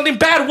both doing something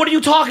bad. What are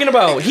you talking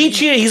about? He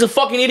cheated. He's a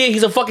fucking idiot.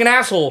 He's a fucking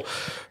asshole.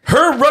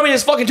 Her rubbing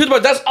his fucking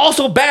toothbrush, that's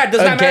also bad.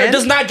 Does not matter. Again?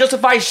 Does not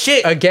justify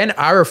shit. Again,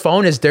 our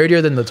phone is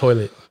dirtier than the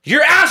toilet.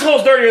 Your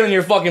asshole's dirtier than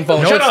your fucking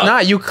phone. No, Shut it's up.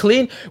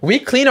 not. We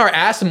clean our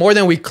ass more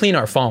than we clean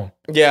our phone.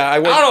 Yeah, I I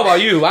would. don't know about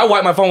you. I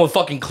wipe my phone with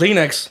fucking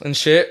Kleenex and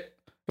shit.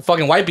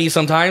 Fucking wipey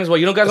sometimes. Well,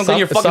 you don't guys don't clean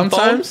your fucking phone?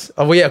 Sometimes,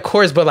 oh yeah, of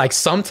course, but like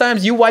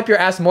sometimes you wipe your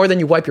ass more than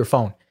you wipe your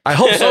phone. I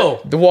hope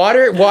so. The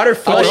water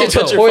flushes the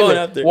touch your phone toilet.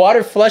 after.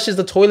 Water flushes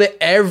the toilet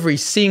every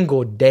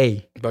single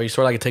day. Bro, you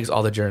swear like it takes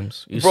all the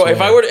germs. You Bro, if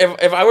swear.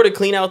 I were to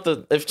clean out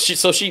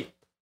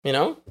you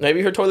know,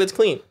 maybe her toilet's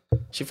clean.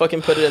 She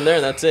fucking put it in there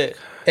and that's it.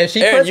 If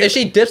she Aaron, if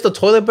she dips the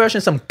toilet brush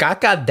in some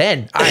caca,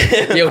 then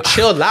yo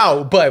chill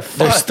out. But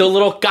There's fuck. still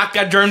little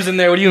caca germs in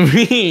there. What do you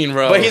mean,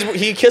 bro? But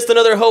he kissed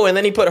another hoe and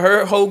then he put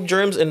her hoe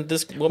germs in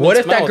this woman's What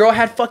if that mouth. girl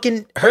had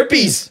fucking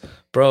herpes?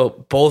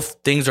 Bro, both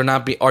things are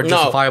not are No,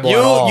 justifiable at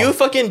all. you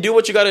fucking do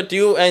what you gotta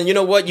do, and you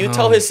know what? You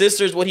tell his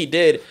sisters what he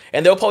did,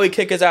 and they'll probably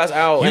kick his ass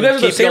out. You and guys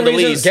are the keep same on the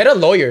reasons- leash. Get a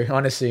lawyer,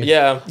 honestly.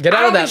 Yeah. Get I out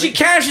don't of that. think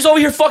she can. She's over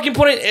here fucking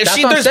putting it. That's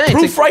what I'm There's saying.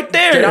 proof To right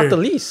there. Get out the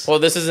lease. Well,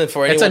 this isn't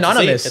for anyone. It's to see.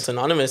 anonymous. It's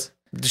anonymous.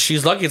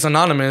 She's lucky it's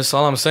anonymous.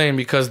 All I'm saying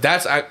because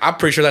I'm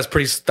pretty sure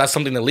that's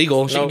something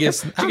illegal. She No, can get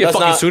that's fucking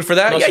not- sued for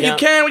that. no, Yeah, she you can't.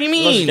 can. What do you No,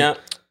 she mean? can't.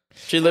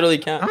 She literally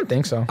I can't. don't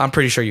think so. I'm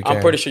pretty sure you can.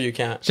 I'm pretty sure you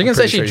can't. She can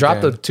say pretty she sure you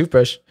dropped can. the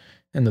toothbrush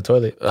in the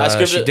toilet.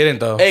 She didn't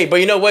though. Hey, but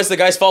you know what? It's the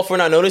guy's fault for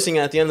not noticing it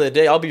at the end of the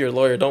day. I'll be your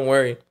lawyer. Don't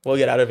worry. We'll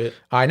get out of it.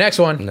 All right, next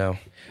one. No.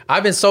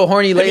 I've been so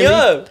horny me lately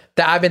up.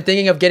 that I've been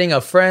thinking of getting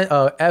a friend,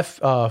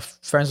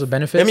 friends with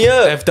benefits. Hit me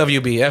up.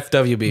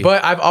 FWB.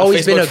 But I've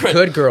always been a Facebook friend.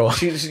 good girl.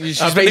 she's a been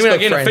thinking Facebook about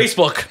getting a friend.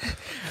 Facebook.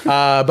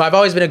 But I've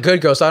always been a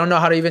good girl, so I don't know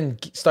how to even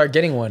start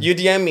getting one. You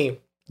DM me.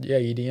 Yeah,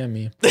 you DM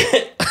me.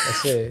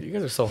 That's it. You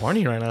guys are so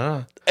horny right now.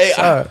 Huh? Hey,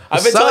 up?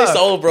 I've been What's telling up?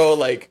 Saul, bro,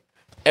 like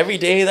every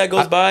day that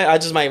goes by, I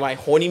just my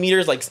horny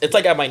meter's like it's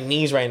like at my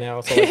knees right now.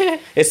 So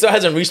like, it still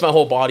hasn't reached my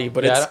whole body,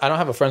 but Yeah, it's I don't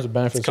have a friends with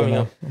benefits coming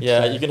right up. now.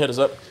 Yeah, you can hit us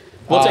up.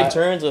 We'll take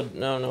turns.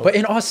 No. But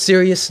in all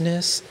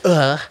seriousness,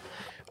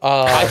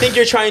 I think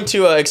you're trying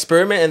to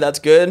experiment, and that's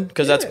good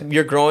because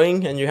you're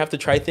growing and you have to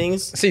try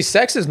things. see,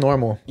 sex is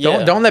normal.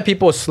 Yeah. Don't let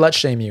people slut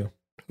shame you.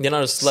 You're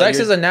not a slut. Sex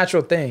you're- is a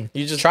natural thing.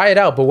 You just Try it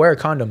out, but wear a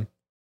condom.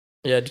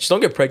 yeah. Just don't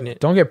get pregnant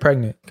Don't get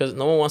pregnant. because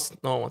no one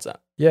wants that.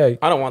 Yeah.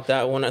 I don't want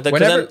that one because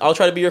Whenever- then I'll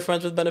try to be your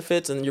friends with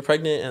benefits and you're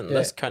pregnant and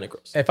that's kind of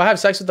gross. If I have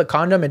sex with a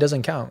condom, it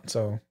doesn't count.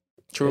 So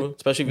True,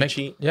 especially if you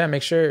cheat. yeah,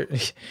 make sure.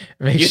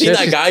 Make You sure think that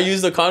she's- guy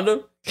used the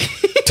condom?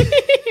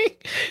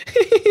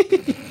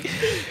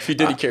 If he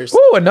did, he cares.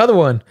 Ooh, another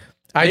one.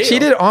 I Damn.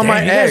 cheated on my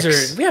Damn, you guys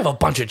ex. we have a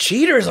bunch of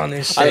cheaters on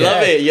this shit. I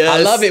love it. Yes.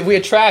 I love it. We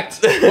attract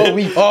what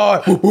we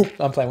are.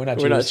 I'm playing. We're not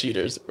We're not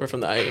cheaters. cheaters. We're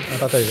from the IE. I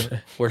thought that was,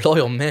 We're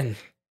loyal men.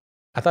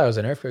 I thought it was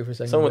an earthquake for a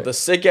second. Someone with but- the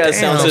sick ass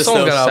sound Damn, system.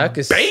 someone got Suck a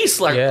is- bass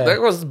like yeah.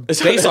 that was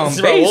It's bass on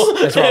Raul.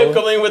 bass. That's Raul.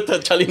 Coming with the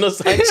Chalino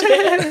Sanchez.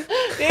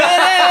 Dead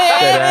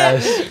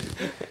ass.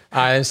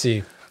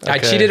 IMC. I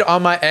Okay. cheated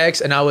on my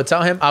ex, and I would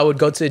tell him I would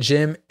go to the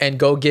gym and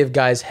go give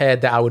guys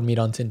head that I would meet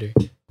on Tinder.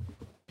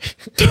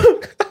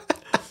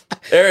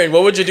 Aaron,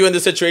 what would you do in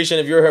this situation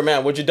if you were her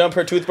man? Would you dump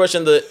her toothbrush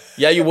in the?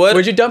 Yeah, you would.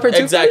 Would you dump her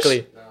toothbrush?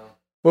 Exactly.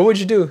 What would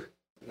you do?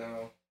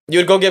 No, You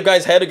would go give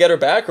guys head to get her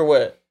back, or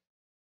what?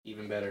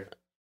 even better.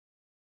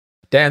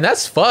 Damn,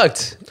 that's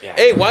fucked.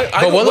 Hey, why?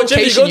 But what gym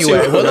do location you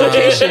at? What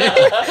location?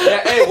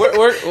 Yeah,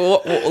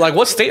 hey, like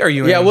what state are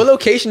you in? Yeah, what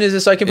location is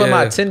this so I can put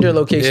my Yeah. Tinder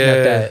location Yeah.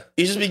 at that?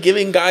 You just be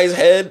giving guys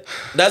head.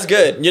 That's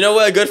good. You know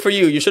what? Good for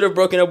you. You should have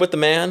broken up with the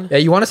man. Yeah,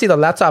 you want to see the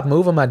laptop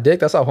move on my dick?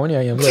 That's how horny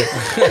I am.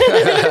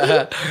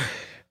 Look.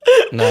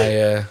 Nah,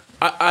 yeah.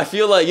 I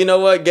feel like, you know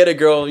what? Get it,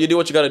 girl. You do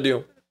what you got to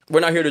do. We're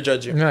not here to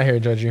judge you. I'm not here to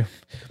judge you.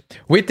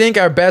 We think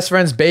our best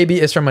friend's baby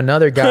is from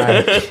another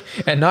guy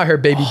and not her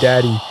baby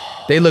daddy.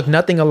 They look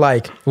nothing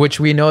alike, which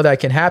we know that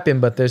can happen,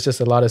 but there's just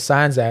a lot of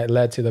signs that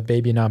led to the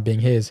baby not being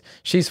his.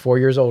 She's 4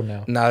 years old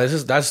now. Nah,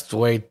 that's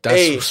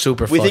Hey,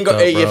 super we fucked think, up,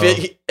 hey, bro.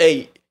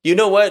 hey, you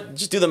know what?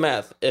 Just do the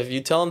math. If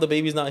you tell him the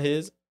baby's not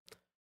his,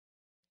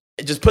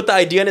 just put the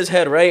idea in his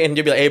head, right? And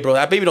you'll be like, hey, bro,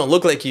 that baby don't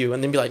look like you.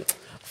 And then be like,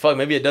 fuck,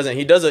 maybe it doesn't.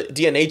 He does a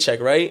DNA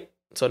check, right?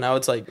 So now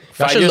it's like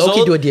 5 should years low-key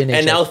old. do a DNA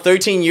and check. now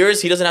 13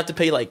 years, he doesn't have to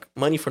pay like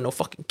money for no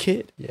fucking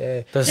kid.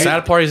 Yeah. The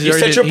sad part is You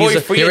set your boy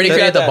he's- free. He already and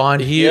paid got the that.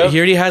 bond. He Yep. he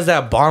already has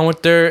that bond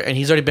with her, and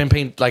he's already been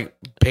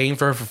paying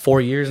for her for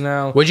 4 years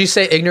now. Would you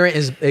say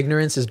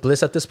ignorance is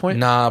bliss at this point?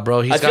 Nah,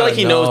 bro. He's I feel like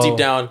he knows deep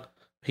down.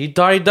 He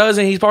thought he does,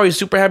 and he's probably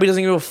super happy. He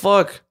doesn't give a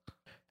fuck.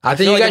 I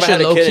think feel you like guys if I should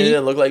had a low kid and it key.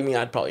 didn't look like me,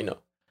 I'd probably know.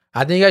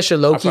 I think you guys should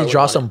low key probably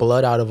draw want some it.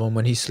 blood out of him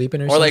when he's sleeping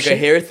or Or some like shit. a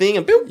hair thing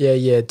and boop.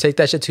 Yeah. Take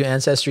that shit to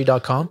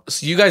ancestry.com.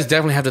 So you guys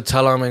definitely have to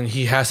tell him, and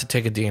he has to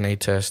take a DNA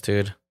test,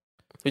 dude.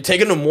 We take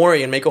it to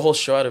Maury and make a whole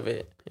show out of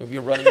it. If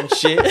you're running and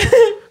shit.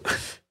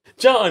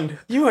 John,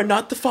 you are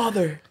not the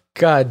father.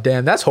 God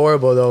damn, that's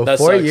horrible though. That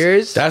 4 sucks.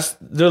 years.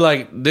 They're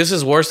like, this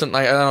is worse than,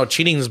 like, I don't know,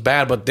 cheating is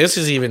bad, but this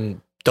is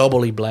even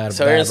doubly bad.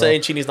 So bad, Aaron's bro.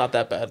 saying cheating's not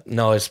that bad.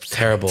 No, it's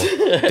terrible.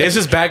 This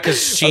is bad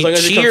because As long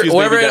as you she or confuse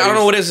whoever, baby I don't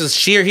know daddies. what it is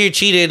she or he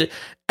cheated,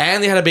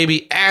 and they had a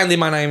baby, and they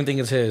might not even think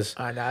it's his.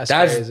 That's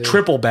That's crazy.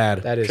 triple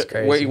bad. That is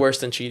crazy. Way worse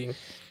than cheating.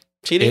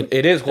 Cheating?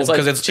 It is It's like,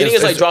 because cheating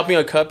is like dropping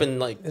a cup and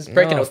like It's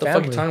breaking no, a what the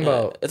fuck you family. talking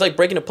about? it's like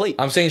breaking a plate.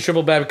 I'm saying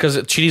triple bad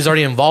because cheating's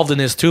already involved in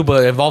this too,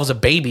 but it involves a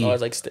baby. Oh,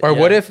 it's like Or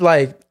what if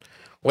like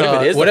what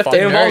if it is? what the if the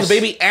father? It involves nurse-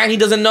 a baby, and he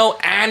doesn't know,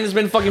 and it's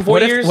been fucking 4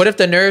 what years. if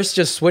the nurse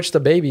just switched the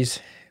babies?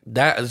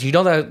 That you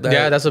know that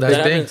Yeah, that's a big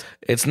that thing. happens.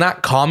 it's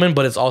not common,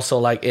 but it's also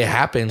like it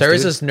happens. There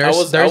is dude. this nurse. I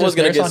was There's this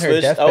gonna nurse get on her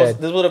switched.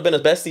 deathbed. This would have been a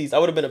besties. I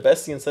would have been a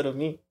bestie instead of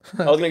me.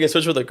 I was gonna get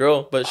switched with a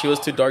girl, but she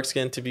was too dark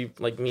skinned to be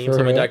like me. For So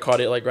my real? dad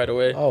caught it like right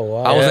away. Oh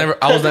wow. I was never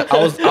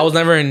I was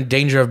never in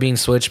danger of being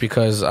switched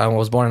because I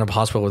was born in a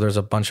hospital where there's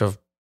a bunch of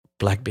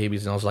black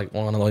babies, and I was like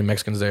one of the only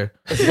Mexicans there.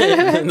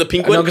 The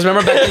pink No, one. because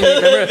remember back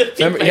then, The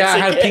remember pink yeah, I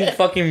had Mexican. pink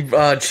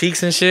fucking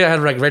cheeks and shit. I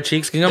had like red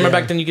cheeks. 'Cause you remember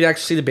Yeah. back then you could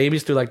actually see the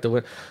babies through like there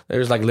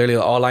was like literally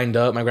all lined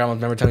up. My grandma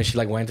remember telling me she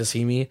like went to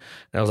see me,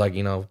 and I was like,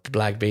 you know,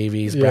 black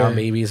babies, brown Yeah.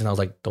 babies, and I was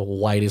like the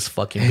whitest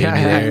fucking baby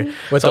Yeah. there.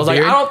 With So I the was like,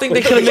 beard? I don't think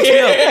they could have mixed me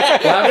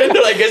up.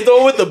 They're like, it's the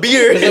one with the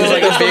beard. It was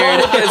like it's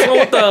the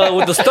one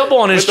with the stubble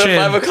on his with the chin.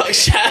 5 o'clock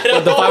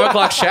shadow. The 5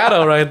 o'clock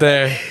shadow right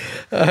there.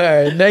 All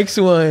right, next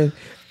one.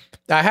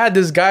 I had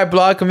this guy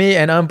block me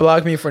and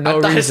unblock me for no I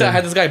thought I reason. said I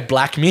had this guy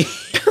black me.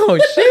 Oh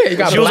shit, you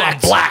got She was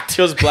blacked. on black.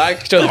 She was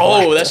black. was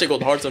Oh, black. that shit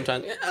goes hard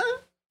sometimes.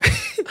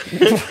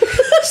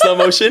 Slow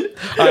motion.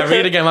 All right,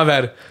 read it again. My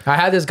bad. I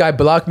had this guy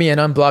block me and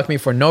unblock me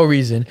for no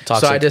reason.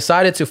 Toxic. So I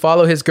decided to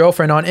follow his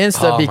girlfriend on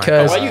Insta Oh my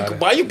because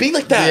Why you being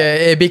like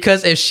that?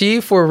 because if she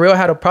for real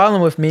had a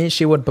problem with me,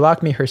 she would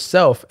block me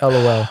herself,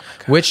 lol,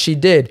 which she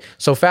did.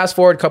 So fast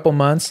forward a couple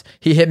months,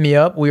 he hit me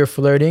up, we were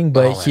flirting,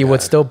 but he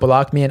would still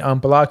block me and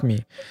unblock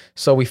me.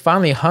 So we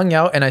finally hung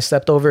out and I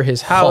slept over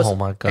his house. Oh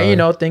my God. And you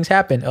know, things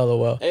happen,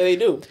 lol. Hey, they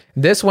do.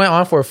 This went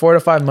on for 4 to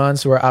 5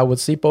 months where I would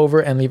sleep over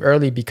and leave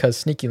early because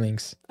sneaky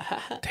links.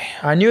 Damn.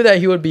 I knew that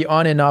he would be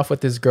on and off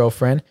with his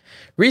girlfriend.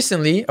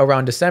 Recently,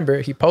 around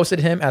December, he posted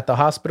him at the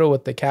hospital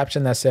with the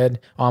caption that said,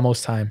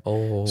 almost time.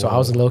 Oh. So I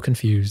was a little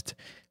confused.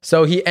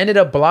 So he ended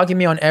up blocking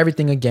me on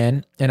everything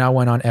again. And I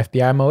went on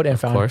FBI mode and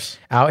found course.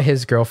 out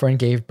his girlfriend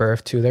gave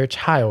birth to their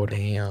child.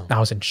 Damn. I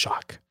was in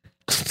shock.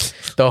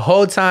 The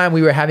whole time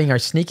we were having our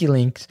sneaky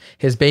links,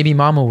 his baby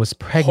mama was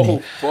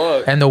pregnant. Oh,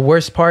 fuck. And the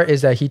worst part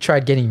is that he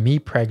tried getting me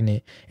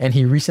pregnant and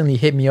he recently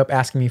hit me up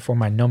asking me for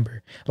my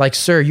number. Like,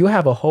 sir, you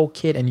have a whole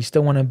kid and you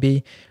still want to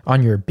be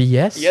on your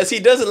BS? Yes, he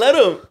doesn't let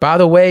him. By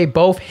the way,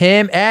 both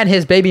him and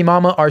his baby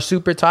mama are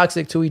super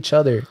toxic to each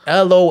other.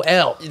 LOL.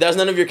 That's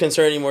none of your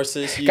concern anymore,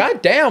 sis.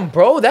 God damn,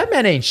 bro. That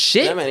man ain't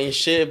shit. That man ain't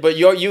shit. But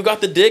you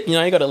got the dick. You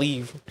know, you gotta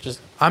leave. Just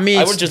I mean,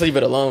 I would just leave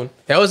it alone.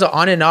 that was an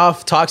on and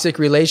off toxic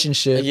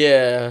relationship.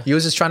 Yeah. He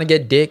was just trying to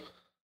get dick.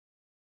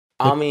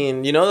 I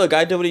mean, the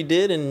guy did what he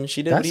did, and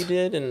she did what he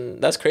That's- did,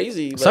 and that's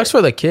crazy. But, Sucks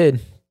for the kid.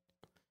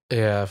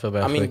 Yeah, I feel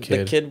bad I for mean,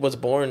 the kid. was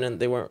born, and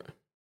they weren't.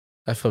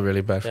 I feel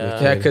really bad for Yeah.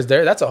 the Yeah, kid. because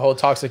that's a whole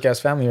toxic ass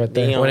family right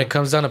there. Damn. When it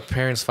comes down to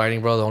parents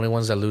fighting, bro, the only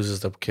ones that lose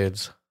is the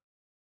kids.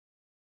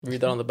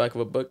 Read that on the back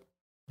of a book.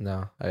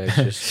 No, it's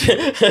just,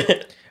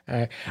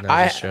 Alright. no,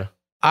 I- it's true.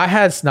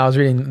 I was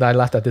reading. I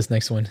laughed at this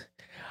next one.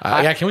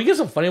 Yeah, can we get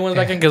some funny ones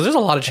back in? Because there's a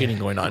lot of cheating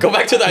going on. Go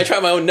back to the I try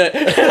my own nut.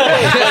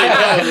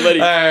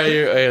 Buddy.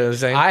 You're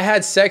saying? I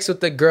had sex with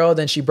the girl,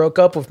 then she broke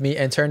up with me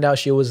and turned out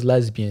she was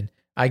lesbian.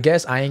 I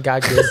guess I ain't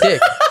got good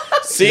dick.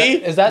 See,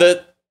 Is that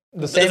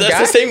the same that's guy?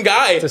 the same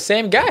guy. It's the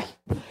same guy.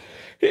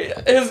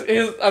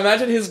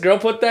 Imagine his girl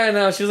put that,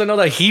 and she doesn't know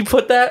that he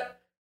put that.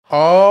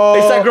 Oh,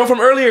 It's that girl from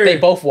earlier. They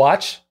both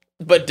watch.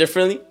 But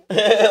differently.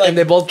 and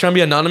they both trying to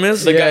be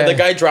anonymous. the Yeah.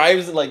 guy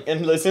drives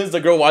and listens. The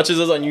girl watches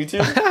us on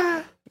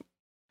YouTube.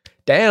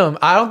 Damn,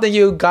 I don't think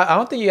you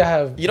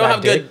have. You don't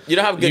have good. You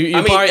don't have good. You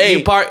I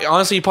mean, probably,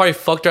 honestly, you probably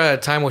fucked her at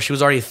a time where she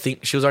was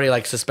already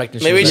like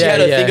suspecting. maybe she Yeah, had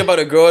to yeah. think about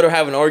a girl to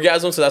have an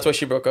orgasm, so that's why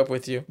she broke up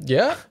with you.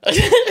 Yeah,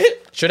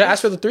 should have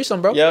asked for the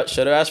threesome, bro. Yeah,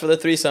 should have asked for the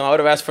threesome. I would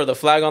have asked for the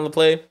flag on the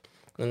play,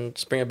 and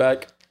just bring it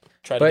back.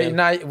 Try it But again.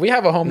 now we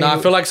have a homie. No, I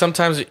feel like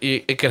sometimes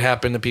it could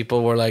happen to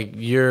people where like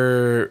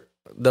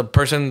the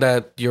person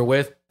that you're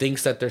with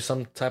thinks that there's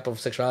some type of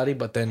sexuality,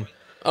 but then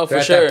Oh, for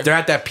they're sure. they're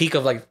at that peak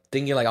of like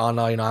thinking like, oh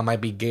no, I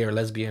might be gay or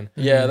lesbian.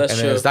 Yeah, that's And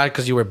true. then it's not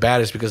because you were bad;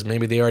 it's because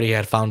maybe they already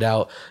had found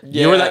out.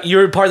 Yeah. You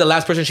were part of the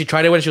last person she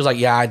tried it with. She was like,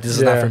 "Yeah, this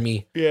is not Yeah. for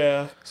me."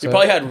 Yeah. So- You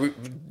probably had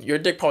your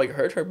dick probably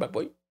hurt her, my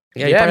boy.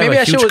 Yeah, Yeah, maybe maybe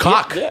that a shit huge was-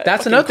 cock. Yeah,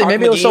 That's fucking another thing. cock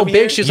Maybe it was so McGee big,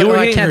 here. she's You like, were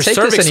oh, I hitting can't her take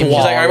this cervix anymore.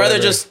 She's like, I'd rather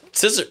whatever. just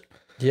scissor.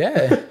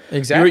 Yeah,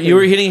 exactly. You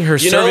were hitting her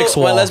cervix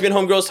My wall. lesbian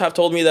homegirls have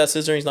told me that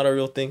scissoring's not a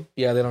real thing.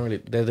 Yeah, they don't really.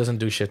 That doesn't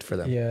do shit for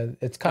them. Yeah,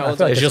 it's kind I of. I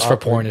feel like It's just for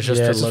awkward. porn. It's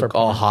just Yeah, to look for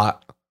all porn.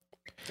 hot.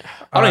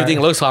 I don't even think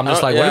it looks hot. I'm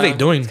just like, what are they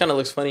doing? It kind of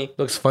looks funny.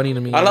 Looks funny to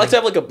me. I'd like to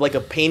have like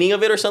a painting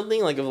of it or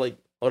something,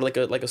 or like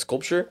a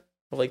sculpture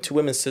of like two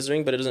women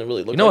scissoring, but it doesn't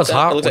really look. You know like what's that.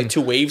 hot? It looks When- like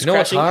two waves You know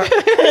what's crashing.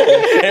 hot?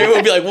 And everyone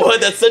would be like,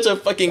 "What? That's such a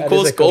fucking That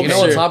cool is a cool- sculpture." You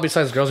know what's hot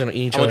besides girls gonna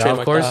eat each I'm other gonna out,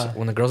 of course? trademark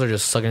When the girls are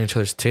just sucking each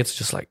other's tits,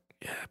 just like,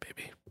 yeah,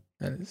 baby.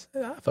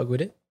 I fuck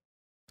with it.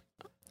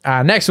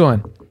 Next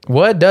one.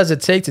 What does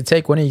it take to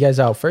take one of you guys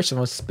out? First of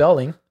all, spell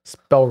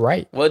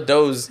right. What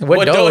dose?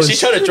 What dose? dose? She's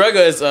trying to drug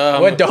us.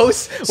 What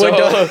dose? so- What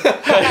dose?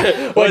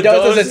 What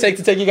dose does it take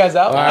to take you guys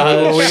out?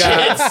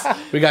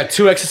 We got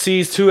two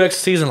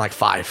ecstasies, and like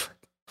 5.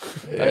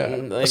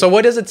 So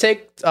what does it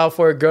take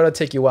for a girl to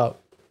take you out?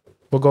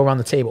 We'll go around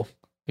the table.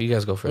 You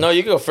guys go first. No,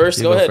 you go first.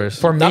 You Go go ahead. first.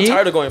 For I'm me-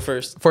 tired of going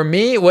first. For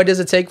me, what does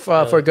it take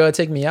for a girl to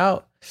take me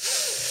out?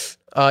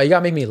 You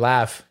gotta make me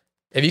laugh.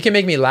 If you can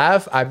make me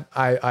laugh,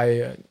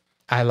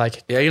 I like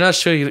it. Yeah, you're not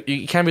sure.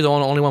 You can't be the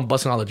only one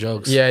busting all the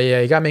jokes. Yeah,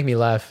 you gotta make me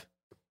laugh.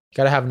 You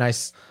gotta have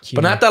nice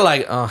humor. But not that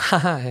like,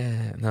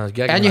 yeah. No,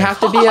 and you have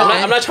to be.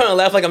 I'm not trying to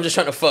laugh like I'm just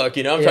trying to fuck.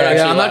 I'm trying to Yeah,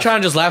 actually. I'm not laugh.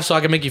 trying to just laugh so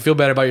I can make you feel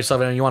better about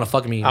yourself and you want to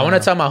fuck me. I want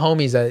to tell my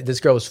homies that this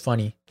girl is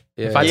funny.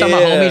 Yeah. If I tell my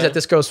Yeah. homies that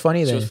this girl's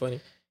funny, She then was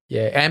funny.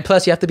 yeah. And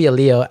plus, you have to be a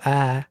Leo.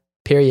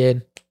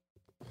 Period.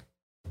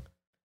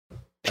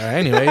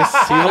 Anyways,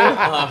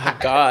 Oh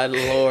God,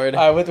 Lord.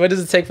 What does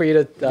it take for you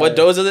to? What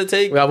dose does it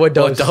take? Well, what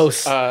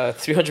dose?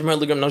 300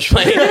 milligram. No, I'm just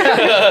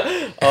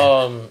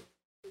playing.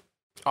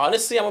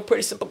 Honestly, I'm a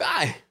pretty simple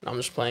guy. No, I'm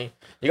just playing.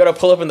 You gotta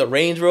pull up in the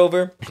Range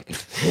Rover.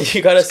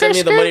 You gotta send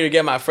me the money to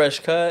get my fresh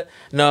cut.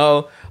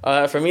 No,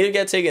 for me to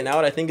get taken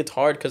out, I think it's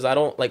hard because I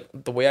don't like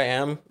the way I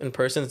am in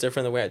person is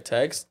different than the way I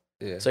text.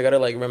 Yeah. So I gotta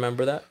like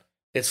remember that.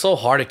 it's so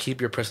hard to keep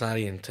your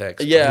personality in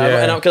text. Yeah,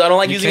 Yeah. and because I don't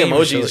like You using can't even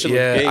emojis. show- It should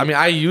yeah, look big. I mean,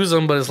 I use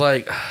them, but it's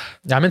like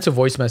I'm into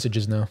voice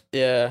messages now.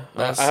 yeah,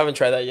 That's- I haven't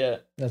tried that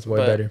yet. That's way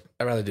But- better.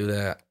 I'd rather do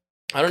that.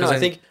 I don't know. 'Cause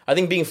I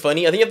think being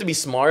funny. I think you have to be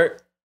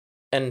smart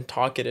and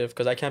talkative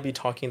because I can't be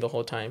talking the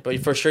whole time. But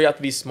for sure, you have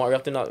to be smart.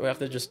 We have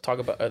to just talk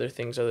about other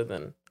things other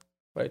than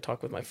what I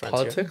talk with my friends.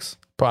 here. Politics.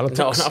 Politics.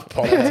 No, not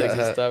politics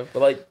and stuff. But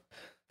like,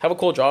 have a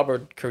cool job or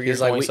career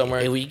going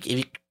somewhere. If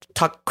you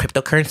talk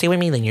cryptocurrency with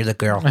me, then you're the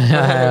girl. I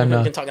don't You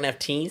know. can talk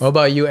NFTs. What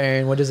about you,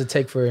 Aaron? What does it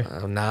take for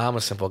Nah, I'm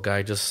a simple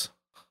guy. Just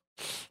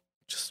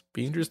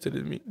be interested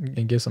in me.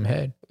 and give some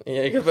head?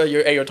 Yeah, but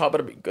your top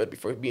better be good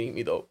before beating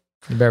me though.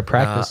 You better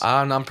practice.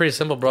 I'm pretty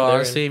simple, bro. There.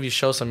 Honestly, if you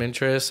show some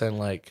interest and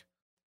like,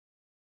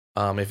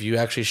 if you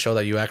actually show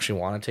that you actually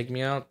want to take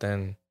me out,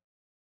 then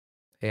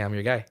hey, I'm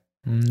your guy.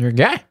 Your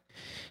guy.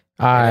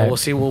 All And right. we'll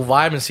see. We'll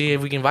vibe and see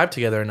if we can vibe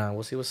together or not.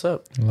 We'll see what's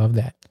up. Love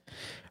that.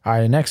 All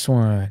right, next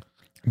one.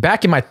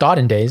 Back in my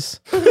thoughtin' days,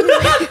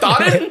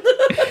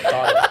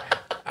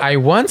 I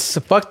once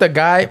fucked a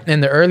guy in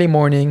the early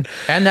morning,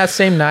 and that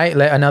same night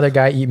let another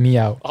guy eat me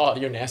out. Oh,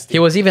 you're nasty. He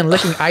was even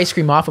licking ice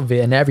cream off of it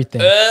and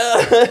everything.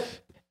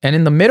 And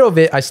in the middle of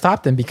it, I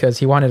stopped him because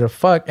he wanted to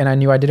fuck, and I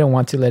knew I didn't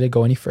want to let it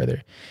go any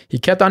further. He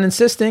kept on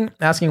insisting,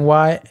 asking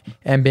why,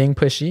 and being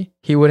pushy.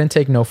 He wouldn't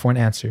take no for an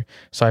answer.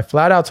 So I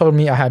flat out told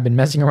me I had been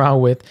messing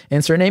around with,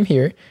 insert name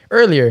here,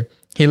 earlier,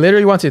 He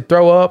literally wanted to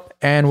throw up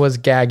and was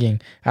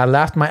gagging. I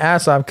laughed my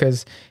ass off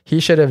because he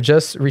should have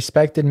just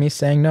respected me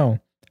saying no.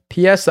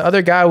 P.S. The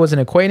other guy was an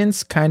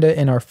acquaintance, kind of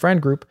in our friend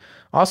group.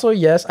 Also,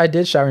 yes, I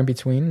did shower in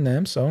between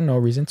them, so no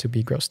reason to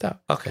be grossed out.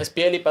 Okay.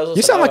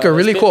 You sound like a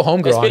really cool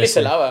homegirl,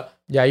 honestly.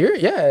 Yeah,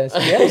 It's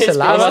I was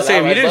about to say,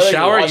 if you didn't Brother,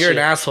 shower, you wash you're an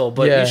it. asshole,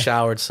 but Yeah. you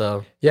showered,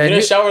 so. Yeah, You and,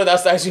 didn't shower,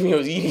 that's actually me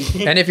was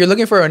eating. and if you're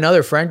looking for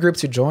another friend group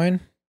to join,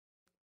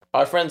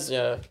 Our friends,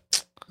 yeah.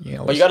 you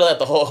know, But you gotta let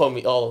the whole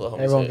homie, all of the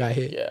homies Everyone hit. got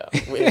hit.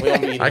 Yeah. We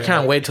don't be eating I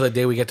can't it. wait till the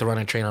day we get to run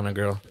a train on a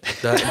girl.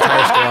 The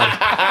entire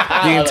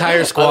squad. The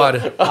entire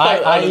squad.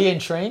 I eat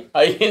and train.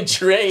 I in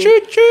train.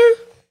 Choo choo.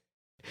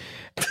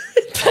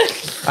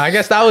 I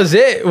guess that was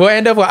it. We'll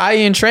end up with I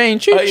and train.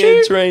 Choo I in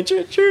choo. train.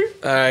 Choo choo.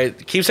 All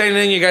right. Keep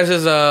sending in you guys'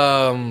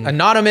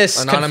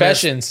 Anonymous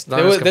confessions.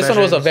 This one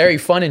was a very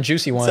fun and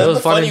juicy one. That was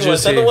The fun and funny one.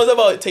 Send juicy. the ones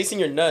about tasting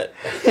your nut.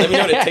 Let me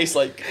know what it tastes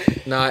like.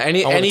 Nah,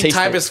 any wanna taste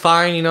type it. is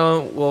fine, you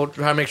know. We'll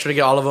try to make sure to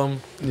get all of them.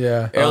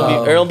 Yeah.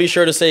 Aaron, be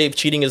sure to say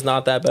cheating is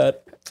not that bad.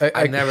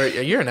 I never.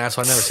 You're an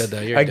asshole. I never said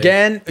that. You're a dick.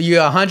 Again,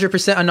 you're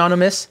 100%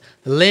 anonymous.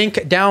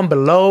 Link down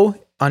below.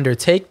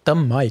 Undertake the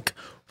mic.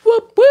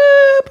 Whoop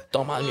whoop.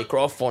 Toma el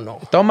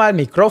micrófono. Toma el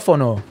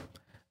micrófono.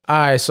 All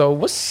right, so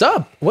what's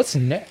up? What's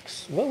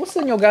next? What's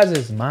in your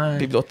guys' mind?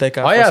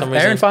 Biblioteca. Oh for yeah, some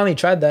Aaron reason. finally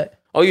tried that.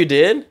 Oh, you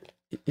did?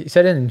 He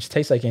said it didn't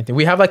taste like anything.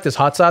 We have like this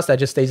hot sauce that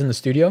just stays in the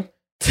studio.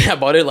 I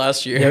bought it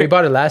last year. Yeah, we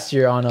bought it last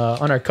year on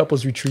our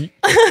couples retreat.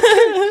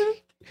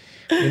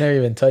 We never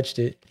even touched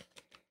it.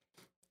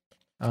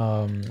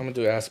 I'm gonna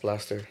do ass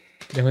blaster.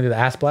 Then we do the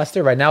ass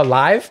blaster right now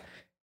live.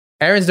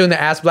 Aaron's doing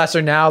the ass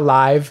blaster now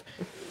live.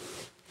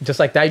 Just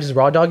like that, you just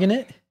raw dogging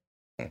it.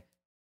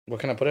 What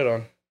can I put it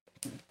on?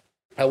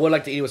 I would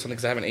like to eat it with something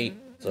because I haven't ate.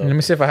 So Let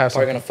me see if I have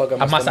probably some. gonna fuck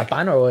up A my stomach.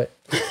 mazapan or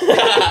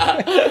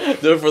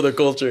what? Do it for the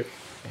culture.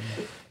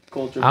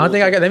 I don't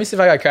think I got. Let me see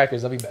if I got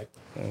crackers. I'll be back.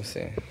 Let me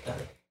see.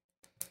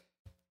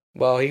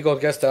 Well, he go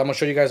guess that. I'm gonna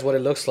show you guys what it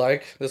looks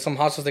like. There's some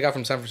hot sauce they got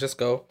from San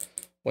Francisco.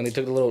 When they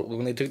took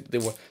they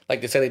were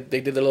like they said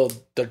they did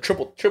the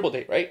triple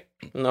date, right?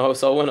 No,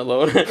 so I went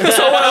alone.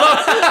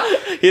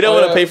 He didn't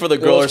want to pay for the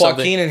girl or something.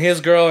 Joaquin and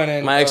his girl, and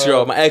then My ex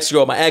girl. My ex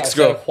girl.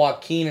 I said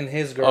Joaquin and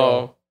his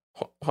girl.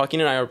 Oh, Joaquin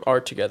and I are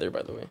together,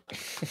 by the way.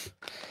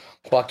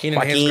 Joaquin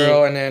and his Joaquin.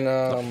 girl, and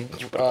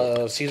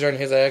then Caesar and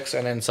his ex,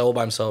 and then Saul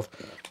by himself.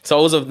 So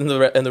I was in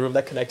the room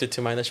that connected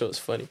to mine. That shit was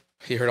funny.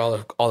 He heard all the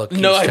No,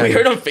 cutes we chatting.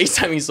 heard him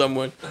FaceTiming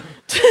someone.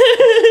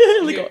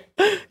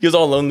 He was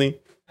all lonely.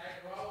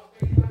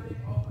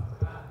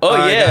 Oh All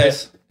right, yeah.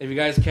 guys. If you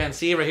guys can't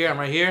see right here, I'm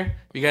right here.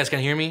 If you guys can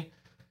hear me,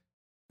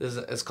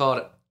 it's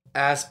called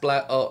Ass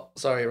Blast. Oh,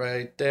 sorry,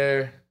 right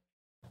there.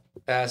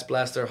 Ass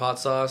Blaster hot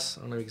sauce.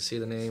 I don't know if you can see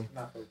the name.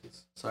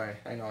 Sorry,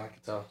 I know I can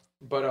tell.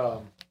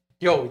 But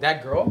yo,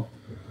 that girl.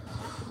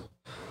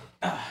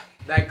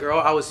 That girl,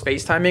 I was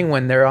FaceTiming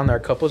when they're on their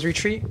couples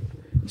retreat.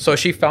 So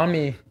she found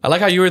me. I like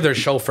how you were their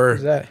chauffeur.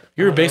 Is that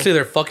You were basically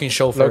their fucking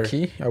chauffeur. low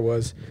key? I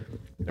was.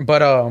 But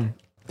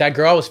that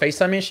girl I was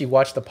FaceTiming. She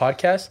watched the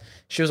podcast.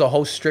 She was a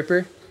whole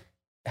stripper.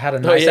 Had a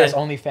nice yeah. ass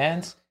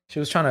OnlyFans. She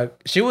was trying to.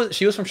 She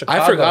was from Chicago.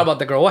 I forgot about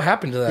the girl. What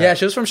happened to that? Yeah,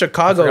 she was from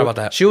Chicago. I forgot about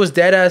that. She was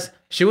dead ass.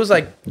 She was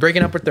like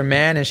breaking up with her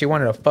man, and she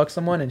wanted to fuck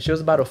someone, and she was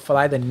about to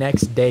fly the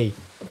next day.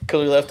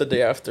 Because we left the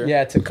day after.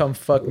 Yeah, to come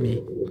fuck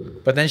me.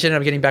 But then she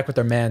ended up getting back with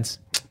her mans.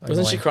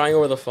 Wasn't she crying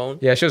over the phone?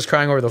 Yeah, she was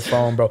crying over the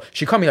phone, bro.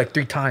 She called me like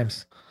 3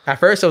 times. At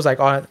first, it was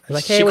like, oh,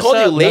 like, hey, She what's called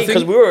up? you late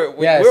because we were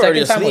Yeah, we were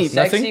already second time was asleep.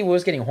 sexy. Nothing? We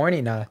was getting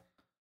horny now.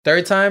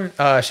 Third time,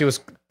 she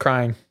was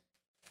crying.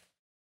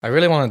 I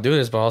really want to do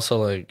this, but also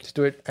like, Just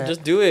do it.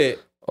 Just do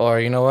it. or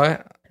you know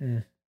what? Hmm.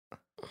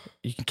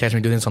 You can catch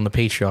me doing this on the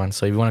Patreon.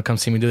 So if you want to come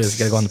see me do this, you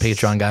gotta go on the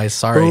Patreon, guys.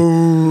 Sorry.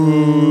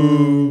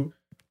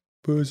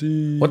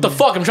 Pussy. What the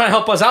fuck? I'm trying to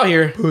help us out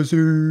here. Pussy.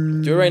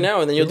 Do it right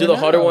now, and then you'll do the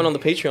harder one on the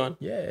Patreon.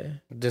 Yeah.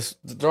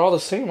 They're all the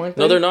same, aren't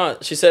they? No, they're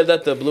not. She said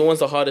that the blue one's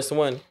the hottest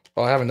one.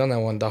 Oh, I haven't done that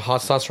one. The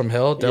hot sauce from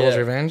hell, Devil's Yeah.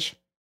 Revenge.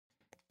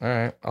 All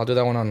right, I'll do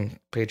that one on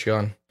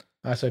Patreon.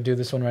 All right, so do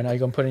this one right now. You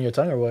gonna put it in your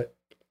tongue or what?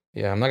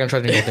 Yeah, I'm not gonna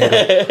try to drink the whole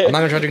thing. I'm not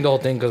gonna try to drink the whole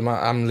thing because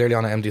I'm literally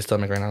on an empty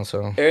stomach right now.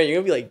 So Aaron, you're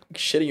gonna be like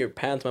shitting your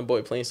pants, my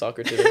boy, playing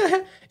soccer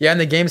today. Yeah, and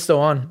the game's still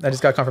on. I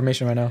just got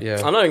confirmation right now.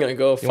 yeah, I'm not even gonna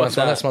go. you Fuck want to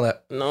smell that? that. Smell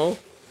that. No.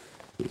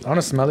 I want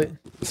to smell it.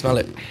 Smell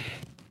it.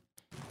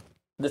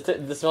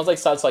 This smells like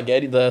salsa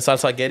the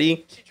salsa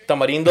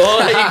tamarindo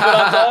that you put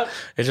on top.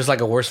 It's just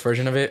like a worse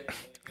version of it.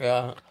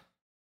 Yeah.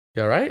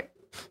 You all right?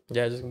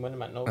 Yeah, just went in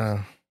my nose.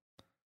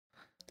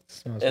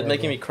 Smells It's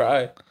making me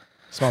cry.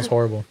 Smells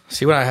horrible.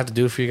 See what I have to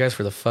do for you guys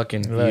for the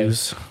fucking Right.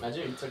 views.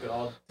 Imagine you took it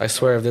all. I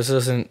swear, if this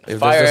doesn't, if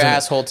Fire this doesn't,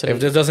 asshole today. if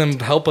this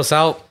doesn't help us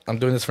out, I'm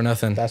doing this for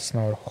nothing. That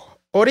smelled horrible.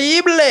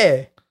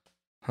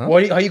 Huh?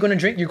 What are you gonna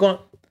drink? You're going.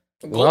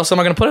 What else am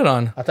I gonna put it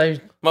on, I thought you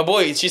My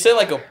boy, she said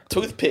like a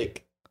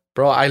toothpick.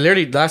 bro? I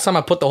literally last time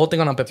I put the whole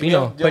thing on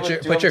pepino.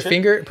 put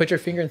your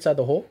finger inside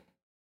the hole.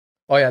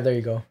 Oh yeah, there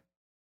you go.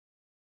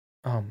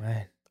 Oh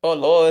man, Oh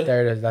Lord.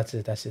 there it is. That's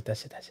it.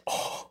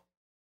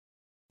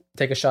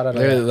 Take a shot out of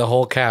Literally that. the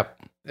whole cap.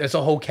 It's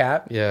a whole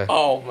cap. Yeah.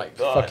 Oh my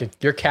God. Fuck it.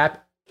 Your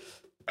cap.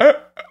 You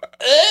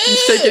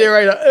taking it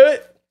right now.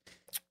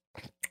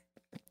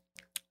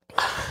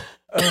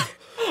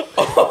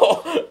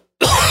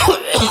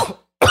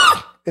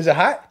 Is it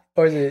hot?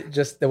 Or is it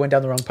just it went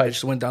down the wrong I pipe?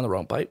 just went down the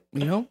wrong pipe,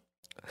 you know?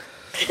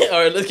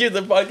 All right, let's keep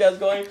the podcast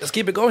going. Let's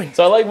keep it going.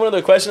 So I like one of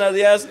the questions that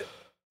they asked.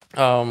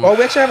 Oh,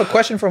 we actually have a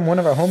question from one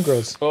of our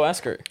homegirls. Well,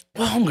 ask her.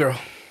 Well, homegirl.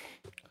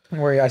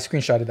 Where I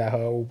screenshotted that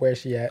hoe. Where's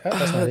she at? Oh,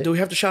 that's not it. Do we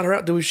have to shout her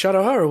out? Do we shout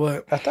her out or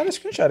what? I thought I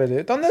screenshotted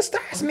it. ¿Dónde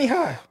estás,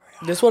 mija?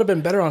 This would have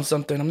been better on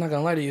something. I'm not going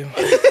to lie to you.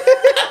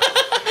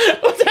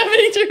 What's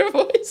happening to your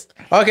voice?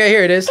 Okay,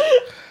 here it is.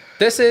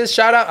 This is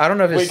shout out. I don't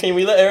know if Wait, it's. can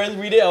we let Aaron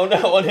read it? I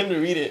want him to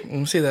read it. Let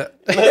me see that.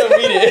 Let him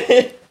read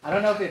it. I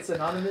don't know if it's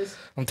anonymous.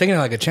 I'm taking it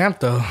like a champ,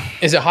 though.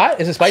 Is it hot?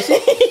 Is it spicy?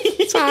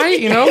 It's all right,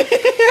 you know?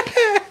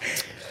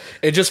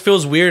 It just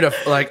feels weird.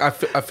 Like I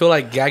feel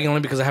like gagging only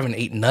because I haven't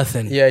eaten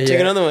nothing. Yeah. Take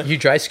another one. You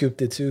dry scooped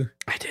it too.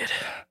 I did.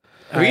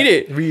 Read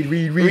it. Read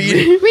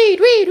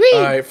Read.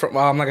 All right.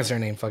 Well, I'm not going to say her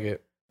name. Fuck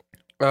it.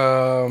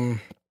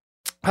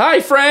 Hi,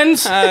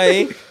 friends.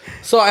 Hi.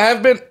 So I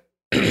have been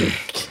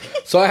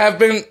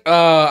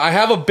I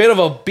have a bit of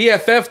a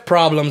BFF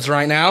problems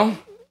right now.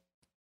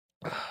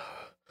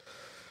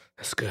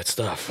 That's good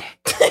stuff.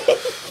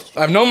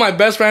 I've known my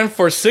best friend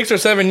for 6 or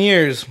 7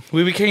 years.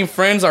 We became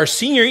friends our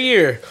senior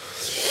year.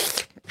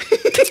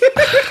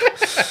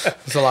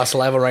 There's a lot of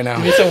saliva right now.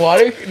 Need some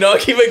water? No,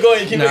 keep it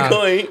going. Keep Nah, it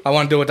going. I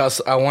want to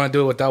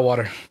do it without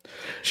water.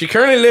 She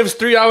currently lives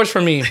 3 hours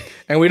from me,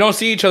 and we don't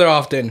see each other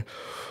often,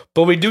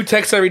 but we do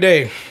text every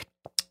day.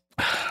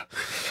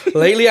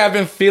 Lately, I've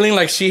been feeling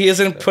like she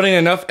isn't putting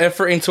enough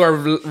effort into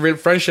our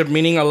friendship,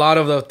 meaning a lot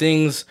of the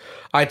things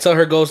I tell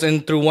her goes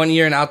in through one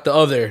ear and out the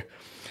other.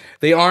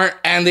 They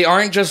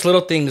aren't just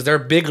little things. They're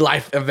big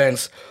life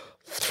events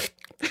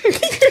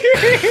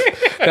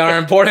that are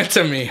important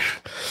to me.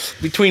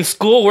 Between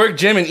school, work,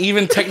 gym, and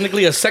even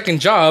technically a second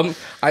job,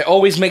 I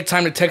always make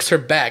time to text her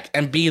back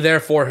and be there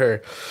for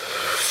her.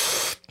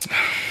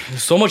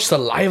 So much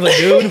saliva,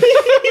 dude.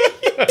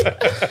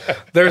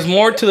 There's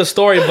more to the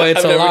story, but it's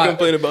I've a never lot.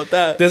 complained about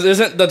that. This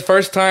isn't the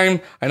first time.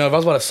 I know if I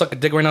was about to suck a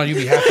dick right now, you'd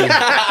be happy.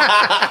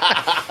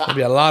 There'd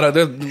be a lot of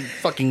there's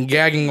fucking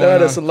gagging going on.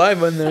 There's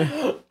saliva in there.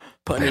 Maybe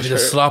Punish the her.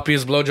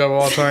 sloppiest blowjob of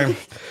all time.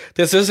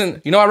 This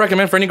isn't. You know, what I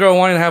recommend for any girl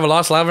wanting to have a lot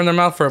of saliva in their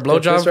mouth for a This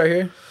blowjob. right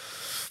here.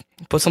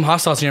 Put some hot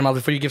sauce in your mouth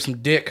before you give some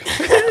dick.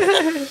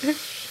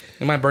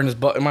 It might burn his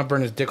butt. It might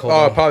burn his dick hole.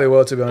 Oh, it though. probably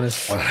will, to be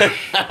honest.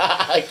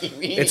 Keep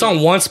reading. It's on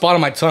one spot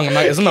on my tongue.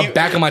 It's on the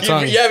back of my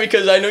tongue. Yeah,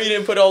 because I know you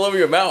didn't put it all over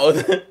your mouth.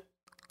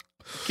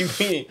 Keep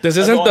reading. This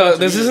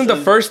isn't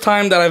the first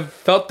time that I've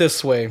felt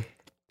this way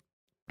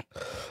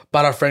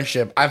about our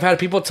friendship. I've had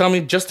people tell me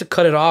just to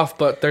cut it off,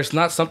 but there's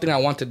not something I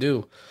want to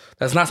do.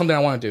 That's not something I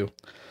want to do.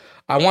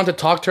 I want to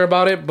talk to her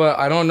about it, but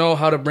I don't know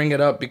how to bring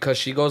it up because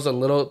she gets a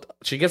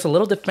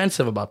little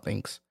defensive about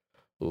things.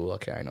 Ooh,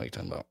 okay, I know what you're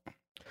talking about.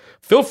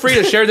 Feel free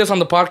to share this on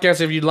the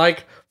podcast if you'd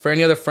like for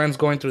any other friends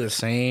going through the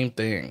same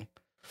thing.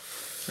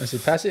 Let's see,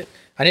 pass it.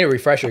 I need a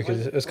refresher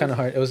because it was kind of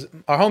hard. It was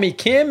our homie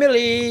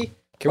Kimberly.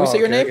 Can we say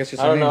your name? I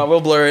don't know. We'll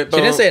blur it. She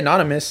didn't say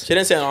anonymous. She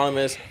didn't say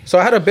anonymous. So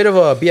I had a bit of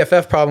a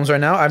BFF problems right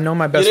now. I've known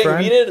my You best didn't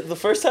friend. read it the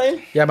first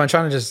time? Yeah, but I'm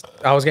trying to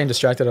I was getting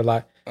distracted a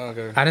lot.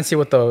 Okay. I didn't see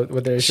what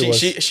the issue was.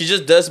 She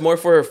just does more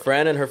for her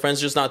friend, and her friend's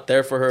just not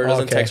there for her.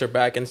 Doesn't Okay. text her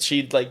back, and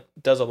she like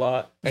does a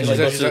lot. And She,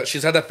 she like, said goes to-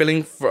 she's had that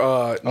feeling for for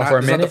a it's not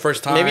the minute?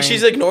 first time. maybe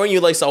she's ignoring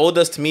you like Saul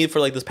does to me for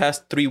like this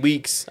past 3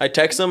 weeks. I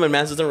text him and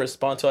man doesn't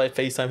respond till I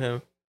FaceTime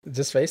him.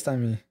 Just FaceTime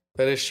me.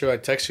 That is true. I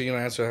text you, you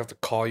don't answer. I have to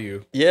call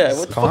you. Yeah,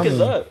 what the call fuck is me.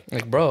 that?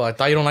 Like, bro, I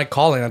thought you don't like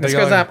calling. I thought It's you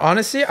because like,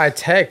 honestly, I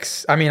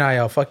text. I mean, I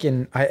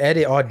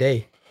edit all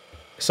day.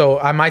 So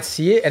I might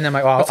see it and then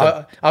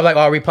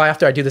I'll reply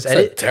after I do this it's a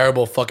edit.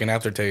 terrible fucking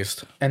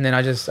aftertaste. And then I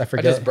I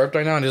forget. just burped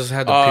right now and just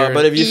had the period.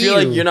 But if you feel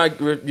like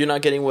Ew. you're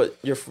not getting what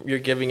you're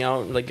giving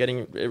out, like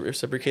getting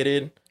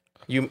reciprocated,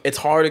 it's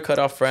hard to cut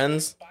off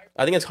friends.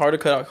 I think it's hard to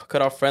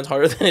cut off friends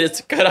harder than it is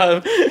to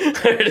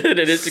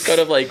cut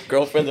off like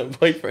girlfriends and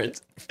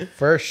boyfriends.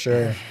 For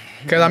sure.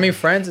 Because I mean,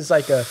 friends, it's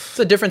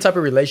a different type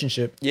of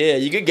relationship. Yeah,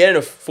 you could get in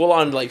a full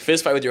on like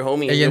fist fight with your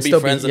homie and you'll be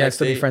friends the next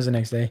day. be friends the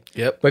next day.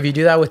 Yep. But if you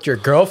do that with your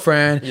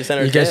girlfriend, You send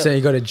her you to get jail.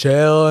 you go to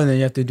jail and then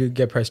you have to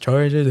get press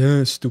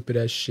charges. Stupid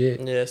ass shit.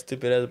 Yeah,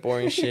 stupid ass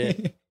boring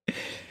shit.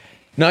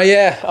 No,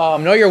 yeah.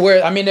 Know your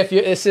worth. I mean,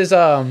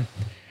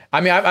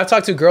 I've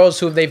talked to girls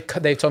who they've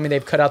told me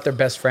they've cut out their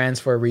best friends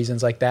for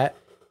reasons like that.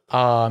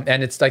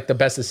 And it's like the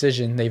best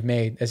decision they've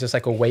made. It's just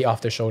like a weight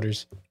off their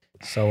shoulders.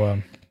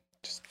 So,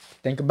 just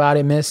think about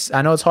it, miss.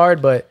 I know it's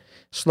hard, but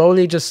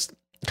slowly just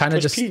kind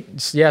of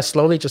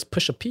slowly just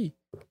push a P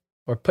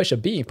or push a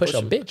B, push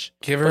a bitch.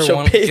 Give Push her a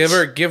one.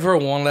 bitch. Give her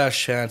one last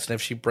chance, and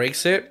if she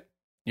breaks it,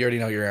 you already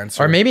know your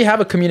answer. Or maybe have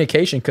a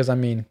communication because I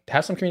mean,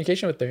 have some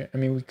communication with her. I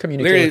mean, we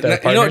communicate with our you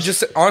know, partners.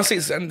 just honestly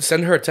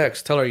send her a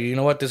text. Tell her, you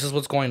know what, this is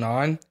what's going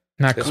on.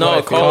 Not That's call, No, what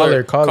I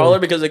feel. call her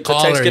because the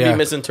Call text her, can yeah. be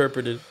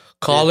misinterpreted.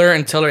 Call her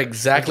and tell her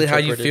exactly how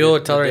you Interpreted feel.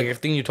 it. Tell her Okay.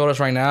 everything you told us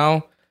right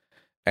now.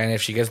 And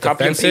if she gets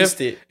Copy and defensive,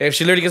 paste it. if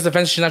she literally gets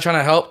defensive, she's not trying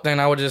to help, then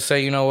I would just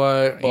say, you know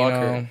what, Block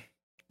her.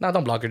 No,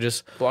 don't block her.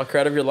 Just Block her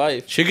out of your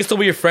life. she can still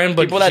be your friend,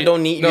 but People that she-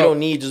 don't need no, you don't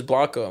need, just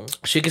block them.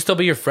 She can still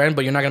be your friend,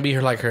 but you're not gonna be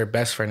her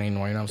best friend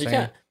anymore. You know what I'm You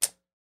saying? can't.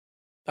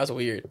 That's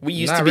weird. We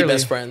used Not to be really.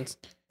 best friends.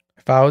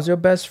 If I was your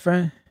best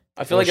friend,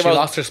 I feel Well, like if she I was,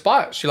 lost her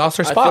spot. She lost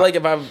her I spot.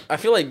 feel like I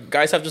feel like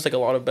guys have just like a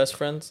lot of best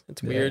friends.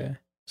 It's weird. Yeah.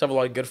 Just have a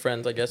lot of good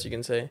friends, I guess you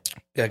can say.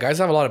 yeah, guys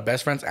have a lot of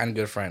best friends and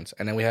good friends,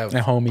 and then we have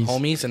And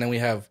homies. and then we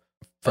have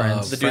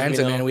Friends. The dudes we friends,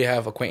 and know. then we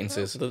have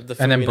acquaintances. The and then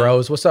few we know.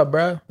 bros. What's up,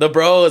 bro? The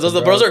bros, the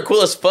bros bros. are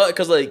cool as fuck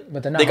because like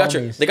But they're not they got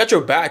homies. they got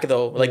your back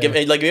though. Like Yeah.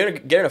 if you're gonna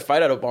get in a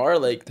fight at a bar,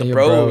 like the Then your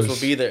bros bros.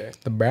 will be there.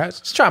 The bros.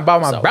 Just trying to buy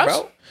my What's up, bros.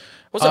 bro?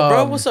 What's up,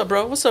 bro? Um, What's up,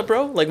 bro? What's up,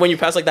 bro? Like when you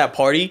pass like that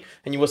party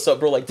and you what's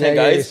up, bro? Like 10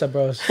 Yeah, guys. what's up,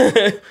 bros?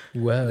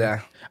 Well, Yeah,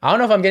 I don't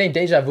know if I'm getting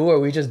deja vu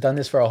or we just done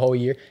this for a whole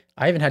year.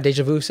 I even had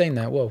deja vu saying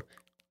that. Whoa.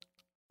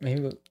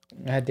 Maybe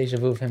I had deja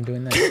vu of him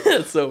doing that.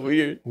 That's so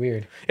weird.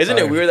 Weird. Isn't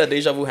Sorry. it weird that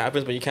deja vu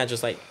happens, but you can't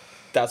just like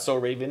that's so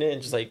raving it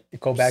and just like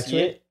Go back see to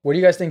it. What do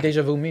you guys think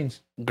deja vu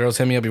means? girls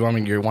hit me up. You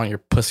want your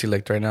pussy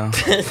licked right now?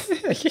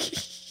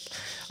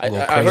 I little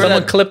heard crazy. Someone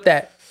that. clip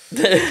that.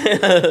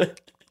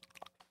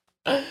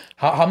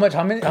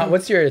 How many?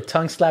 What's your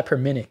tongue slap per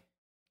minute?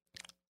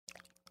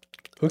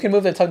 Who can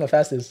move their tongue the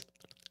fastest?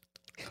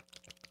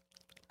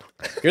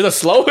 You're the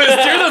slowest. You're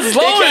the They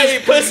slowest.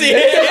 can't eat pussy.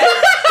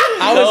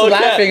 I was No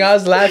cap. laughing. I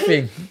was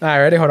laughing. All right,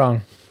 ready? Hold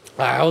on.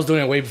 I was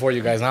doing it way before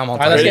you guys. Now I'm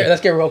on All right, time.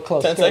 let's get real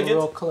close. 10 Let's get seconds.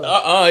 real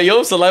close.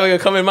 Yo, saliva gonna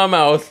come in my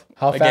mouth.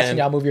 How fast again. can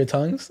y'all move your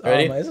tongues?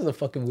 Ready? Oh, man, this is a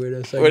fucking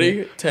weirdo. segment.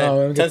 Ready? 10, Oh,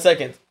 let me 10 get-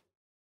 seconds.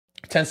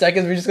 10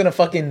 seconds. We're just gonna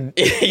fucking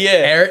Yeah.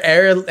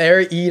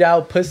 air eat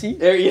out pussy.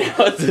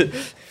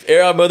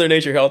 Air out Mother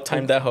Nature. I'll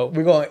time that hoe.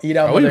 We're gonna eat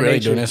out Are we Mother really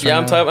Nature. doing this? Yeah, right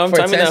I'm now? time. I'm For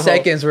timing 10 that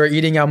seconds, we're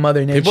eating out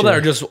Mother Nature. People that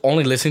are just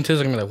only listening to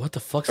this are gonna be like, "What the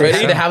fuck's Ready?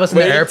 that?" They have us in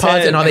the Ready? AirPods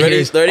 10. and all they Ready?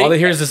 hear is 30? All they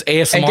hear is this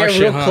ASMR and get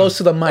shit. real huh? close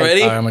to the mic.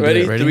 Ready? All right, I'm gonna do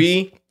Ready? it. Ready?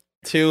 3,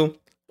 2,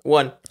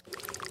 1.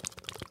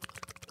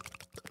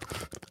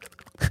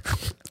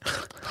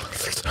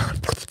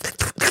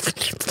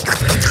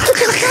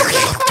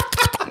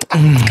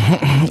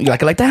 You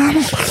like it like that?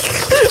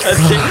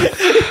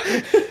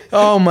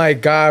 Oh my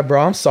god,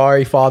 bro! I'm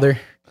sorry, Father.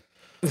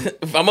 I'm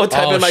gonna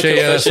type Oh in my shit!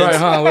 Yeah, that's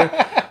confessions. right,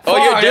 huh? Oh,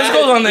 your Fuck, this dad-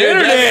 goes on the your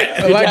internet.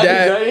 Your My dad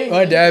dad- be driving?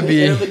 my dad be-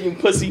 Your licking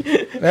pussy.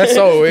 That's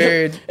so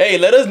weird. Hey,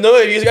 let us know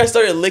if you guys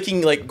started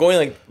licking, like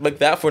going like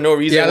that for no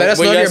reason. Yeah, let us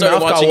when know you if guys your started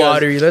mouth got watching us.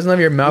 watery. Let us know if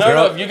your mouth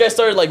No, if you guys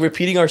started like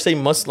repeating our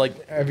same like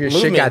if your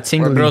shit got movement.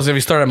 tingly. Girls, if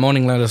you start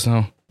moaning, let us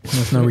know.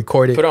 Let's not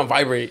record it. Put it on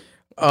vibrate.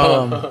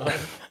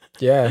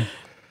 Yeah.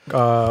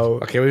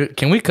 Okay,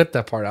 can we cut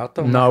that part out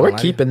though? No, we're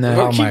keeping that.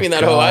 We're Oh my keeping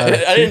that hoe. I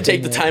God. didn't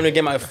take the time to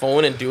get my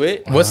phone and do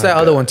it. What's that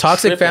other one?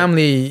 Toxic Tripping.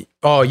 Family.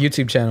 Oh,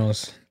 YouTube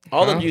channels.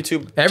 All the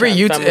YouTube. Every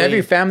chat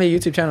every family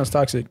YouTube channel is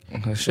toxic.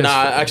 Nah,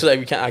 actually,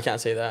 I can't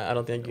say that. I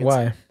don't think.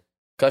 Why?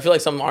 Because I feel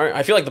like some aren't.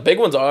 I feel like the big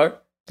ones are. I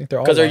think they're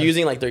all Because they're bad.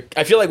 using like their.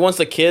 I feel like once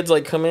the kids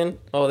like come in.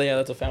 Oh yeah,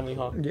 that's a family,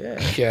 huh? Yeah,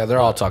 Yeah, they're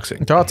all toxic.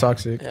 they're all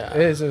toxic. Yeah.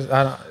 It's just,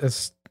 I don't.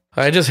 It's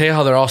I just hate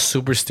how they're all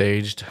super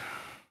staged.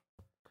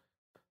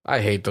 I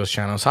hate those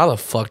channels. How the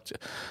fuck?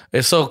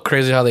 It's so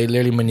crazy how they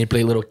literally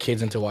manipulate little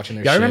kids into watching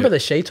their y'all shit. remember the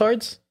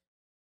Shaytards?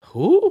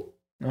 Who?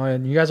 Oh,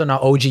 and you guys are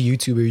not OG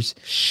YouTubers.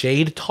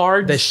 Shade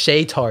Tards? The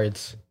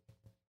Shaytards.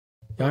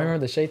 Y'all remember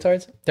the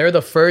Shaytards? They're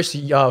the first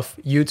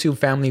YouTube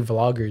family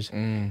vloggers.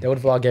 They would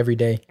vlog every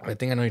day. I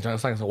think I know you're talking.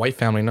 It's like a white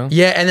family, no?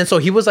 Yeah, and then so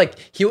he was like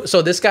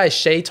so this guy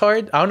Shay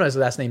Tard, I don't know his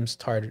last name's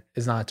Tard,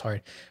 is not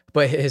Tard,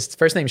 but his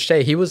first name's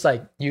Shay. He was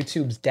like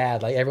YouTube's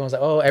dad. Like everyone's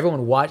like, oh,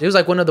 everyone watched. It was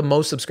like one of the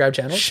most subscribed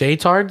channels. Shade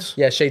Tards?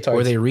 Yeah, Shay Tard.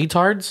 Were they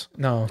retards?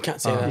 No,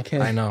 Can't say you that.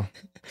 can't. I know.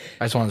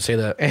 I just want to say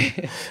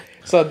that.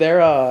 So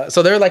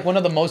they're like one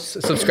of the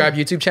most subscribed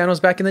YouTube channels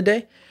back in the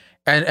day,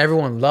 and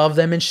everyone loved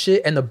them and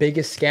shit. And the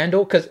biggest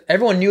scandal, because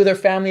everyone knew their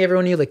family,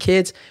 everyone knew the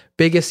kids.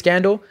 Biggest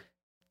scandal,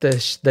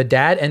 the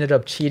dad ended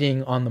up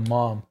cheating on the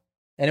mom,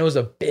 and it was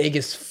the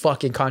biggest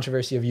fucking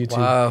controversy of YouTube.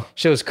 Wow.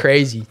 Shit was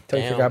crazy.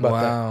 Totally Damn, forgot about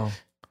that. Wow.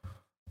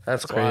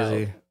 That's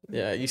crazy.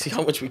 Yeah, you see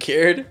how much we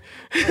cared.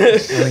 I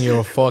don't give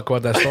a fuck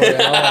about that story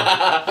at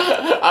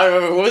all. I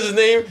remember what was his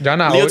name? Y'all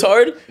not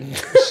Leotard,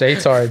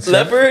 Shaytards.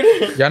 leopard.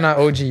 Y'all not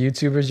OG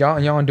YouTubers.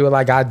 Y'all don't do it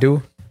like I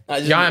do. I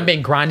just, Y'all ain't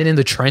been grinding in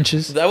the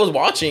trenches. I was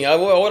watching. I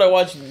would have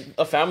watched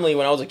a family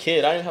when I was a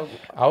kid. I didn't have.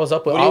 I was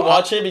up with. Would you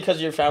watch it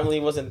because your family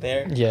wasn't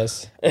there?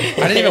 Yes. I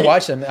didn't even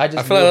watch them. I just.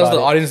 I feel like knew that was the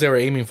about it. audience they were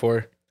aiming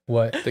for.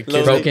 What? The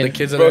kids, Broken- the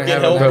kids that broken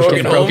didn't home- have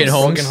broken broken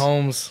homes.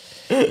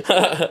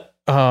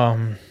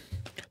 homes.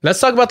 Let's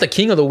talk about the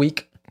king of the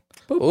week.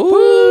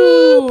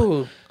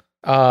 Ooh.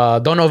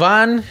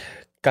 Donovan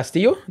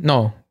Castillo?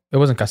 No, it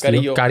wasn't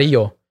Castillo.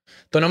 Carrillo.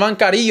 Donovan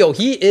Carrillo.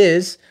 He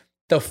is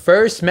the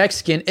first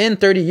Mexican in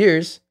 30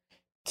 years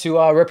to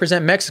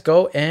represent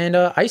Mexico and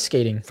ice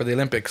skating For the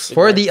Olympics.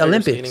 for the Figure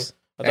Olympics. skating.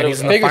 I thought And it he's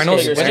was in the Figure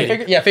finals? skating. Was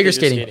it Figure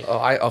skating.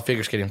 Oh,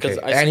 figure skating. Okay. 'Cause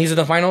I- And he's in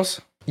the finals?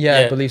 Yeah,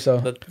 I Yeah. believe so.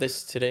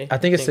 This today. I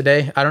think it's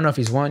today. I don't know if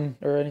he's won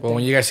or anything. Well,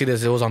 when you guys see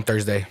this, it was on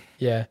Thursday.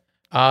 Yeah.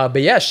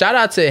 But yeah, shout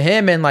out to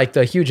him and like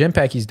the huge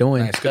impact he's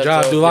doing. Nice. Good That's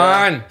job, dope,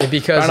 Dulan.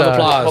 Because Round of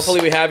applause.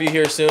 Hopefully, we have you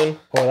here soon.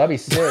 oh, that'd be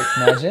sick.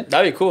 Imagine.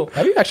 That'd be cool.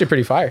 That'd be actually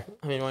pretty fire.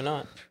 I mean, why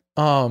not?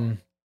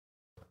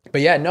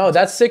 But yeah, no,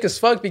 that's sick as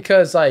fuck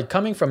because like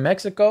coming from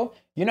Mexico,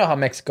 you know how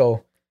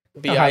Mexico,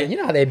 you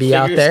know how they be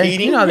out there.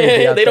 Skating? You know how they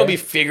be out They don't there. be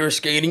figure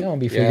skating. They don't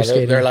be Yeah, figure they're,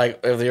 skating. they're like,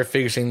 if they're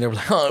figure skating, they're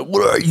like, huh,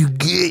 what are you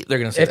gay? They're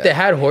gonna say If that. they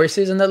had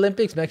horses in the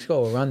Olympics,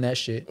 Mexico will run that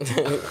shit.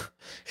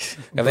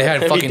 If they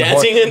had Be fucking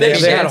dancing in there.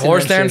 if they had Dancing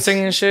horse and shit. dancing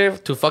and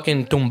shit to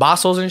fucking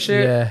tumbazos and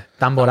shit. Yeah,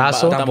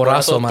 tamborazo,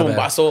 Tamborazo, my bad.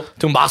 Tumbazo.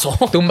 Tumbazo.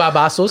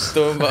 tumbabazos.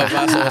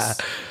 Tumbazos.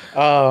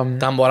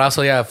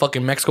 Tamborazo, yeah,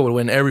 fucking Mexico would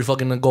win every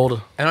fucking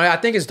gold. And I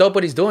think it's dope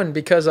what he's doing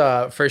because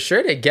for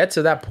sure to get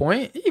to that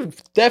point, he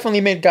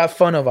definitely got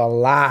fun of a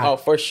lot. Oh,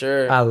 for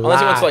sure. A Unless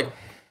he went lot. to like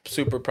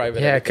super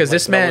private. Yeah, everything, 'cause like,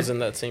 this that man- was in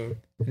that same.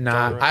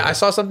 Nah, genre. I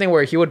saw something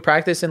where he would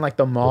practice in like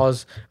the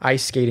mall's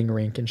ice skating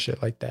rink and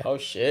shit like that. Oh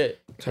shit.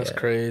 That's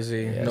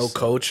crazy. Yes. No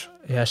coach.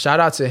 Yeah, shout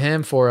out to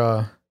him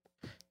for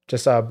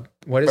just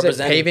what is it?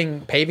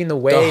 Representing. Paving the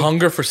way. The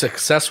hunger for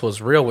success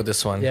was real with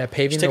this one. Yeah,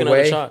 paving Just take the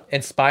another way, shot.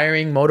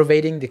 inspiring,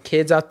 motivating the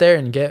kids out there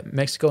and get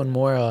Mexico in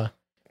more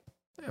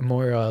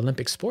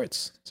Olympic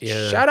sports.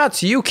 Yeah. Shout out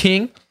to you,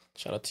 King.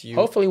 Shout out to you.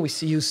 Hopefully we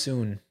see you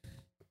soon.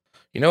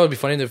 You know what would be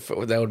funny if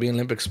that would be an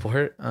Olympic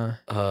sport? Uh,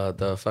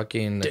 The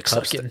fucking Dick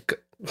cups. sucking.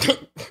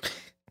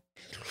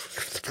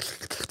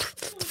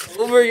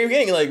 Over, you're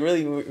getting like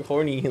really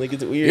horny. Like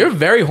it's weird. You're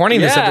very horny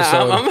in this yeah,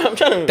 episode. I'm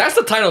trying to. That's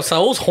the title.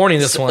 Saul's horny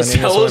this one.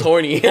 Saul's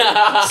horny.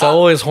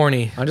 Saul is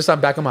horny. I'm just on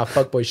back on my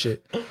fuckboy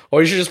shit.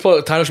 Or you should just put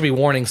the title should be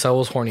warning.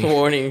 Saul's horny.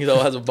 Warning.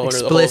 Saul has a boner.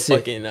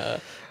 Explicit. The whole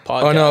fucking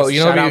podcast. Oh no,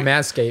 you know Shout out we-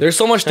 Manscaped. There's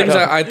so much things Shut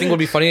that up. I think would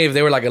be funny if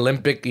they were like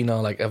Olympic,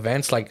 like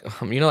events, like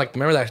like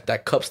remember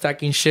that cup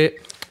stacking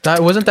shit? That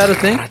wasn't that a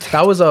thing?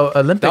 That was a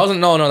Olympic. That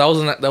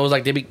wasn't that was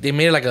like they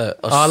made it like a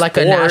like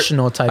a sport,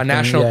 national type a thing.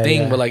 national Yeah,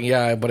 thing, yeah. but like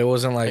it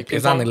wasn't like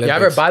it's not the ping pong? Olympics.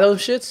 Y'all ever buy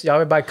those shits? Y'all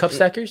ever buy cup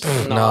stackers?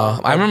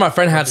 No, I remember my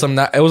friend had some.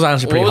 That it was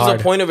honestly What pretty was hard.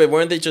 the point of it?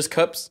 Weren't they just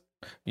cups?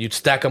 You'd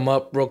stack them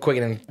up real quick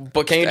and then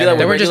But can you do And that? they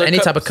They with weren't just regular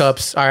any type of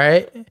cups. All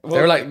right, they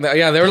were like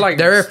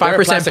they're 5%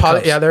 plastic poly.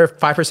 cups. Yeah, they're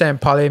 5%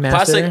 polymaster.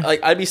 plastic.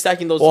 Like I'd be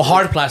stacking those. Well,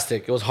 hard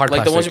plastic. It was hard Like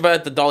plastic. the ones you buy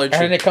at the Dollar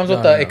Tree. And it comes with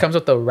No, the no. it comes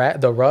with the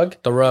rug. the rug.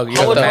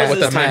 How with much the, was with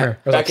this the timer.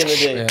 mat. back in the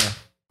day? Yeah.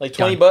 Like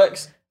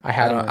 $20. I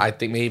had one. I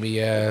think maybe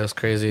it was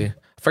crazy.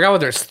 I forgot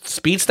what their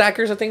speed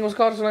stackers. I think it was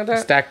called or something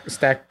like that.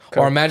 stack.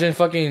 Or imagine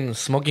fucking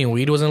smoking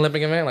weed was an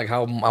Olympic event. Like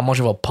how much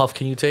of a puff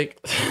can you take?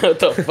 What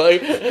the fuck?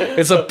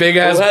 It's a big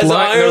ass Who has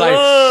blunt. iron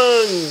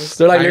lungs?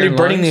 They're like Iron literally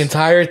burning lungs? the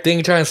entire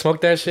thing trying to smoke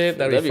that shit.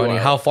 That'd That'd be be funny.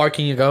 wild. How far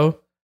can you go?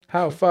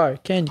 How far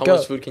can you How go?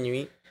 much food can you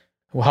eat?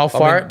 Well, how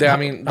far? I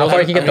mean, how far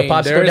you can get the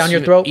popsicle down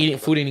your throat? Eating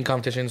food eating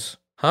competitions.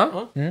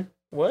 Huh?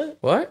 What?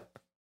 What?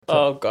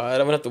 Oh god,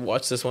 I'm gonna have to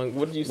watch this one.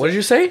 What did you say? What did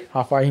you say?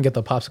 How far you can get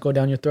the popsicle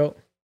down your throat?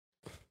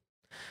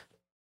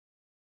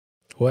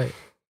 What?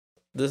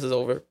 This is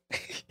over.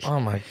 Oh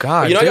my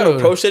god! You know, I got dude.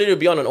 approached it to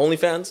be on an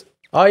OnlyFans.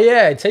 Oh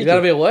yeah, take You gotta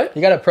it. be a what?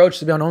 You got approached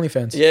to be on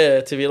OnlyFans. Yeah,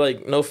 to be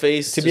like no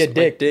face, To be a just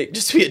dick. my dick,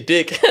 just to be a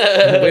dick.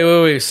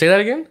 Wait. Say that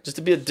again. Just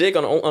to be a dick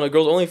on a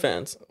girl's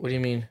OnlyFans. What do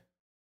you mean?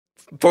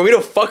 For me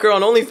to fuck her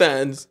on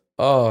OnlyFans.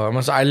 Oh,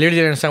 I literally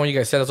didn't understand what you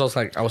guys said. That's what I was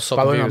like. I was so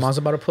By the way, my confused. mom's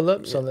about to pull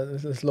up, so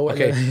let's lower.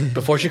 Okay,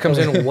 before she comes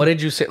in, what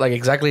did you say? Like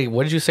exactly,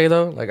 what did you say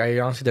though? Like I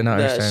honestly did not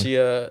That understand.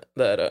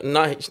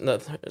 she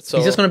not so.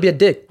 He's just gonna be a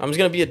dick. I'm just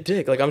gonna be a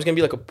dick. Like I'm just gonna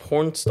be like a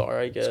porn star.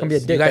 I guess. gonna be a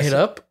You dick. got That's hit it.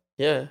 up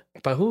Yeah,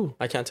 by who?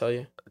 I can't tell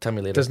you. Tell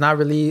me later. Does not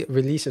really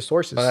release his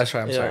sources. Oh, that's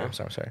right. I'm sorry. Yeah. I'm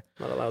sorry.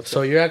 Not allowed to.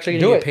 So you're actually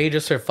Do gonna it. get paid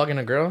just for fucking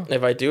a girl?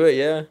 if I do it,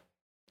 yeah.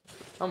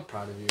 I'm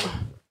proud of you.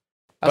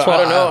 But I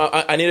don't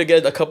know. I need to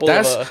get a couple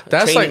That's of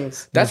that's like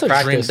trainings. that's a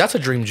dream. Practice. That's a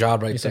dream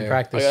job right Need some there.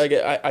 practice.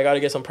 I gotta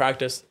get some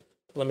practice.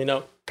 Let me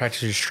know.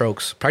 Practice your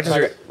strokes. Practice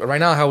your, right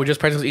now. How we just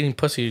practice eating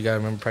pussy. You gotta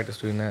remember practice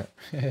doing that.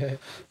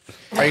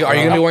 Are you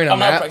gonna be wearing a I'm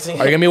not mask?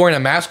 practicing. Are you gonna be wearing a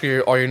mask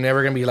or you're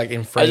never gonna be like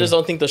in frame? I just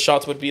don't think the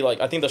shots would be like.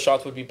 I think the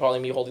shots would be probably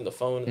me holding the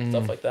phone and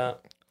stuff like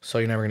that. So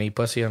you're never gonna eat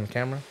pussy on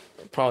camera?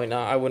 Probably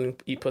not. I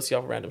wouldn't eat pussy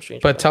off a random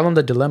stranger. But tell him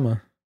the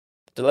dilemma.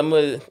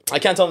 dilemma. I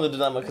can't tell him the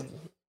dilemma because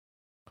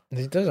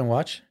He doesn't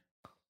watch.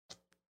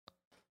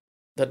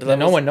 the Yeah, dilemma.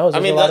 no one knows. I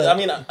mean, There's a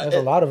lot there's There's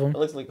a lot of them. It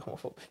looks like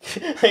homophobic.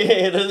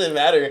 It doesn't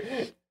matter.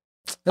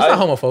 That's not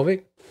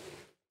homophobic.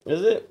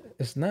 Is it?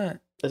 It's not.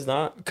 It's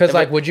not. Because If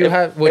like, I- would you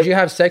if-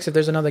 have sex if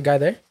there's another guy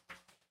there?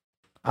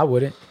 I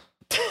wouldn't.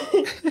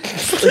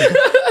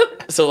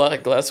 So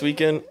like last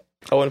weekend,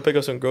 I went to pick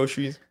up some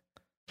groceries,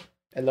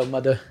 Hello,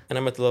 mother. and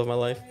I met the love of my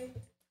life.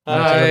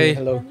 Hi.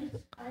 Hello.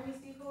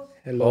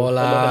 Hello.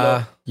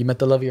 Hola. You met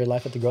the love of your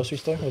life at the grocery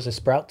store? Was it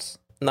Sprouts?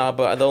 Nah,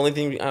 but the only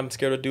thing I'm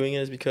scared of doing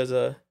it is because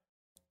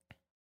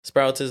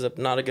Sprouts is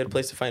not a good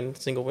place to find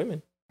single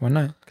women Why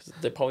not? because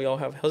they probably all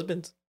have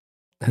husbands.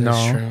 That's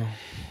No. true.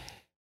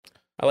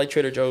 I like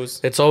Trader Joe's.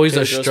 It's always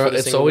Trader Joe's for the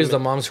it's single always the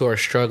women. moms who are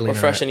struggling. Or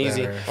Fresh that- and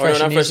Easy. that are- Or no, Fresh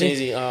not and Fresh and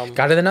Easy? Easy.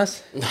 Got it than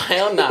us?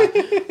 Hell nah.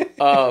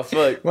 Oh,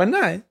 fuck. Why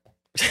not?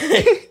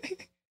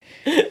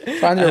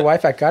 Find your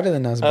wife at Got it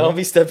than us, I bro. don't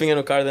be stepping in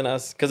a car than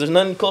us because there's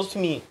nothing close to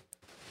me.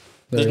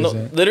 There There's no,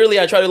 isn't. literally,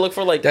 I try to look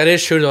for like, That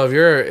is true though.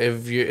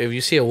 If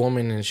you see a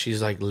woman and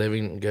she's like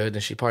living good,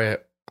 then she probably.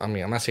 I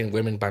mean, I'm not saying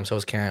women by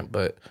themselves can't,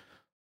 but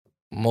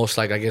most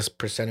like I guess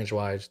percentage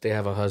wise, they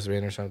have a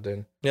husband or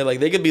something. Yeah, like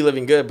they could be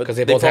living good, but Because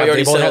they they both probably have,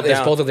 already they both settled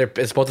have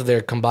down. it's both of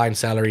their combined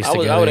salaries I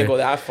together. wouldn't go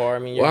that far. I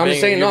mean, you're Well, I'm being,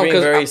 saying you're no, being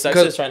 'cause- very 'cause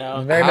sexist right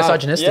now. Very How?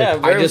 misogynistic. Yeah, I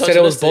very just said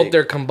it was misogynistic. both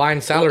their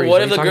combined salaries.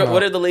 What are if you the talking girl, what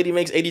about? if the lady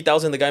makes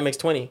 80,000, the guy makes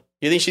 20?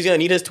 You think she's gonna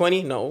need his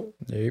 20? No.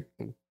 Yep.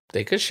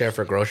 They could share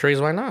for groceries.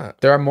 Why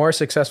not? There are more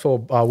successful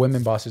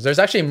women bosses. There's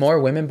actually more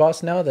women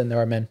boss now than there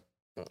are men.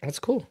 That's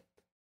cool.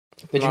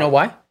 Did you know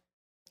why?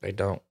 They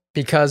don't.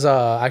 Because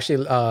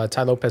actually,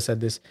 Ty Lopez said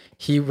this.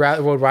 He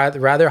would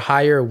rather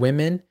hire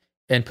women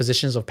in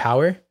positions of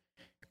power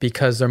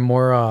because they're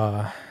more.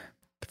 I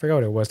forgot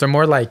what it was. They're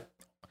more like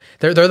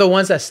they're the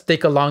ones that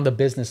stick along the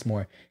business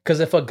more. Because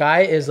if a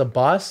guy is a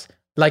boss,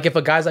 like if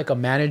a guy's like a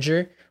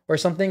manager or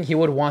something, he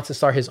would want to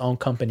start his own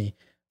company.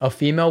 A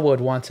female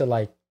would want to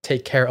like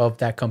take care of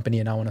that company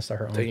and not want to start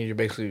her I think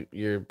own.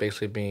 you're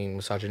basically being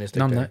misogynistic.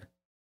 No, I'm there. not.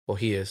 Well,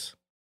 he is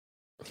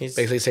He's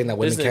basically saying that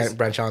women business. can't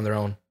branch out on their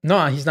own.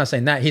 No, he's not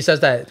saying that. He says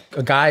that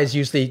guys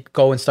usually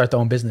go and start their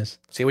own business.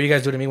 See what you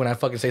guys do to me when I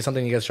fucking say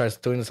something. You guys try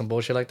doing some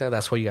bullshit like that.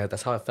 That's what you guys.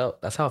 That's how it felt.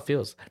 That's how it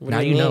feels. What now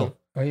do you mean? know.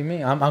 What do you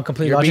mean? I'm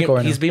completely You're logical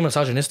right he's now. being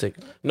misogynistic.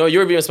 No, you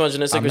were being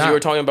misogynistic I'm because you not. were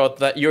talking about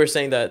that. You were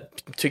saying that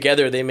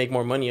together they make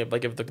more money.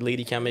 Like if the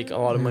lady can't make a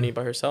lot of money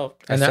by herself,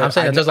 And then I'm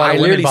saying that there's a lot I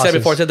of women literally said bosses.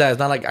 before I said that. It's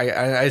not like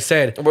I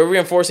said we're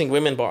reinforcing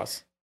women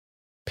boss.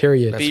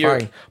 Period. that's Be your-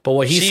 fine. But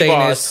what he's she saying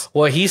boss. is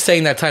what he's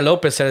saying that Ty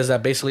Lopez said is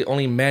that basically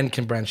only men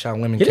can branch out,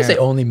 women He didn't can't. say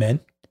only men.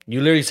 You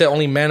literally said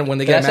only men when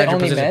they Did I get a say manager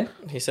only position.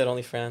 men? He said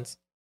only France.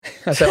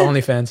 I said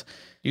OnlyFans.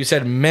 You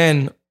said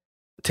men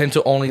tend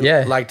to only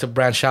Yeah. like to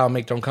branch out and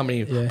make their own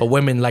company, Yeah. but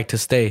women like to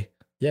stay.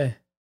 Yeah,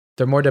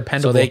 they're more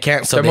dependable. So they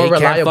can't. So They're they more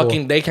can't reliable.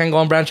 fucking. They can't go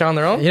and branch out on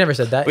their own. He never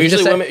said that. But He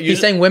just usually said, women- he's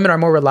saying women are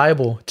more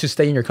reliable to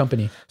stay in your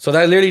company. So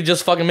that literally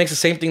just fucking makes the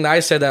same thing that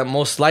I said. That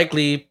most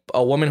likely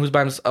a woman who's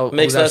by Makes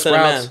who's at less than a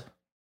man.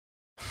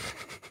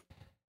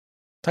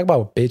 Talk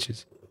about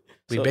bitches.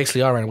 We So-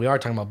 basically are, and we are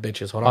talking about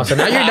bitches. Hold Oh, on. so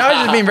now you're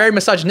just being very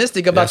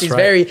misogynistic about That's these right.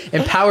 very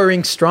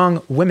empowering,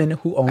 strong women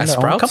who own At their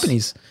own Sprouts?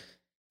 companies.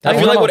 I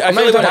feel like what I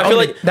feel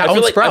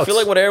like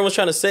Sprouts. what Aaron was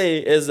trying to say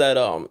is that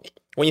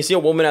when you see a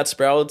woman at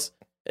Sprouts,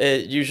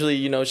 it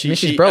usually mean, she's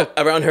she broke.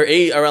 around her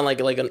age, around like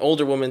an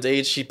older woman's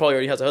age, she probably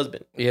already has a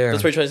husband. Yeah,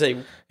 That's what you're trying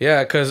to say.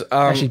 yeah. Because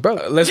she's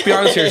broke. let's be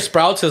honest here.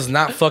 Sprouts is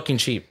not fucking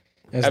cheap.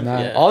 It's not.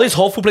 yeah. All these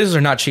Whole Food places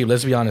are not cheap.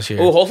 Let's be honest here.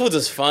 Oh, Whole Foods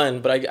is fun,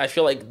 but I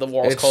feel like the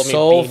walls it's call me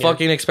so a bean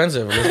fucking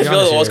expensive. Let's I be feel like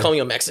honest the walls here. call me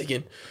a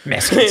Mexican.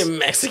 Mexicans.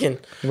 Mexican.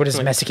 What is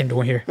Mexican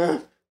doing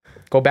here?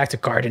 Go back to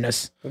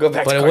Cardenas. Go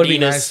back But to it would be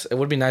Cardenas. nice. It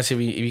would be nice if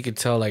you could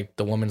tell like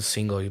the woman's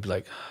single. You'd be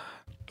like,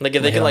 Like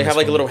if they hit can on like have this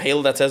like a one. little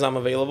halo that says I'm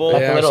available.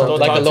 Like Yeah, a little, something.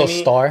 like a Talk to little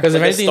me. star. because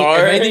Like a if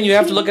star. anything, you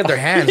have to look at their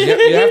hands.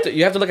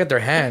 You have to look at their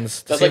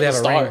hands to That's see like if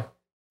they the have a star. ring.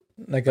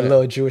 Like a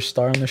little Jewish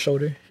star on their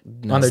shoulder.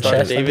 On their Star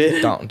chest.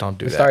 David. Don't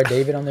do The that. Star of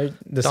David on their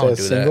that Don't says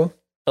do that. single.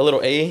 A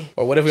little A.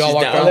 Or what if we all She's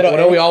walk down. down? Little What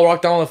if A. we all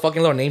walk down with a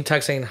fucking little name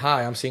tag saying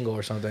 "Hi, I'm single"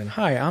 or something?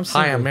 Hi, I'm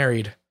single. Hi, I'm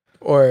married.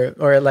 Or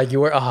like you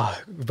were,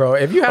 bro.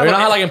 If you have, Or you know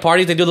how like in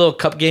parties they do a little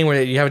cup game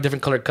where you have a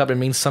different colored cup. It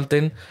means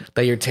something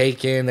that you're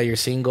taking, that you're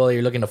single, that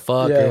you're looking to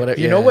fuck or whatever.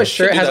 You know what should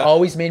shirt do has that.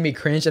 always made me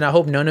cringe, and I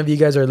hope none of you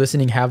guys are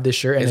listening have this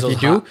shirt. And Is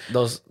if you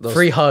those do, hot- those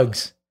free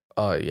hugs.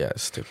 Oh yeah,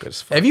 stupid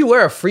as fuck. If you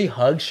wear a free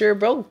hug shirt,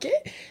 bro,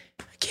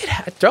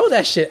 throw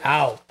that shit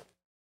out.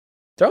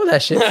 Throw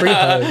that shit free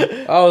hug.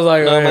 I was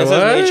like, No, wait, mine what?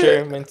 says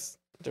nature. Mine's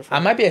I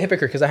different. might be a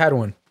hypocrite because I had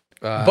one,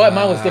 but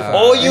mine was different.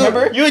 Oh,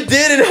 remember? you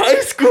did in high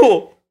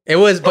school. It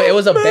was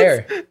a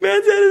bear.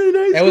 Man said it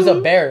in high It was a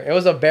school. bear. It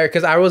was a bear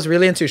because I was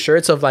really into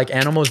shirts of like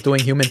animals doing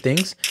human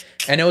things,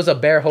 and it was a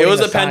bear It holding. was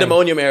a a sign.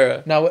 pandemonium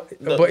era. No,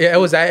 but yeah, it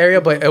was that area,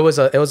 but it was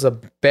a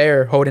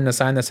bear holding a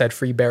sign that said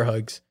 "free bear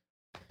hugs."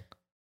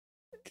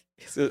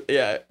 So,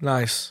 yeah.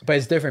 Nice. But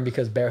it's different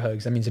because bear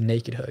hugs. That means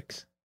naked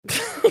hugs.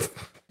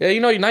 Yeah, you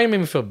know, now you made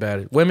me feel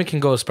bad. Women can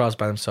go to Sprouts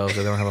by themselves if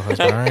they don't have a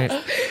husband, all right?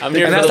 I'm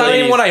here And for that's the not ladies.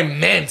 even what I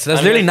meant. That's I'm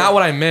literally here not for-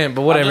 what I meant,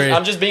 but whatever.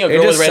 I'm just being a It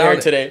girl just with red hair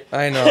sounded- today.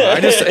 I know.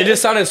 It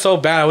just sounded so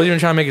bad. I wasn't even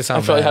trying to make it I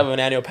sound probably bad. have an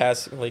annual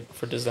pass like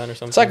for design or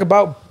something. It's like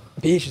about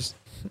beaches.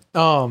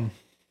 What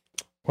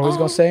was I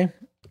gonna say?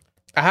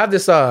 I have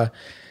this. I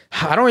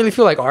don't really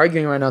feel like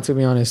arguing right now, to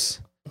be honest.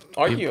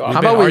 argue. We've How been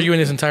about we- arguing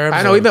this entire episode.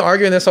 I know we've been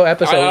arguing this whole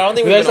episode. I don't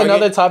think we've There's been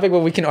another arguing. topic where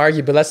we can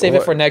argue, but let's save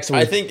it for next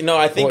week. I think no.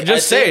 I think Well,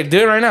 just I say think- it. Do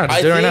it right now. Just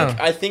I do it right think,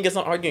 now. I think it's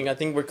not arguing. I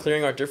think we're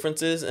clearing our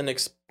differences and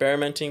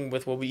experimenting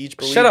with what we each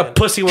believe. Shut up, in.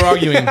 pussy. We're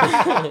arguing. All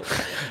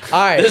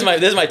right. This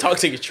is my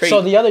toxic trait.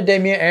 So the other day,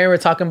 me and Aaron were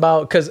talking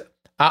about because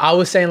I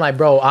was saying like,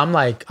 bro, I'm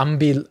gonna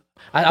be.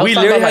 I was We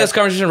talking literally about, had like, this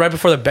conversation right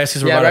before the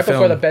besties were yeah, about right to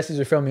before film. the besties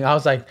were filming. I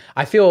was like,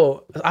 I don't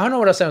know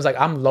what I was saying. I was like,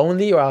 I'm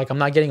lonely, or like I'm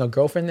not getting a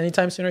girlfriend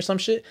anytime soon, or some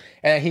shit.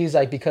 And he's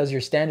like, because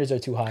your standards are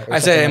too high. or I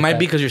something said it like might that.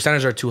 be because your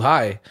standards are too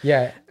high.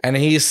 Yeah. And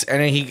then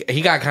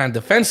he got kind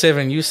of defensive,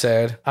 and you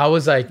said, I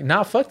was like,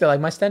 nah, fuck that. Like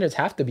my standards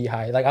have to be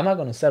high. Like I'm not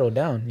gonna settle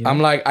down. You know? I'm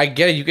like, I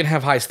get it. You can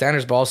have high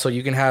standards, but also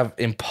you can have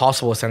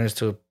impossible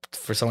standards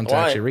for someone to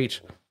Why? actually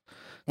reach.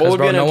 What would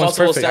be an no one's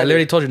impossible perfect. I standard?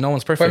 literally told you no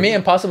one's perfect. For me,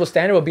 impossible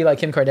standard would be like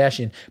Kim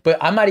Kardashian. But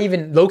I'm not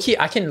even low key.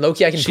 I can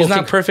she's pull not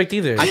Kim, perfect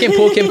either. I can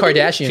pull Kim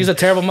Kardashian. She's a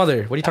terrible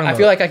mother. What are you talking I about?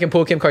 feel like I can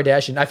pull Kim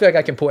Kardashian. I feel like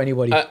I can pull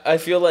anybody. I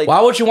feel like.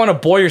 Why would you want to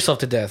bore yourself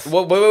to death?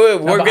 Wait. We're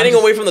but I'm getting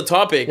just- away from the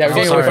topic. Yeah, we're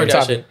getting away from the Kardashian.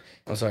 topic.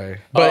 I'm sorry.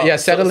 but yeah,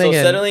 So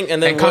settling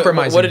and then and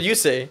compromising. What did you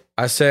say?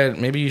 I said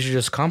maybe you should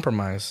just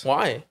compromise.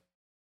 Why?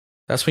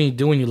 That's what you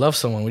do when you love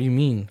someone. What do you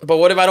mean? But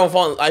what if I don't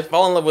fall? I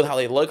fall in love with how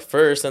they look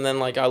first, and then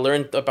like I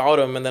learn about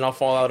them, and then I'll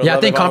fall out of Yeah, I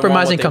love. think if don't want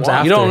compromising what they comes want.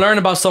 after. You don't learn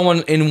about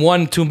someone in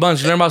 1-2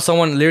 months. You learn about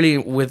someone literally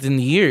within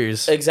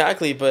years.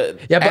 Exactly, but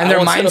Yeah, but And I their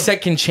won't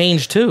mindset can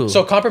change too.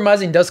 So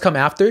compromising does come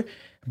after,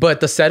 but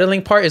the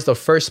settling part is the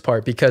first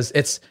part because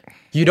it's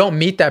you don't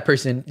meet that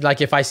person.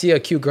 Like if I see a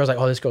cute girl, it's like,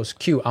 oh, this girl's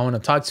cute. I want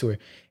to talk to her.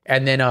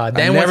 And then I once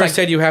never I-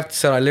 said you have to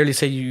settle. I literally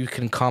said you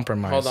can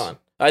compromise. hold on.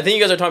 I think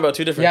you guys are talking about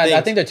two different yeah, things.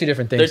 I think they're two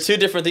different things. they're two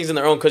different things in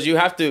their own because you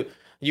have to.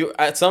 You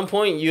at some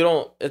point you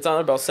don't. It's not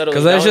about settling.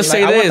 Because let's down. just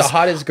say I want this. the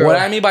hottest girl. What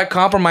I mean by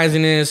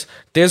compromising is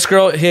this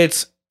girl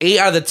hits 8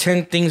 out of the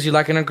 10 things you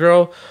like in a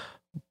girl,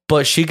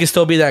 but she can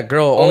still be that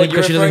girl only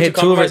because she doesn't hit 2 of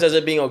compromise it. as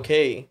it being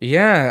okay.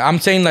 Yeah, I'm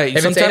saying like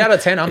If it's 8 out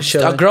of 10, I'm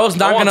chilling. A girl's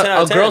not I want gonna 10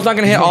 out of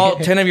 10. hit all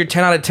 10 of your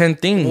 10 out of 10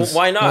 things. Well,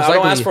 why not? Most I don't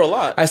likely. ask for a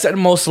lot. I said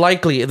most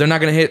likely they're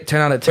not gonna hit 10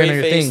 out of 10 of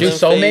your Pretty things. do face,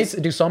 slim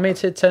soulmates do soulmates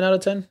hit 10 out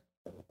of 10?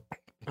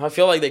 I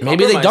feel like they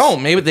Maybe they compromise.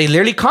 don't. Maybe they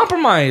literally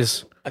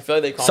compromise. I feel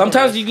like they compromise.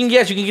 Sometimes you can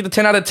get the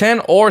 10 out of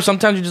 10, or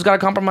sometimes you just gotta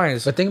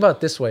compromise. But think about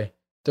it this way.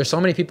 There's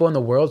so many people in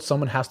the world,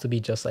 someone has to be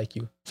just like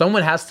you.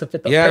 Someone has to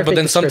fit the Yeah, perfect but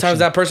then sometimes description.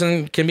 that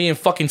person can be in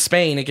fucking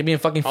Spain. It can be in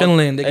fucking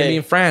Finland. It can hey. be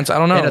in France. I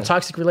don't know. in a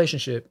toxic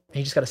relationship, and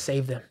you just gotta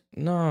save them.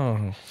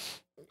 No.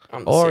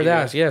 I'm the Or savior.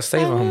 that. Yeah,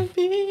 save them.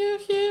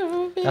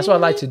 That's what I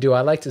like to do.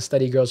 I like to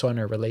study girls who are in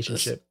a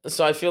relationship.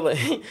 So I feel like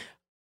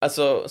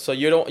so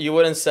you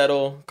wouldn't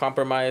settle,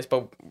 compromise,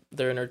 but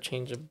they're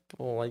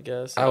interchangeable, I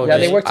guess. I would Yeah,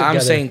 they just- work I'm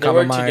together. saying They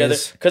work together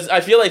compromise. because I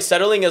feel like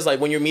settling is like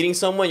when you're meeting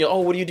someone. You're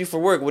what do you do for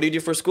work? What do you do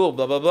for school?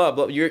 Blah blah blah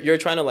blah. You're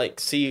trying to like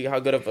see how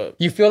good of a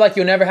You feel like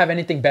you'll never have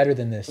anything better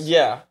than this.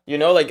 yeah, you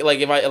know, like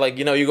if I like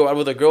you go out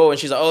with a girl and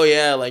she's like, oh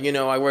yeah, like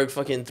I work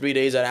fucking 3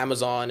 days at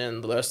Amazon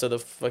and the rest of the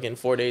fucking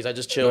 4 days I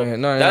just chill.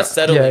 No, That's yeah.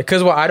 settling. Yeah,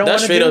 because what I don't want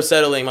That's to straight do, up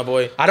settling, my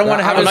boy. I don't want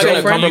to have I'm a not gonna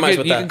girlfriend. compromise you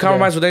with can, that. You can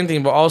compromise with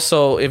anything, but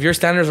also if your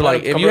standards are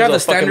like if you Compromise have the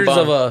with a fucking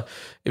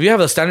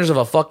standards of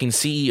bum. a fucking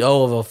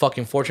CEO of a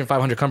fucking Fortune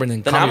 500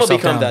 company, Then I'm gonna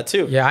become that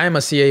too. Yeah, I am a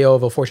CAO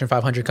of a Fortune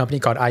 500 company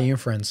called IU and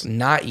Friends.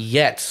 Not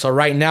yet. So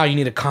right now you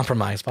need to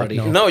compromise, buddy.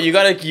 no. No, you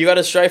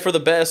gotta strive for the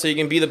best so you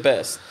can be the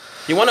best.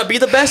 You want to be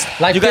the best?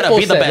 Like you gotta Pitbull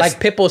be the said, best.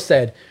 like Pitbull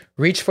said,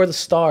 reach for the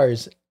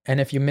stars, and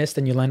if you miss,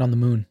 then you land on the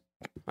moon.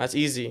 That's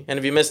easy. And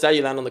if you miss that,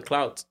 you land on the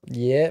clouds.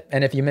 Yeah,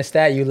 and if you miss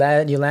that, you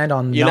land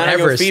on You Mount land on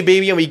your Everest. feet,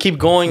 baby, and we keep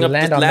going You up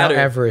land the on Mount ladder.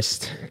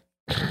 Everest.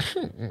 Oh,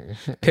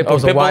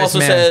 Pitbull's a Pitbull wise also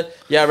man. said,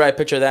 "Yeah, right.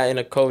 Picture that in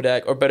a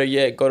Kodak, or better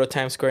yet, go to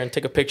Times Square and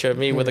take a picture of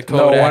me with a No,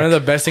 Kodak." one of the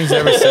best things he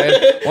ever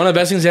said. One of the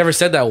best things he ever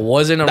said that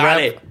wasn't a Dale.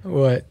 rap.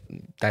 What?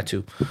 That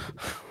too.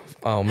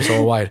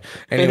 So wide.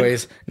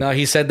 Anyways, no,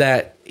 he said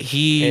that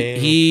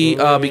he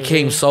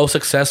became so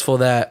successful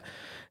that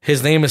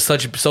his name is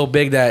so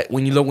big that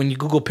when you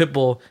Google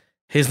Pitbull,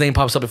 his name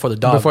pops up before the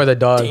dog. Before the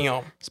dog.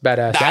 Damn. It's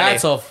badass.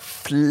 That's a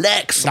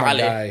flex, my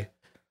Dale. guy.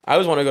 I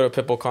always want to go to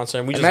a Pitbull concert.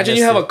 And we just Imagine missed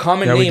you have it. a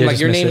common Yeah, we name, did like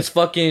just your miss name it. is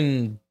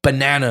fucking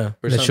Banana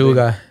or something.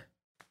 Lechuga.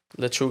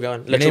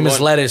 Lechuga. Your name is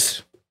Lechuga.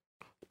 Lettuce.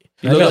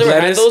 You You look up guys ever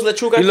had lettuce. those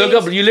Lechuga You look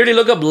things? up. You literally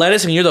look up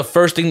lettuce, and you're the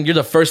first link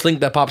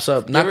that pops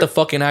up, not ever- the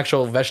fucking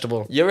actual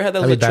vegetable. You ever had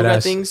those That'd be Lechuga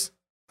badass. things?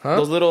 Huh?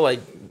 Those little like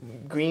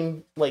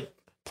green like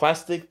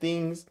plastic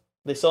things.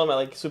 They sell them at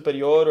like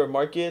Superior or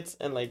markets,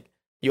 and like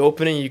you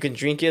open it and you can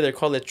drink it. They're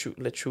called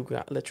Lechuga.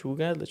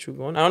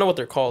 I don't know what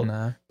they're called.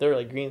 Nah. They're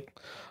like green.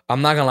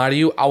 I'm not gonna lie to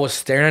you. I was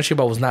staring at you,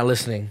 but I was not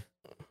listening.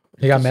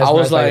 He got I mesmerized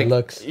was by like- your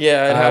looks.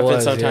 Yeah, it I happens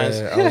was, sometimes.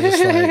 yeah. I was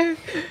just like,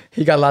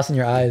 He got lost in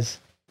your eyes.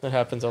 It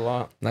happens a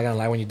lot. not gonna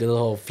lie. When you did the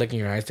whole flicking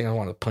your eyes thing, I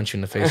want to punch you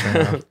in the face right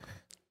now.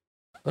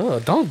 Oh,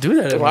 don't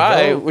do that.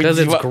 Why? Because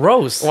it's Why-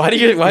 gross. Why do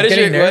you? Why He's did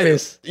you? getting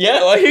nervous.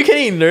 Yeah, why are you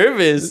getting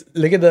nervous?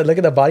 Look at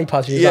the body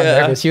posture. He got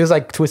Yeah. nervous. He was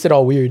like twisted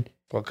all weird.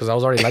 Well, because I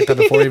was already like that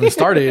before we even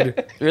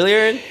started. Really,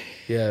 Aaron?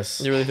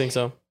 Yes. You really think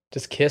so?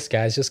 Just kiss,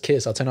 guys. Just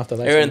kiss. I'll turn off the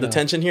lights. Aaron, right the now.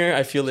 tension here,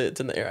 I feel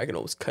it's in the air. I can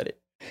always cut it.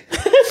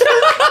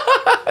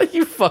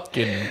 You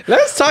fucking.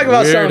 Let's talk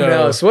about something Weirdo.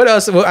 else. What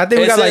else? Well, I think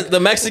we It got says like the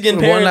Mexican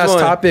one parents last one.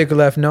 topic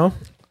left. No.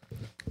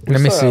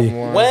 Let me see.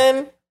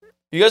 When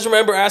you guys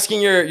remember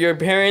asking your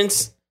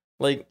parents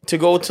like to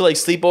go to like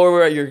sleep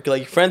over at your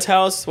like friend's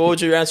house, what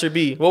would your answer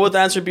be? What would the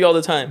answer be all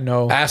the time?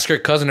 No. Ask your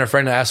cousin or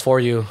friend to ask for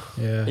you.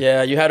 Yeah.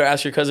 Yeah, you had to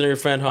ask your cousin or your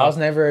friend, I huh? was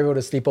never able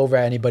to sleep over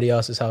at anybody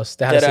else's house.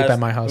 They had to sleep Deadass. at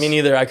my house. Me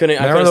neither. I couldn't.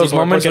 Remember I couldn't those sleep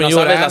over moments porque when no you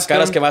would sabes las ask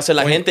caras them? que va a hacer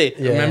la gente.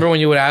 Yeah. Remember when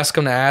you would ask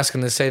them to ask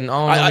and they said,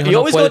 "Oh, no, You no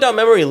always puede." go down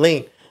memory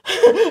lane.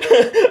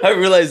 I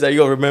realized that. You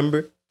go,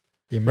 remember?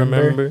 You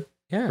remember?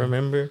 Yeah.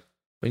 Remember?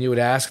 when you would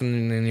ask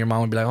and your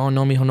mom would be like, oh,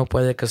 no, mijo, no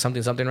puede, because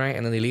something, right?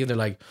 And then they leave, they're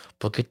like,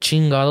 ¿por qué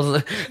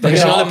chingados? Like,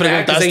 no all le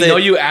mad 'cause they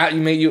preguntaste.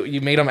 know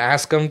you made them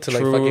ask them to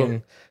like True.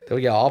 fucking, they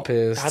would get all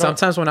pissed.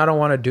 Sometimes when I don't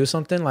want to do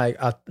something, like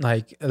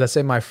let's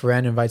say my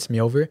friend invites me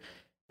over,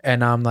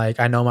 and I'm like,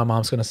 I know my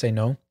mom's gonna say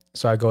no,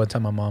 so I go and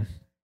tell my mom,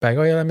 like,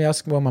 oh yeah, let me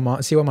ask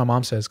see what my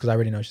mom says, because I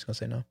already know she's gonna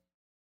say no.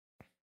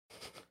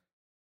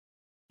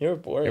 You're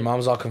boring. Your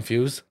mom's all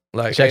confused.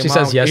 Like, She actually hey,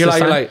 mom, says yes You're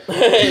this like, time?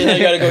 you're like,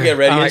 You gotta go get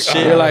ready I'm and like,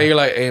 shit. you're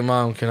like, hey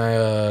mom, can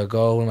I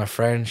go with my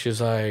friend? She's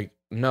like,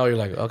 no. You're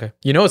like, okay.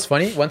 You know what's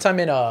funny? One time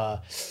in I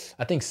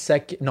think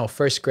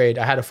first grade,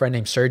 I had a friend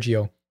named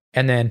Sergio,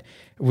 and then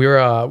we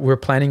were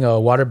planning a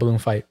water balloon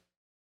fight,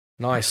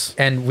 Nice.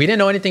 and we didn't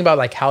know anything about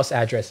like house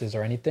addresses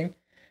or anything,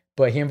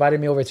 but he invited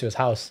me over to his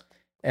house,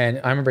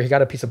 and I remember he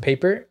got a piece of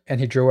paper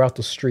and he drew out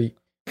the street,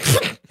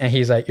 and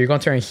he's like, "You're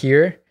gonna turn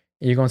here,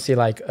 you're gonna see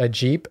like a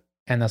Jeep,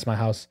 and that's my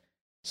house."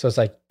 So it's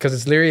like, because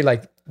it's literally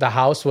like the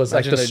house was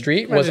Imagine like the the-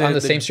 street was imagine on the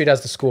the- same street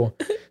as the school,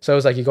 so it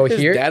was like you go His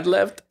here dad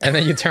left. and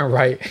then you turn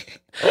right.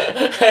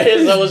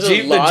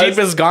 The Jeep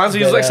is gone, so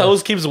he's But, like, so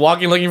keeps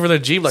walking looking for the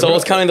Jeep. Like, So I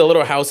was counting the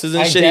little houses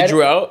and I shit he did-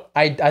 drew out.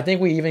 I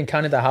think we even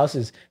counted the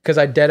houses because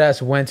I dead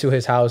ass went to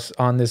his house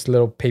on this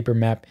little paper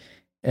map,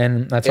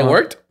 and that's it all-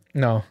 worked.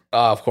 No,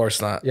 Of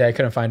course not. yeah, I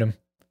couldn't find him.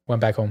 Went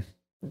back home.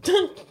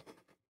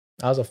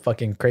 I was a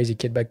fucking crazy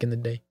kid back in the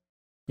day.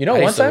 You know,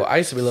 one time. I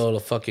used to be a little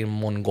fucking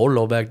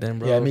Mongolo back then,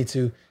 bro. Yeah, me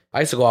too.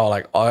 I used to go out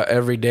like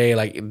every day,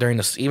 like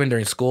even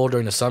during school,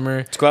 during the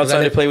summer. To go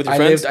outside and play with your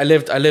friends? I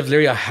lived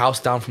literally a house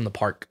down from the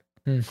park.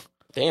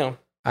 Damn.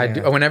 I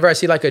do. Yeah. Whenever I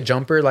see like a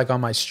jumper like on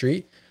my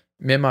street,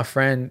 me and my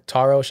friend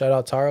Taro, shout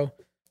out Taro,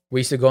 we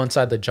used to go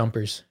inside the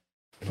jumpers.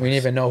 We didn't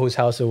even know whose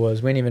house it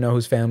was. We didn't even know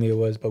whose family it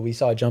was, but we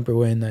saw a jumper.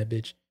 We're in that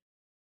bitch.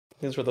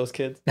 These were those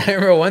kids I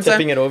remember one time.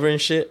 tipping it over and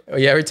shit. Oh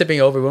yeah, we're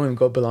tipping over. We don't even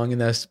go belong in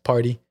this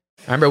party.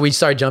 I remember we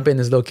started jumping.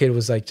 This little kid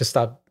was like, just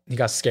stop. He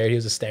got scared. He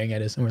was just staring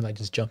at us, and we're like,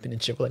 just jumping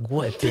and shit. We're like,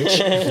 what,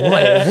 bitch?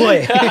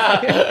 What?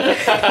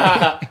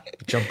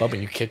 Jump up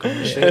and you kick them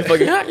and shit.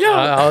 Fucking,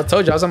 yeah. I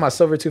told you I was on my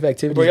silver tooth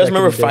activity. Bro, you guys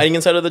remember fighting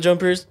inside of the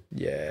jumpers?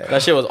 Yeah.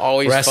 That shit was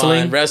always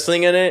Wrestling? fun.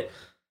 Wrestling in it.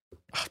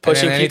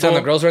 Pushing And then people. anytime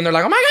the girls were in there,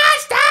 like, oh my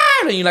god, stop!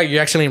 And you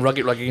actually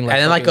rugging like. And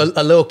then like a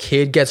little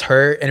kid gets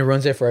hurt and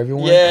ruins it for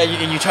everyone. Yeah,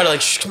 you try to like,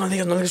 shh, come on,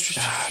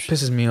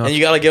 Pisses me off. and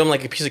you gotta give them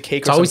like a piece of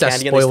cake It's or always some that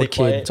candy and they stay spoiled kid.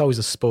 quiet. It's always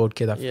a spoiled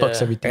kid that Yeah.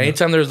 fucks everything. up.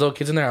 anytime there's little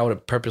kids in there, I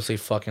would purposely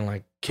fucking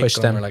like kick Push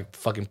them them. or like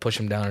fucking push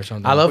them down or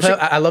something. I love those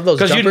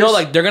because jumpers. you know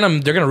like they're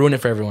gonna ruin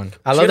it for everyone.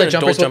 I Should love get the an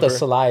jumpers with adult the jumper.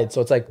 slide.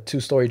 So it's like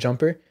 2-story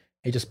jumper.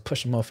 You just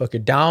push the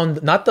motherfucker down,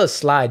 not the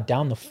slide,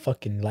 down the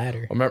fucking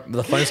ladder. Remember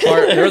the funniest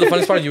part? Remember the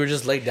funniest part? You were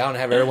just laid down and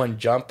have everyone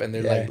jump, and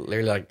they're Yeah. like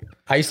literally like.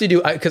 I used to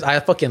do because I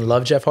fucking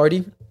love Jeff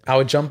Hardy. I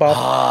would jump off.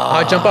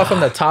 I would jump off from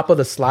the top of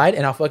the slide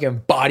and I'll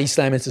fucking body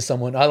slam into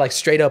someone. I like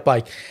straight up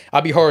like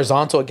I'll be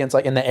horizontal against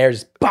like in the air.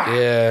 Just bah!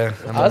 Yeah,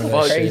 I was remember a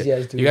that crazy shit.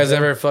 ass dude. You guys bro.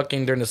 ever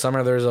fucking during the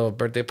summer? There was a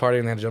birthday party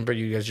and they had a jumper.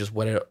 You guys just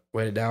wet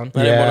it down. I didn't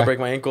want Yeah. to break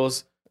my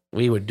ankles.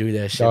 We would do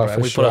that shit. Oh, bro.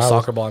 for We sure. put a I was-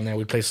 soccer ball in there.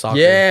 We'd play soccer.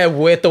 Yeah,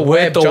 with the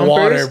wet the jumpers.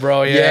 water,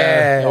 bro,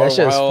 yeah. They were that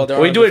shit's wild. They We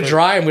were do it different.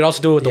 dry and we'd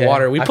also do it with the Yeah.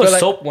 water. We I put feel like-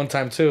 soap one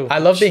time too. I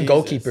love being Jesus.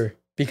 goalkeeper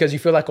because you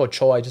feel like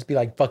Ochoa. Just be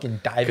like fucking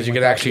diving. Because you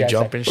with could that. actually Yeah, it's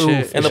jump like, and oof,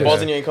 shit. And the for balls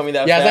sure. in you ain't coming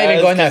that Yeah, fast. it's not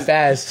even going that 'cause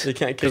fast. They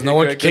can't kick Because it no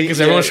one correctly.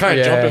 because everyone's trying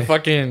to jump Yeah. and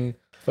fucking.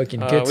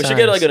 Fucking good We should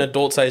get like times. an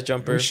adult sized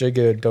jumper. We should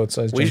get adult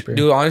size We jumper.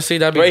 do honestly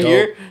that'd be Right dope.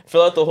 here,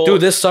 fill out the whole. Dude,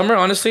 this summer,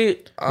 honestly,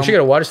 We should get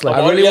a water slide. I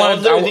water- really yeah, I want.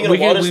 was literally thinking We,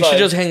 of water we slide. should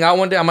just hang out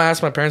one day. I'm gonna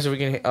ask my parents if we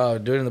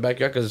can do it in the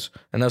backyard because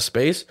enough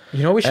space.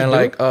 You know what we should And do?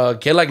 like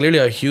get like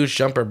literally a huge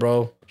jumper,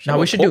 bro. No, have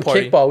we a should pool do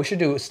party. kickball. We should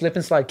do slip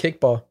and slide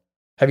kickball.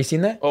 Have you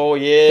seen that? Oh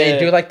yeah. They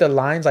do like the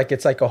lines, like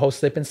it's like a whole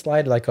slip and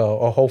slide, like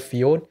a whole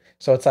field.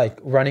 So it's like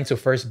running to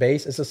first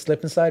base, it's a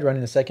slip and slide.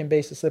 Running to second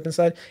base, a slip and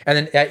slide. And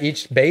then at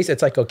each base,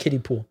 it's like a kiddie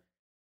pool.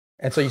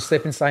 And so you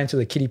slip and slide into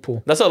the kiddie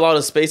pool. That's a lot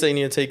of space that you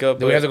need to take up.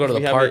 Do we but have to go to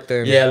if the we park haven't-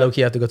 then? Yeah, low key,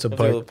 you have to go to the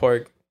have to go to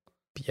park. the park.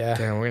 Yeah,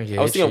 Damn, we're gonna get.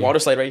 I was thinking itchy. water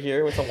slide right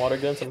here with some water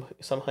gun,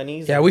 some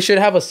honeys. yeah. We should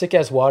have a sick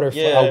ass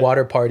Yeah. a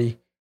water party,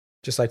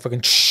 just like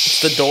fucking.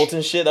 the adults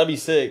and shit. That'd be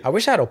sick. I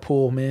wish I had a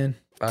pool, man.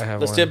 I have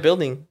Let's one. do a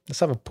building. Let's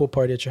have a pool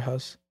party at your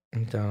house.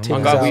 I'm down. Team Oh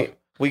Teams god, out.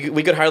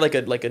 we could hire like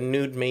a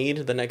nude maid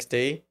the next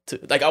day. To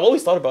like I've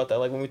always thought about that.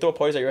 Like when we throw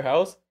parties at your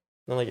house,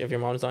 then like if your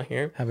mom's not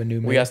here, Have a new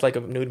we man, ask like a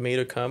nude maid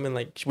to come and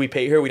like we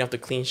pay her. We don't have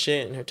to clean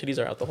shit and her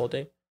titties are out the whole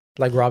day.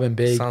 like Robin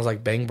Big. Sounds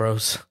like Bang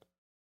Bros.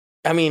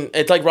 I mean,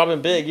 it's like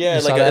Robin Big, yeah.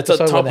 You saw Like that it's a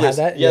episode where they had topless.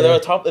 that? Yeah, Yeah. they're a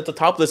top. It's a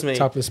topless maid.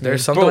 Topless man.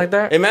 There's something Bro, like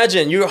that.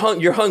 Imagine you're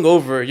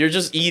hungover. You're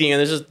just eating and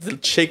there's just the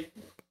chick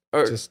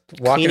or just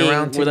walking cleaning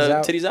around with titties her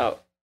out. titties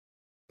out.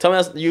 Tell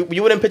me,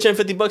 you wouldn't pitch in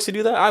 $50 to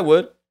do that? I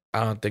would.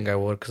 I don't think I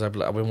would because I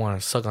would want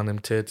to suck on them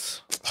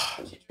tits.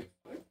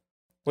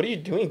 What are you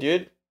doing,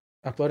 dude?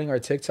 Uploading our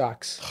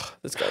TikToks.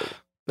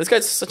 This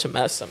guy's such a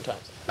mess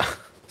sometimes.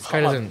 This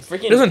guy Come on, doesn't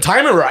freaking.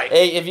 time it right.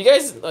 Hey, if you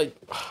guys like,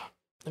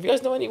 If you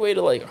guys know any way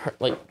to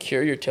like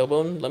cure your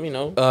tailbone, let me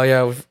know.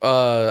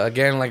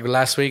 Again, like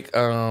last week,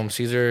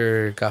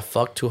 Caesar got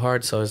fucked too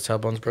hard, so his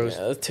tailbone's bruised.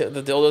 Yeah,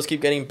 the dildos keep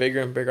getting bigger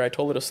and bigger. I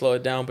told her to slow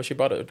it down, but she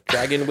brought a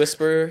dragon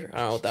whisper. I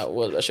don't know what that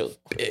was. That shit was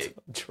big.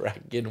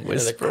 Dragon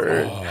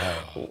whisper.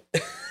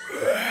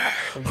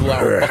 Blew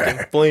out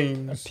fucking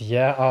flames.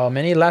 Yeah.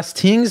 Many last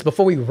things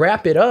before we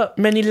wrap it up.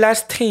 Many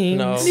last things.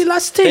 No. Many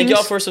last things. Thank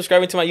y'all for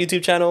subscribing to my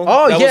YouTube channel.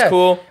 Oh, that yeah. was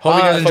cool. Hope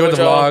you guys enjoyed the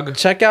y'all. vlog.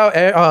 Check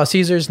out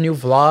Caesar's new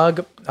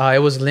vlog. It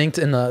was linked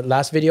in the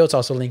last video. It's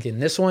also linked in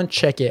this one.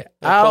 Check it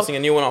I'm out. posting a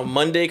new one on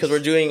Monday because we're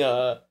doing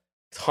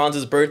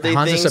Hans's birthday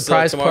Hans's thing.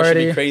 surprise so tomorrow should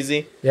party. be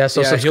crazy. Yeah, so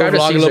He'll subscribe to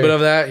vlog Caesar. a little bit of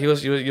that.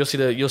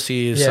 You'll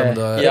see some of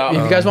the. Yeah.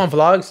 If you guys want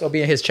vlogs, it'll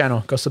be in his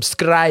channel. Go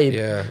subscribe.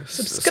 Yeah.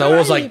 Subscribe. So it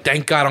was like,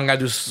 thank God I don't gotta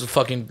do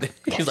fucking.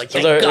 He's like,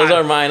 thank Those God.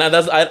 are mine. I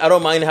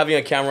don't mind having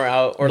a camera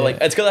out or like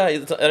it's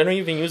because I don't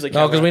even use a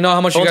camera. No, because we know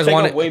how much you Phones guys take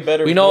want up it. way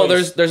better We know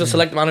voice. there's a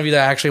select amount of you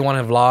that actually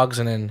want to vlogs,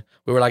 and then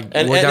we were like,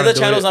 And we're down the to do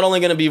channel's it. not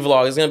only gonna be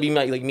vlogs, it's gonna be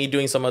like me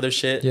doing some other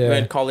shit. Yeah. We're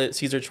gonna call it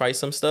Caesar Tries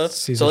Some Stuff.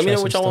 Caesar So let me Tries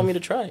know what Some y'all want me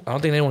Stuff. to try. I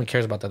don't think anyone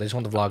cares about that. They just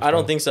want the vlogs. I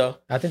don't bro. think so.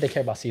 I think they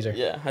care about Caesar.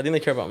 Yeah, I think they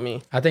care about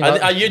me. I think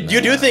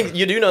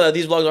you do know that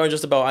these vlogs aren't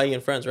just about IE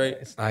and friends, right?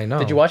 I know.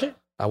 Did you watch it?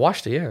 I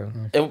watched it. Yeah.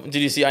 Did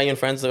you see IE and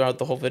friends throughout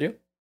the whole video?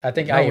 I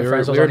think No, I and we were-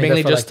 friends was we were only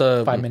mainly there for just,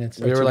 like 5 minutes.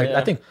 we were 2 like-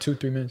 minutes. I think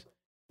 2-3 minutes.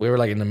 We were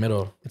like in the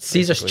middle. It's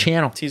Caesar's basically.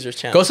 channel. Caesar's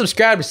channel. Go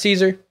subscribe to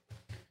Caesar.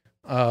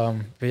 But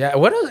yeah,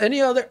 what else?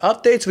 Any other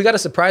updates? We got a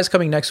surprise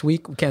coming next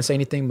week. We can't say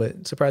anything,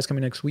 but surprise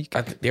coming next week.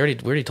 We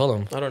already told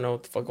them. I don't know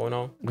what the fuck going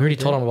on. We already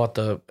told them about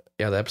the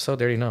episode.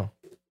 They already know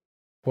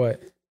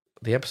What?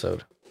 the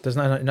episode. There's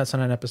not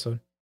an episode.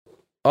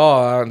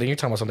 Oh, then you're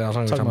talking about something else.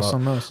 I don't know what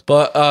Talking you're about talking about.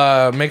 something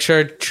else. But make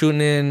sure to tune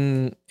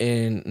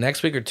in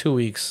next week or 2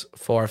 weeks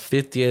for our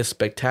 50th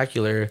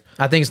spectacular.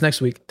 I think it's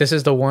next week. This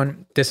is the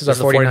one. This is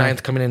That's our the 49th.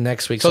 49th coming in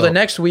next week. So the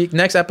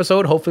next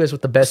episode, hopefully, is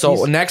with the besties.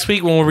 So next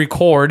week when we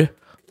record,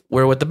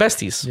 we're with the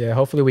besties. Yeah,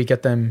 hopefully we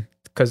get them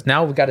because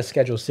now we got to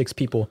schedule 6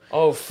 people.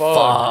 Oh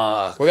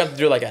fuck. We're gonna have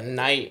to do like a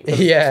night.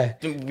 Yeah.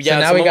 Yeah. So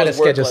now we got to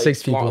schedule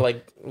 6 people.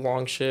 Like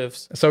long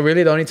shifts. So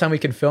really, the only time we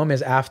can film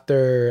is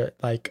after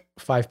like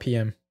 5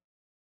 p.m.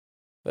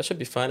 That should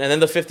be fun. And then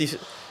the 50.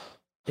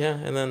 Yeah,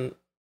 and then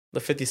the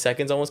 50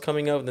 seconds almost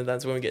coming up. Then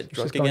that's when we get Just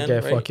drunk gonna again.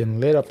 get Right?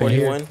 fucking lit up in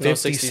here. 41. 50 No,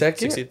 60,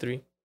 seconds?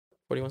 63.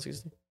 41,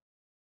 63.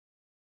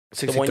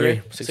 63. The 1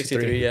 year?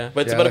 63, yeah.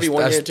 But it's Yeah, about to be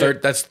 1 year too.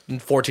 That's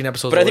 14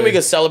 episodes. But I think we away.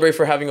 could celebrate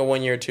for having a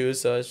 1 year too.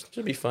 So it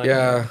should be fun.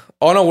 Yeah.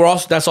 Oh no, we're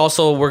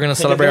gonna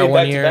celebrate our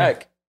 1 year.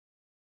 Back.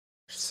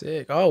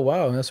 Sick. Oh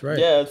wow, that's right.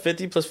 Yeah,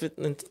 50 plus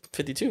 50, and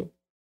 52.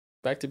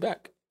 Back to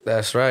back.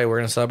 That's right. We're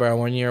gonna celebrate our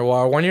 1 year. Well,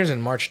 our 1 year's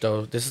in March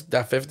though. This is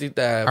that 50.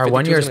 That Our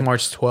 1 year is gonna-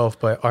 March 12th,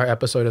 but our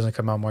episode doesn't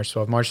come out March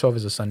 12th. March 12th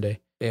is a Sunday.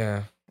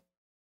 Yeah.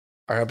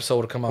 Our episode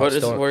would come out. What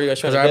is, still- where are you guys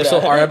trying 'cause to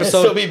our get at? episode-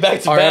 Still be back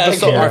to our back.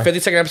 episode, Yeah. our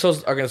 52nd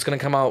episodes are gonna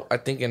come out. I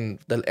think in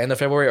the end of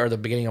February or the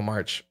beginning of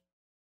March.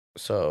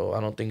 So I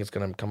don't think it's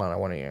gonna come out at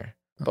 1 year.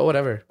 But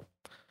whatever.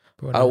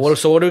 What do we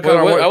Wait,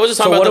 call I was just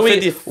talking about the what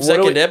do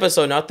 52nd we-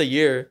 episode, not the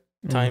year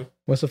time.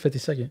 What's the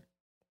 52nd?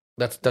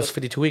 That's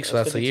 52 weeks, so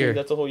that's a 52. year.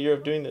 That's a whole year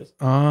of doing this.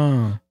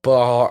 Oh, But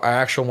our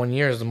actual 1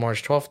 year is the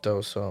March 12th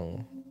though,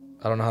 so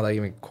I don't know how that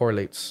even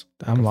correlates.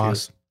 I'm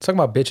lost. Talking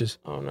about bitches.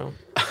 Oh no.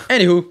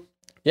 Anywho,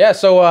 yeah.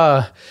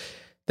 So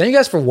thank you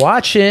guys for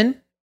watching.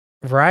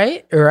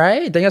 Right.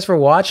 Thank you guys for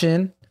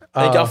watching.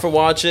 Thank y'all for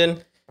watching.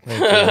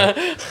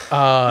 Thank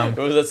Um,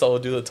 That's all we'll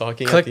do the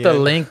talking. click at the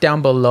end. link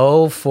down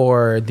below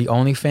for the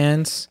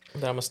OnlyFans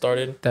that I'm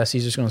started. that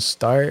Caesar's gonna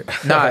start.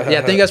 Nah,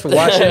 yeah. Thank you guys for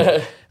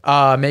watching.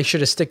 Make sure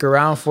to stick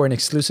around for an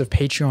exclusive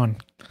Patreon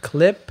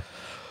clip.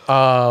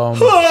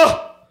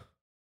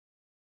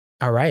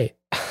 All right.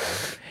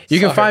 You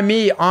can Sorry. find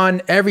me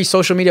on every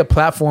social media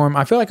platform.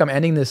 I feel like I'm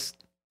ending this.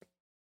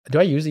 Do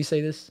I usually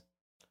say this?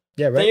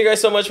 Yeah, Thank right. you guys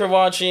so much for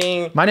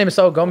watching. My name is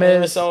Saul My name is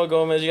Gomez. Saul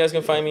Gomez. You guys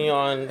can find me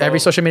on Every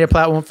social media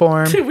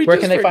platform. Dude, we Where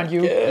just can they find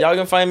you? Y'all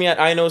can find me at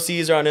I Know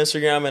Caesar on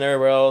Instagram and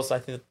everywhere else.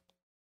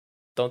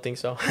 Don't think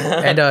so.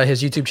 And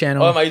his YouTube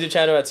channel. my YouTube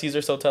channel at Caesar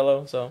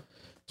Sotelo. So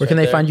Where can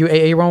they find you,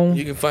 AA Rome?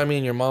 You can find me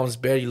in your mom's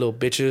bed, you little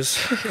bitches.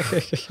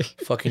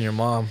 Fucking your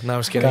mom. No, I'm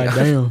just kidding. God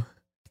damn.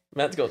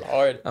 Matt goes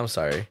hard. I'm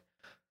sorry.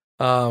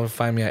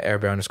 Find me at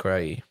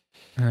airbear_IE.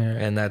 All right.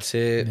 And that's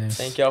it. Yeah.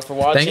 Thank y'all for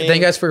watching. Thank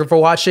you guys for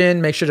watching.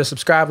 Make sure to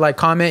subscribe, like,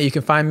 comment. You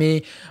can find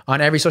me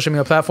on every social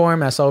media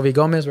platform at Saul V.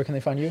 Gomez. Where can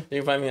they find you? You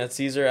can find me at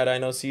Caesar at I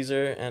Know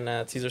Caesar and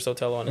at Caesar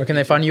Sotelo on Where can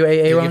they find you,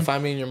 AA You Rome? can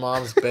find me in your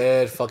mom's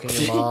bed, fucking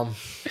your mom.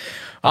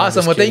 Awesome.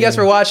 just Well, thank you guys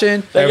for kidding.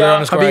 watching. Thank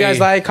y'all. Hope you guys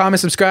like, comment,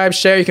 subscribe,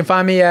 share. You can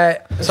find me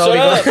at Saul V.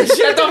 Shut Gomez. up.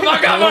 Shut the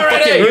fuck up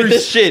already. Read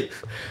this shit.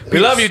 We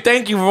love you.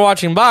 Thank you for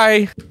watching.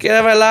 Bye. Que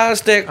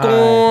bailaste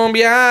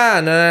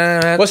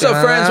cumbiana. What's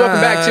up, friends? Welcome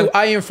back to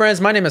I Am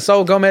Friends. My name is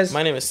Saul Gomez.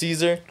 My name is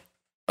Caesar.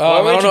 I Why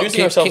are we don't know.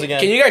 introducing ourselves again?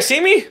 Can you guys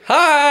see me?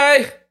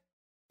 Hi.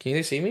 Can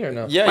you see me or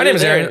no? Yeah, My you're name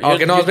is there. Aaron.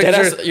 Okay, no, I was you're, making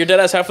dead sure. ass, you're dead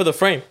ass half of the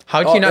frame.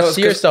 How can you it not was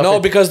see 'cause- yourself? No,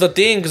 because the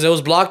thing, because it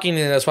was blocking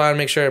it. That's why I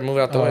make sure I move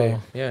out the way.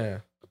 Oh. Yeah.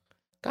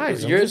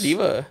 Guys, You're a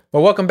diva.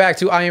 Well, welcome back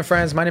to Iron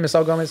Friends. My name is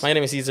Saul Gomez. My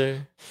name is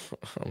Caesar.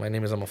 My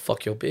name is I'm a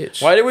fuck your bitch.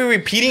 Why are we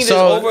repeating this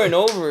So, over and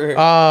over?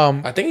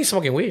 I think he's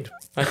smoking weed.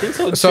 I think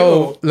so too.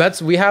 So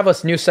we have a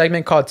new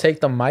segment called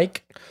Take the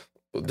Mic.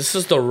 This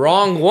is the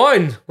wrong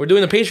one. We're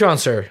doing the Patreon,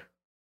 sir.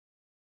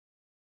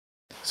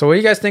 So what do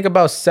you guys think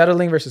about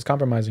settling versus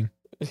compromising?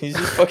 He's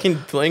just fucking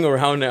playing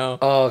around now.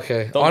 Oh,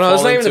 okay. Don't Oh no,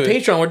 it's fall not even the into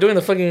it. Patreon.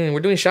 We're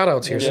doing shout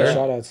outs here, Yeah. sir.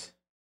 Shout outs.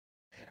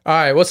 All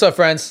right, what's up,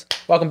 friends?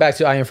 Welcome back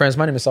to Iron Friends.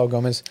 My name is Saul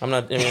Gomez. I'm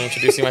not even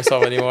introducing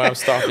myself anymore. I'm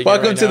stopping.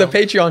 Welcome to the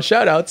Patreon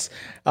shout outs.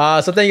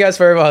 So thank you guys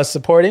for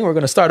supporting. We're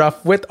going to start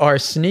off with our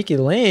sneaky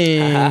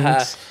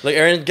links. Look,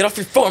 Aaron, get off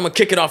your phone. I'm gonna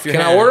kick it off your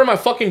Can hand. I order my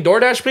fucking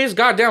DoorDash, please?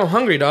 God damn, I'm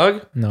hungry,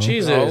 dog. No.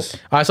 Jesus.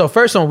 All right, so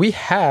first one, we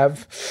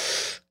have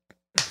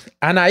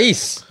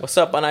Anais. What's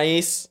up,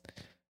 Anais?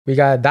 We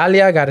got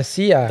Dalia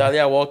Garcia.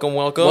 Dalia, welcome.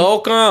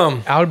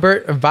 Welcome.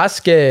 Albert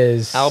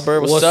Vasquez.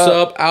 Albert, What's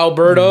up,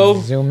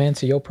 Alberto? Zoom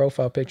into your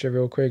profile picture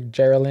real quick.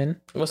 Geraldine.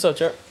 What's up,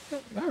 Jared?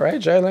 All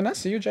right, Geraldine. I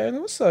see you, Geraldine.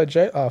 What's up,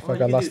 Geraldine? Oh,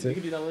 fuck, I lost it. You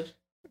can do that, Lidge.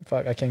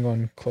 Fuck, I can't go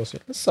in closer.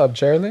 What's up,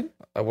 Geraldine?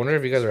 I wonder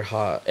if you guys are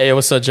hot. Hey,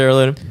 what's up,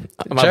 Geraldine?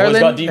 My voice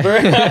Geraldine? got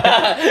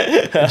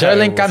deeper.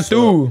 Geraldine what's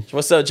Cantu.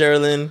 What's up,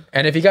 Geraldine?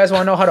 And if you guys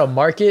want to know how to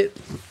market,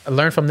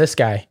 learn from this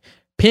guy.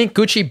 Pink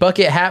Gucci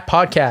Bucket Hat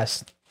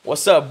Podcast.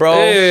 What's up, bro?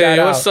 Hey,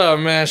 shout what's out. up,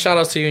 man? Shout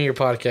outs to you and your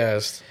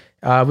podcast.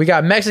 We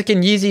got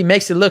Mexican Yeezy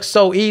makes it look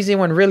so easy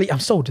when really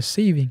I'm so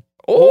deceiving.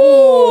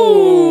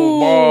 Ooh,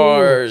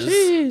 bars.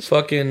 Sheesh.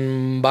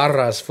 Fucking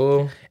barras,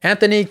 fool.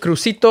 Anthony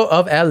Crucito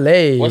of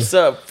LA. What's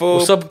up, fool?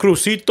 What's up,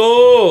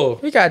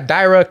 Crucito? We got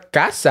Dyra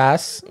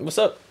Casas. What's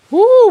up?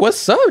 Woo,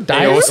 what's up, Dyra?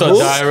 Hey, yo, what's up,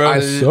 Dyra?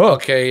 What's up?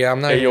 Okay, yeah,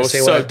 I'm not Hey, even yo, gonna say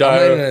what's what up, I'm not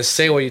Dyra? even gonna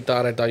say what you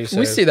thought. I thought you said.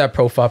 We see that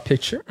profile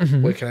picture.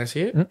 Wait, can I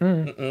see it?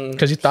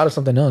 Because you thought of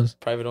something else.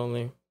 Private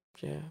only.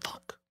 Yeah.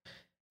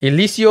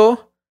 Elicio.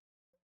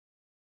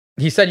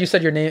 He said you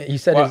said your name. He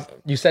said What?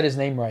 you said his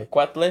name right.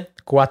 Cuatle,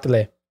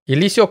 Cuatle.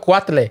 Elicio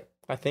Cuatle.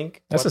 I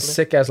think. That's a Cuatle?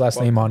 sick ass last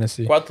name,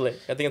 honestly. Cuatle.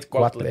 I think it's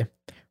Cuatle. Cuatle.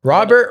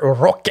 Robert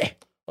Roque.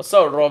 What's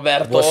up,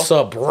 Roberto? What's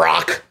up,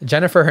 Rock?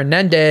 Jennifer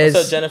Hernandez.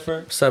 What's up,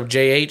 Jennifer? What's up,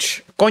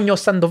 JH? Coño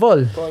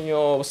Sandoval.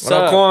 Coño, what's What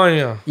up, up?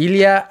 coño?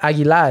 Ilya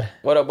Aguilar.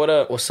 What up, what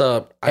up? What's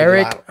up,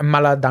 Eric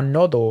Aguilar?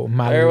 Maladanodo.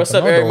 Hey, what's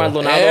up, Eric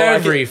Maldonado?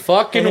 Every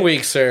fucking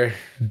week, sir.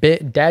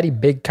 Daddy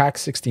Big Cock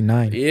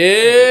 69.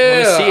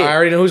 Yeah, see it. I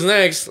already know who's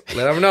next.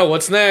 Let them know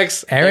what's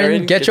next.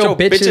 Aaron, get your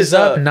bitches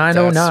up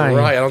 909. That's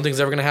right. I don't think it's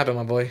ever gonna happen,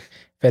 my boy.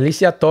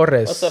 Felicia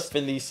Torres. What's up,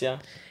 Felicia?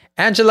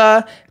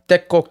 Angela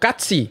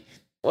Tecocazzi.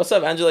 What's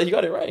up, Angela? You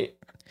got it right.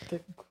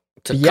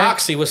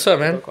 Takaxi, what's up,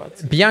 man?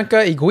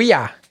 Bianca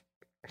Iguia.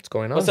 What's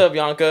going on? What's up,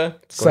 Bianca?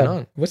 What's going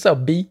on? What's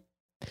up, B?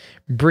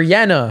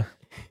 Brianna.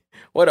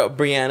 What up,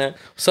 Brianna?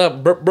 What's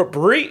up,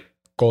 Bree?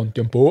 Con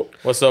tiempo.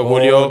 What's up, Oh,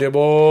 Julio?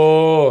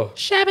 Debo.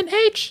 Shavin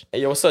H.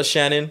 Hey, yo, what's up,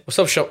 Shannon? What's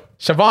up,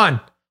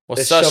 Siobhan.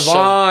 What's It's up,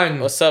 Siobhan.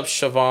 What's up,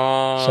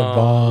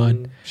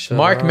 Siobhan? Siobhan.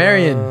 Mark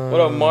Marion.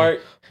 What up,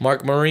 Mark?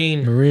 Mark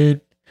Marine. Marie.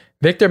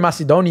 Victor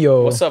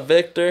Macedonio. What's up,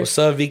 Victor? What's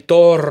up,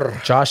 Victor?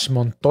 Josh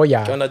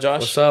Montoya. What Josh?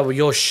 What's up,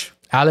 Yosh?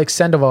 Alex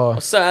Sandoval.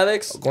 What's up,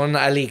 Alex? Con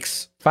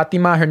Alex.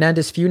 Fatima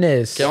Hernandez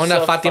Funes. ¿Qué onda,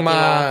 up,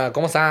 Fatima?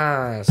 ¿Cómo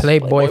estás?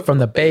 Playboy from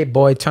the Bay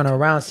Boy. Turn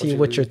around, see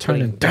what you're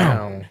turning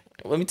down.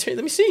 Let me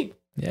see.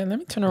 Yeah, let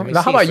me turn around. me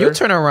How see, about you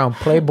sir. turn around,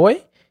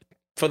 Playboy?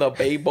 For the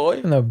Bay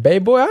Boy. From the Bay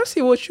Boy, I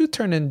see what you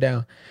turning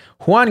down.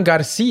 Juan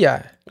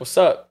Garcia. What's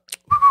up?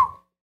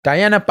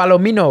 Diana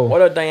Palomino.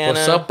 What up, Diana?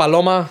 What's up,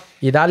 Paloma?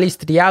 Idalis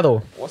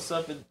Triado. What's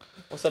up,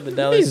 Let me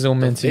Dallas?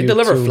 zoom into They you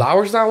deliver too.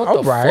 flowers now? What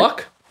the Alright.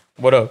 fuck?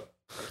 What up?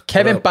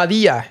 Kevin What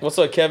Padilla. What's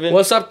up, Kevin?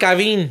 What's up,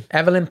 Kevin?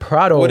 Evelyn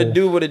Prado. What it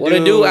do? What it do? What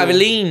it do,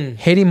 Aveline?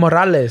 Haiti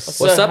Morales.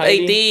 What's up,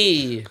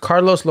 Heidi? AT?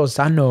 Carlos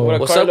Lozano. What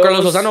up, What's up,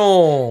 Carlos Carlos?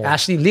 Lozano?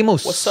 Ashley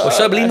Limus. What's up? What's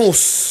up,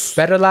 Limus?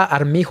 Perla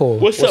Armijo.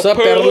 What's What's up,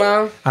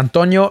 Perla?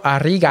 Antonio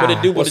Arriga. What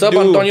it do? What's up,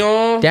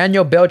 Antonio?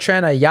 Daniel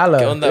Beltran ¿Qué Ayala.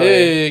 onda, güey?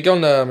 Hey, ¿qué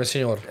onda, mi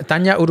señor?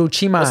 Tanya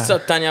Uruchima. What's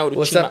up, Tanya Uruchima?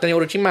 What's up, Tanya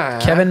Uruchima?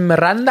 Kevin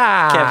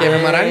Miranda.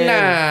 Kevin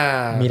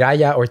Miranda.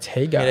 Miraya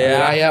Ortega.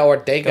 Miraya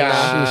Ortega.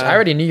 Sheesh, I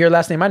already knew your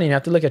last name. I didn't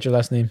have to look at your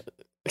last name.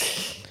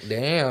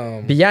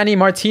 Damn. Biani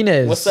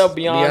Martinez. What's up,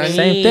 Biani?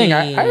 Same thing.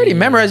 I already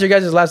memorized your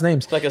guys' last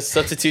names. Like a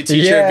substitute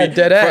teacher Yeah, for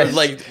deadass.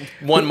 like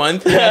 1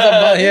 month.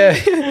 Yeah.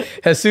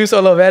 Jesus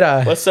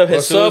Olivera. What's up,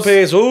 What's Jesus? up,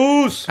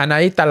 Jesus?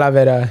 Anaita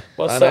Lavera.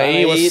 What's up,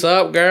 Anaí, what's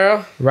up,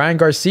 girl? Ryan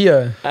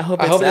Garcia. I hope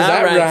I it's hope it's that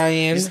that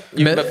Ryan.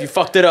 Ryan. You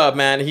fucked it up,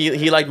 man.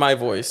 He liked my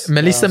voice.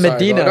 Melissa Sorry,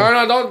 Medina.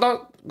 No,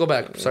 don't. Go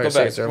back. Sorry, Go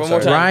sorry, back. sir. I'm One sorry.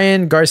 more time.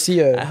 Ryan I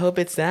Garcia. hope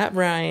it's that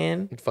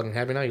Ryan. You fucking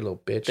happy now, you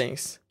little bitch.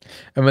 Thanks.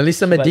 And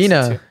Melissa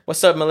Medina.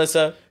 What's up,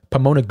 Melissa?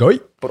 Pomona Goy.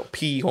 Puro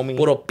P, homie.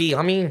 Puro P,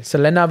 homie.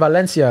 Selena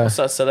Valencia. What's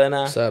up,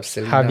 Selena? What's up,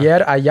 Selena?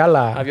 Javier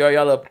Ayala. Javier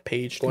Ayala,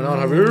 page. What's going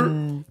on,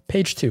 Javier?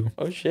 Page 2.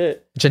 Oh,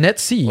 shit. Jeanette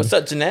C. What's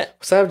up, Jeanette?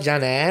 What's up,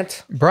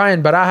 Janet?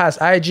 Brian Brian Barajas.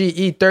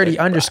 IGE30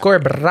 underscore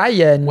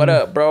Brian. What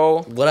up,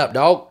 bro? What up,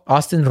 dog?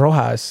 Austin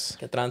Rojas.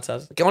 ¿Qué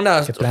tranzas? ¿Qué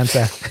onda? Que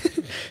tranza.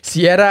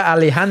 Sierra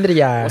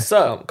Alejandria. What's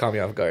up? Caught me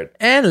off guard.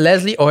 And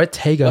Leslie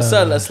Ortega. What's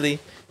up, Leslie?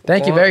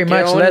 Thank you very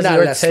much, ¿Qué Leslie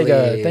onda, Ortega.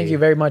 Leslie? Thank you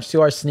very much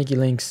to our sneaky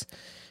links.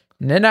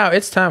 And now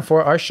it's time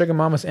for our sugar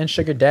mamas and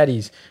sugar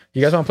daddies.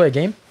 You guys want to play a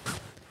game?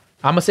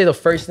 I'm gonna say the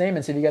first name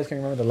and see if you guys can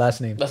remember the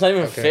last name. That's not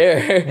even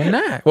fair. Why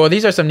not? Well,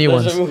 these are some new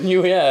ones,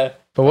 Yeah.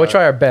 but we'll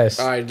try our best.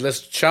 All right,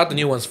 let's shout out the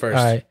new ones first.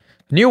 All right,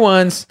 new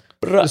ones.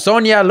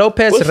 Sonia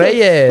Lopez What's up?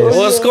 Reyes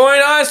What's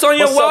going on,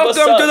 Sonia? What's up, what's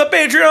Welcome up? to the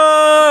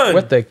Patreon.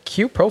 with the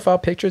cute profile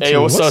picture too. Hey,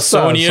 what's up,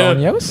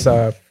 Sonia? What's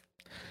up?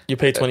 You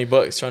paid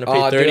 $20, trying to pay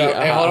Oh, 30. dude,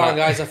 hey, hold on,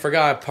 guys. I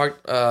forgot.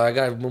 I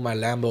gotta move my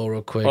Lambo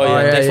real quick. Oh,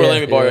 yeah. yeah, Thanks for yeah.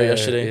 letting me borrow it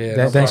yesterday. Yeah,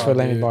 Thanks no for problem,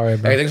 letting me dude. borrow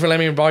it, bro. Hey, thanks for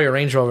letting me borrow your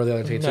Range Rover the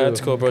other day too. Nah,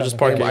 that's cool, bro. Just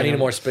park it. I need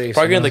more space.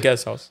 Park it you in the know?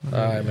 guest house. All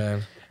right,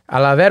 man.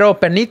 Alavero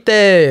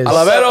Benitez.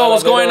 Alavero,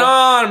 what's going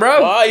on,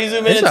 bro? Wow, you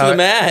zoom in into the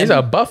man. He's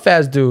a buff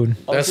ass dude.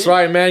 That's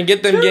right, man.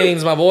 Get them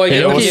gains, my boy. Get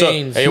Hey, them what's What's up?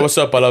 gains. Hey, what's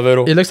up,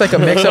 Alavero? He looks like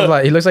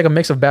a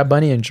mix of Bad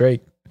Bunny and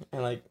Drake.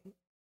 And like,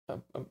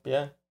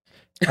 yeah.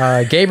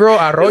 Gabriel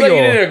It's like you Arroyo.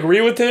 didn't agree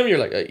with him. You're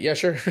like, yeah,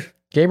 sure.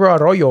 Gabriel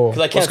Arroyo.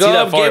 Because I can't What's see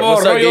up, that far. Gabriel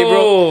What's up, Gabriel?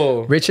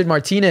 Arroyo? Richard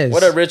Martinez.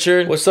 What up,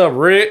 Richard? What's up,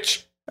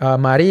 Rich?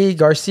 Marie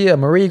Garcia.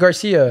 What's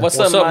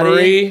What's up, up, Marie?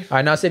 Marie? All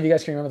right, now see if you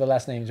guys can remember the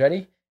last names.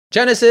 Ready?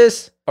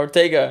 Genesis.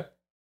 Ortega.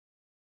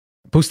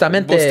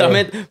 Bustamente.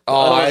 Bustamante.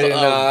 Oh,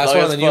 that's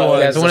one of the new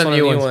ones. Yeah, it's one of That's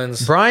the new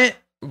ones. Bryant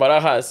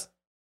Barajas.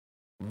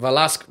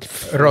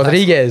 Velasco.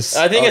 Rodriguez.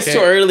 I think it's Okay.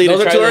 too early Those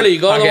to are try too to- early.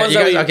 Go to the Okay, ones you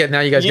that guys, we... okay, now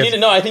you guys You get. need to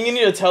know. I think you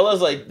need to tell us,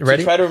 like, Ready?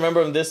 to try to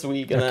remember them this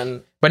week. And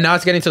then But now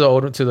it's getting to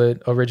the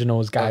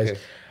originals, guys.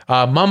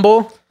 Okay.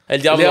 Mumble. El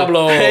Diablo.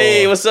 Diablo.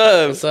 Hey, what's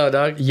up? What's up,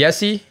 dog?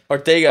 Yessi.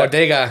 Ortega.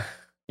 Ortega.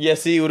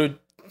 Yessi.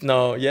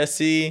 No,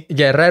 Yessi.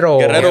 Guerrero.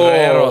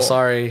 Guerrero.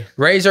 Sorry.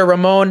 Razor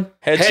Ramon.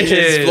 Hedges.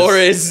 Hedges.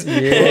 Flores.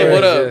 Yeah.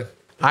 What up?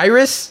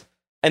 Iris.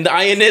 And the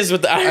Iris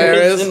with the Iris.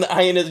 Iris and the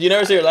Iris. You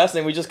never say your last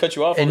name. We just cut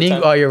you off. all the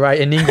time. Oh, you're right.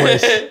 In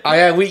English. Oh,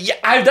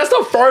 yeah, that's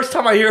the first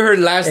time I hear her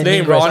last In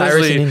name, bro. English, Iris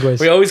Honestly, in English.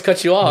 we always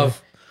cut you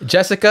off.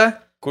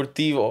 Jessica.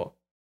 Curtivo.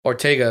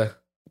 Ortega.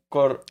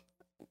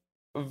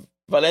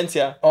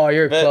 Valencia. Oh,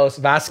 you're close.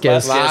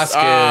 Vasquez. Vasquez.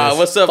 Ah,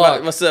 what's up?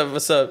 Fuck. What's up?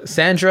 What's up?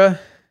 Sandra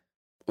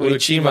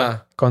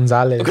Uruchima.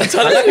 Gonzalez.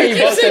 I like how you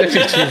both said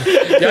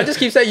Uruchima. Y'all just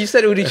keep saying you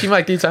said Uruchima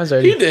like 3 times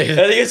already. You did.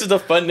 I think it's just a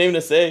fun name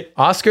to say.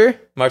 Oscar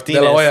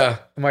Martinez. De La Hoya.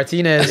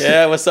 Martinez.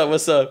 Yeah, what's up?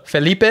 What's up?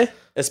 Felipe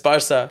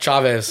Esparza.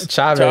 Chavez.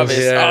 Chavez. Chavez.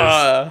 Yes.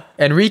 Ah,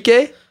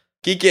 Enrique.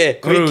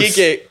 Kike. Cruz.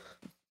 Kike.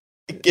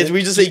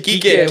 We just say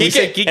Kike. We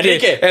say Kike.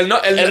 Enrique. El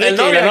novio. Enrique,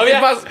 ¿Qué la novia.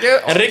 pasa?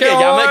 ¿Qué- Enrique, qué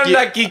llama aquí.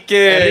 onda,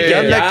 Quique? Enrique,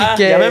 Habla, ya,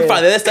 Kike. ya me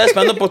enfadé de estar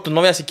esperando por tu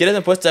novia. Si quieres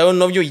me puedes traer un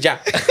novio y ya.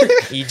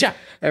 Y ya.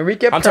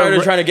 Enrique. I'm tired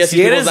of trying to guess Si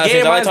people's eres last gay,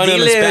 names. I'm más talking to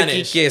them in dile,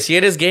 Spanish. Quique. Si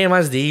eres gay,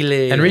 más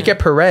dile. Enrique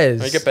Perez.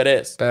 Enrique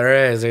Perez.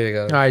 Perez. There you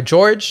go. All right,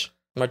 George.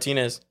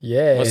 Martinez.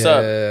 Yeah. What's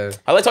up? Yeah.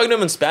 I like talking to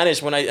them in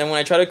Spanish. When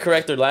I try to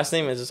correct their last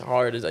name, it's just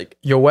hard. It's like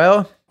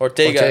Yoel.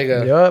 Ortega.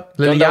 Ortega. Yup.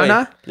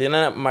 Liliana.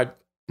 Liliana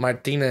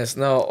Martinez.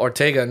 No,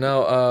 Ortega.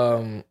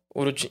 No,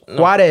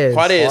 Juarez.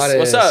 Juarez.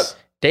 What's up?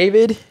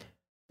 David.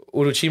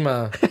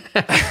 Uruchima.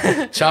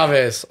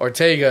 Chavez.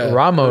 Ortega.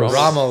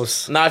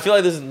 Ramos. Nah, I feel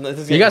like this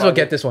is You guys will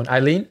get this one.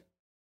 Eileen.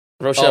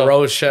 Rochelle. Oh,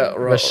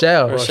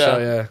 Rochelle.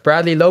 Rochelle. Yeah.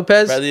 Bradley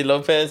Lopez. Bradley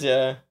Lopez,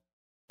 yeah.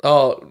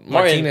 Oh,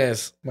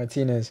 Martinez.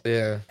 Martinez.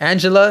 Yeah.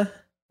 Angela.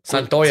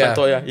 Santoya.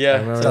 Santoya, I yeah.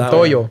 remember that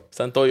one. Santoyo.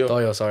 Santoyo.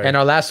 Santoyo, sorry. And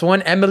our last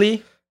one,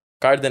 Emily.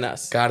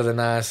 Cardenas.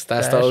 Cardenas.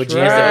 That's That's the OG.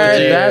 right,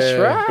 that's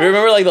right. We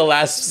remember like the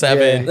last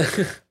 7. Yeah.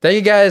 Thank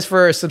you guys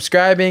for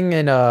subscribing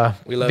and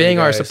We love being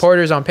you our guys.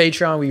 supporters on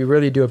Patreon. We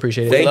really do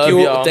appreciate it. Love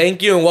y'all.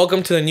 Thank you, and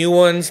welcome to the new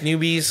ones,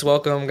 newbies.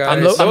 Welcome,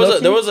 guys.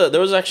 There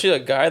was actually a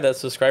guy that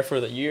subscribed for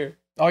the year.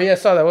 Oh yeah, I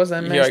saw that. What was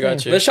that man's Here, I got name?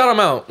 you. Let's shout them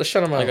out.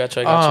 I got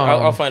you.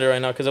 I'll find it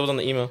right now because it was on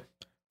the email.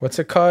 What's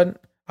it called?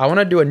 I want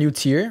to do a new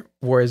tier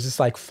where it's just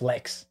like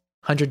flex,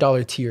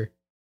 $100 tier.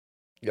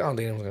 I don't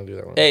think I'm gonna do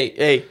that one.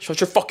 Hey, shut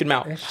your fucking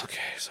mouth. Okay,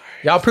 sorry.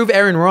 Y'all prove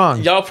Aaron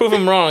wrong. Y'all prove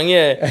him wrong,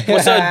 yeah.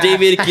 What's up,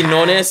 David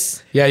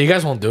Quinones? Yeah, you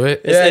guys won't do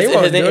it. Yeah, he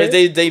won't His name do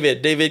is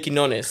David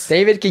Quinones.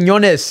 David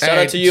Quinones. Shout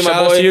out to you, my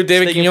shout out boy. to you,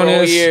 David Sticking for a whole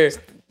Quinones. year.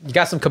 You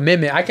got some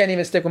commitment. I can't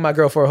even stick with my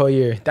girl for a whole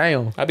year.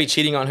 Damn. I be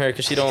cheating on her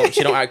because she don't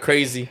act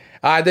crazy.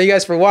 All right, thank you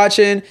guys for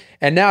watching.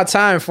 And now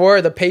time for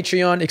the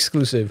Patreon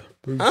exclusive.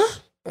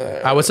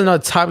 Huh? What's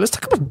another topic? Let's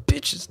talk about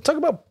bitches. Talk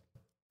about.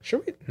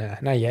 Should we? Nah,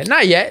 not yet.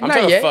 Not yet. I'm Not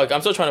trying yet. to fuck.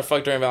 I'm still trying to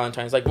fuck during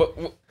Valentine's. Like,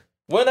 wouldn't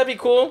that be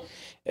cool?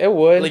 It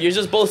would. Like, you're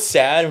just both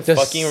sad and Just-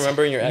 fucking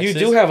remembering your exes. You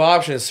do have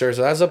options, sir.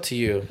 So that's up to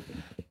you.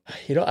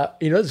 you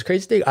know this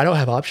crazy thing. I don't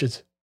have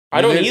options.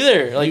 I don't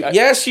either. Like,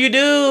 Yes, you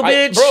do,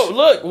 bitch. bro,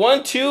 look,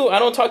 1, 2. I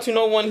don't talk to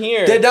no one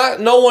here. Did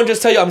not no one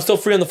just tell you I'm still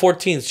free on the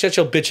 14th? Shut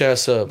your bitch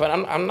ass up. But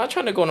I'm not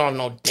trying to go on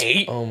no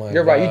date. Oh my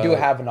You're God. right. You do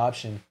have an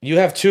option. You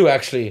have 2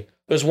 actually.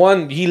 There's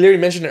one. He literally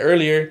mentioned it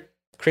earlier.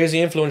 Crazy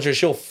influencer.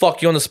 She'll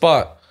fuck you on the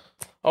spot.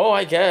 Oh,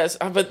 I guess.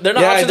 But they're not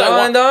Yeah, options I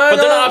want. But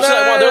they're not options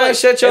I want. They're like,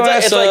 shut your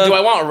ass it's like, up. do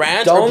I want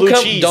ranch or blue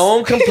cheese?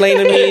 Don't complain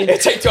to me.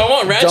 It's like, do I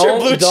want ranch or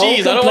blue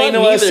cheese? I don't complain want to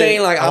us neither.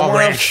 saying like I want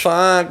want to ranch.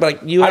 fuck, but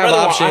like you have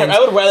options. I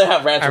would rather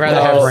have ranch. I'd or rather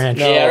blue have cheese. ranch.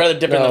 Yeah, I'd rather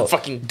dip in the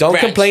fucking Don't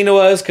ranch. complain to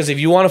us because if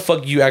you want to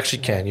fuck, you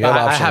actually can. You have I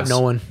options. have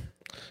no one.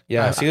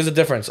 Yeah, see, there's a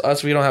difference.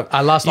 Us, we don't have.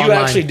 I lost You online.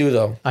 actually do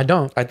though. I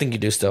don't. I think you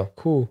do still.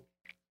 Cool.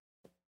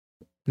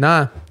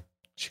 Nah.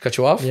 She cut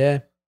you off? Yeah.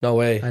 No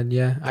way.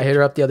 I hit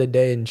her up the other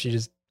day and she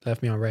just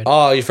left me on red.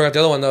 Oh, you forgot the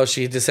other one though.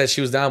 She just said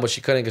she was down, but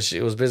she couldn't because she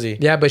was busy.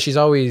 Yeah, but she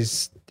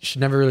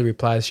never really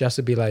replies. She has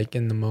to be like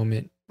in the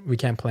moment. We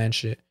can't plan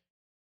shit.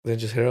 Then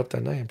just hit her up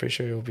that night. I'm pretty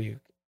sure it'll be.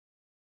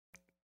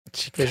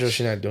 Pretty sure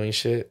she's not doing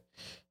shit.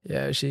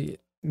 Yeah,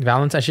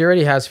 Valentine. She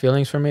already has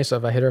feelings for me, so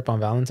if I hit her up on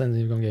Valentine's,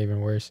 it's gonna get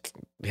even worse.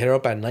 Hit her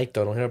up at night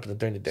though. Don't hit her up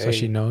during the day. So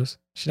she knows.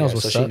 She knows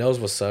what's up. She knows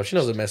what's up. She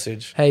knows the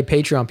message. Hey,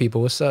 Patreon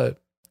people, what's up?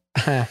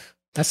 I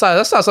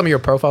saw some of your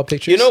profile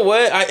pictures. You know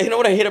what? I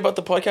hate about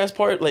the podcast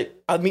part. Like,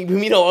 I mean, we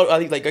meet a lot.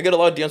 I get a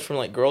lot of DMs from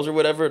like girls or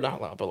whatever. Not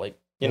a lot, but like,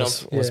 you know,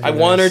 I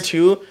one or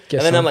two,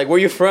 and then I'm like, "Where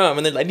you from?"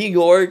 And then like New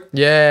York,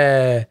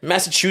 yeah,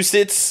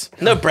 Massachusetts,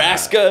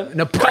 Nebraska,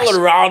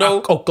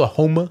 Colorado,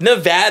 Oklahoma,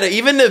 Nevada,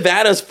 even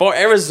Nevada's far,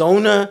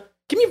 Arizona.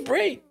 Give me a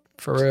break.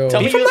 For real.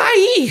 Tell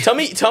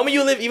me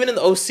you live even in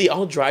the OC.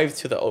 I'll drive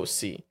to the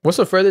OC. What's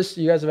the furthest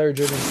you guys have ever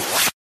driven?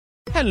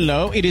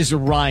 Hello, it is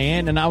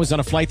Ryan, and I was on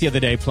a flight the other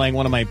day playing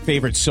one of my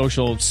favorite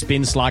social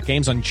spin slot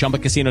games on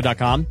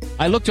ChumbaCasino.com.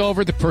 I looked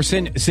over at the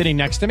person sitting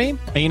next to me,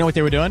 and you know what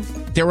they were doing?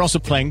 They were also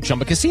playing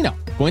Chumba Casino.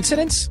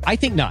 Coincidence? I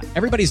think not.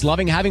 Everybody's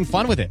loving having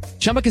fun with it.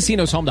 Chumba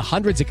Casino is home to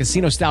hundreds of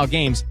casino-style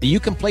games that you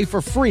can play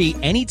for free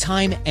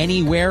anytime,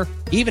 anywhere,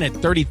 even at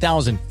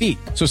 30,000 feet.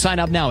 So sign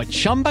up now at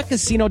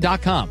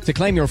ChumbaCasino.com to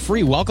claim your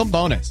free welcome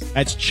bonus.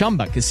 That's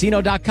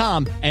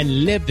ChumbaCasino.com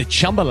and live the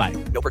Chumba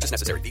life. No purchase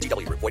necessary.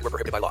 VGW Group. Void where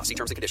prohibited by law. See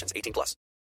terms and conditions. 18+.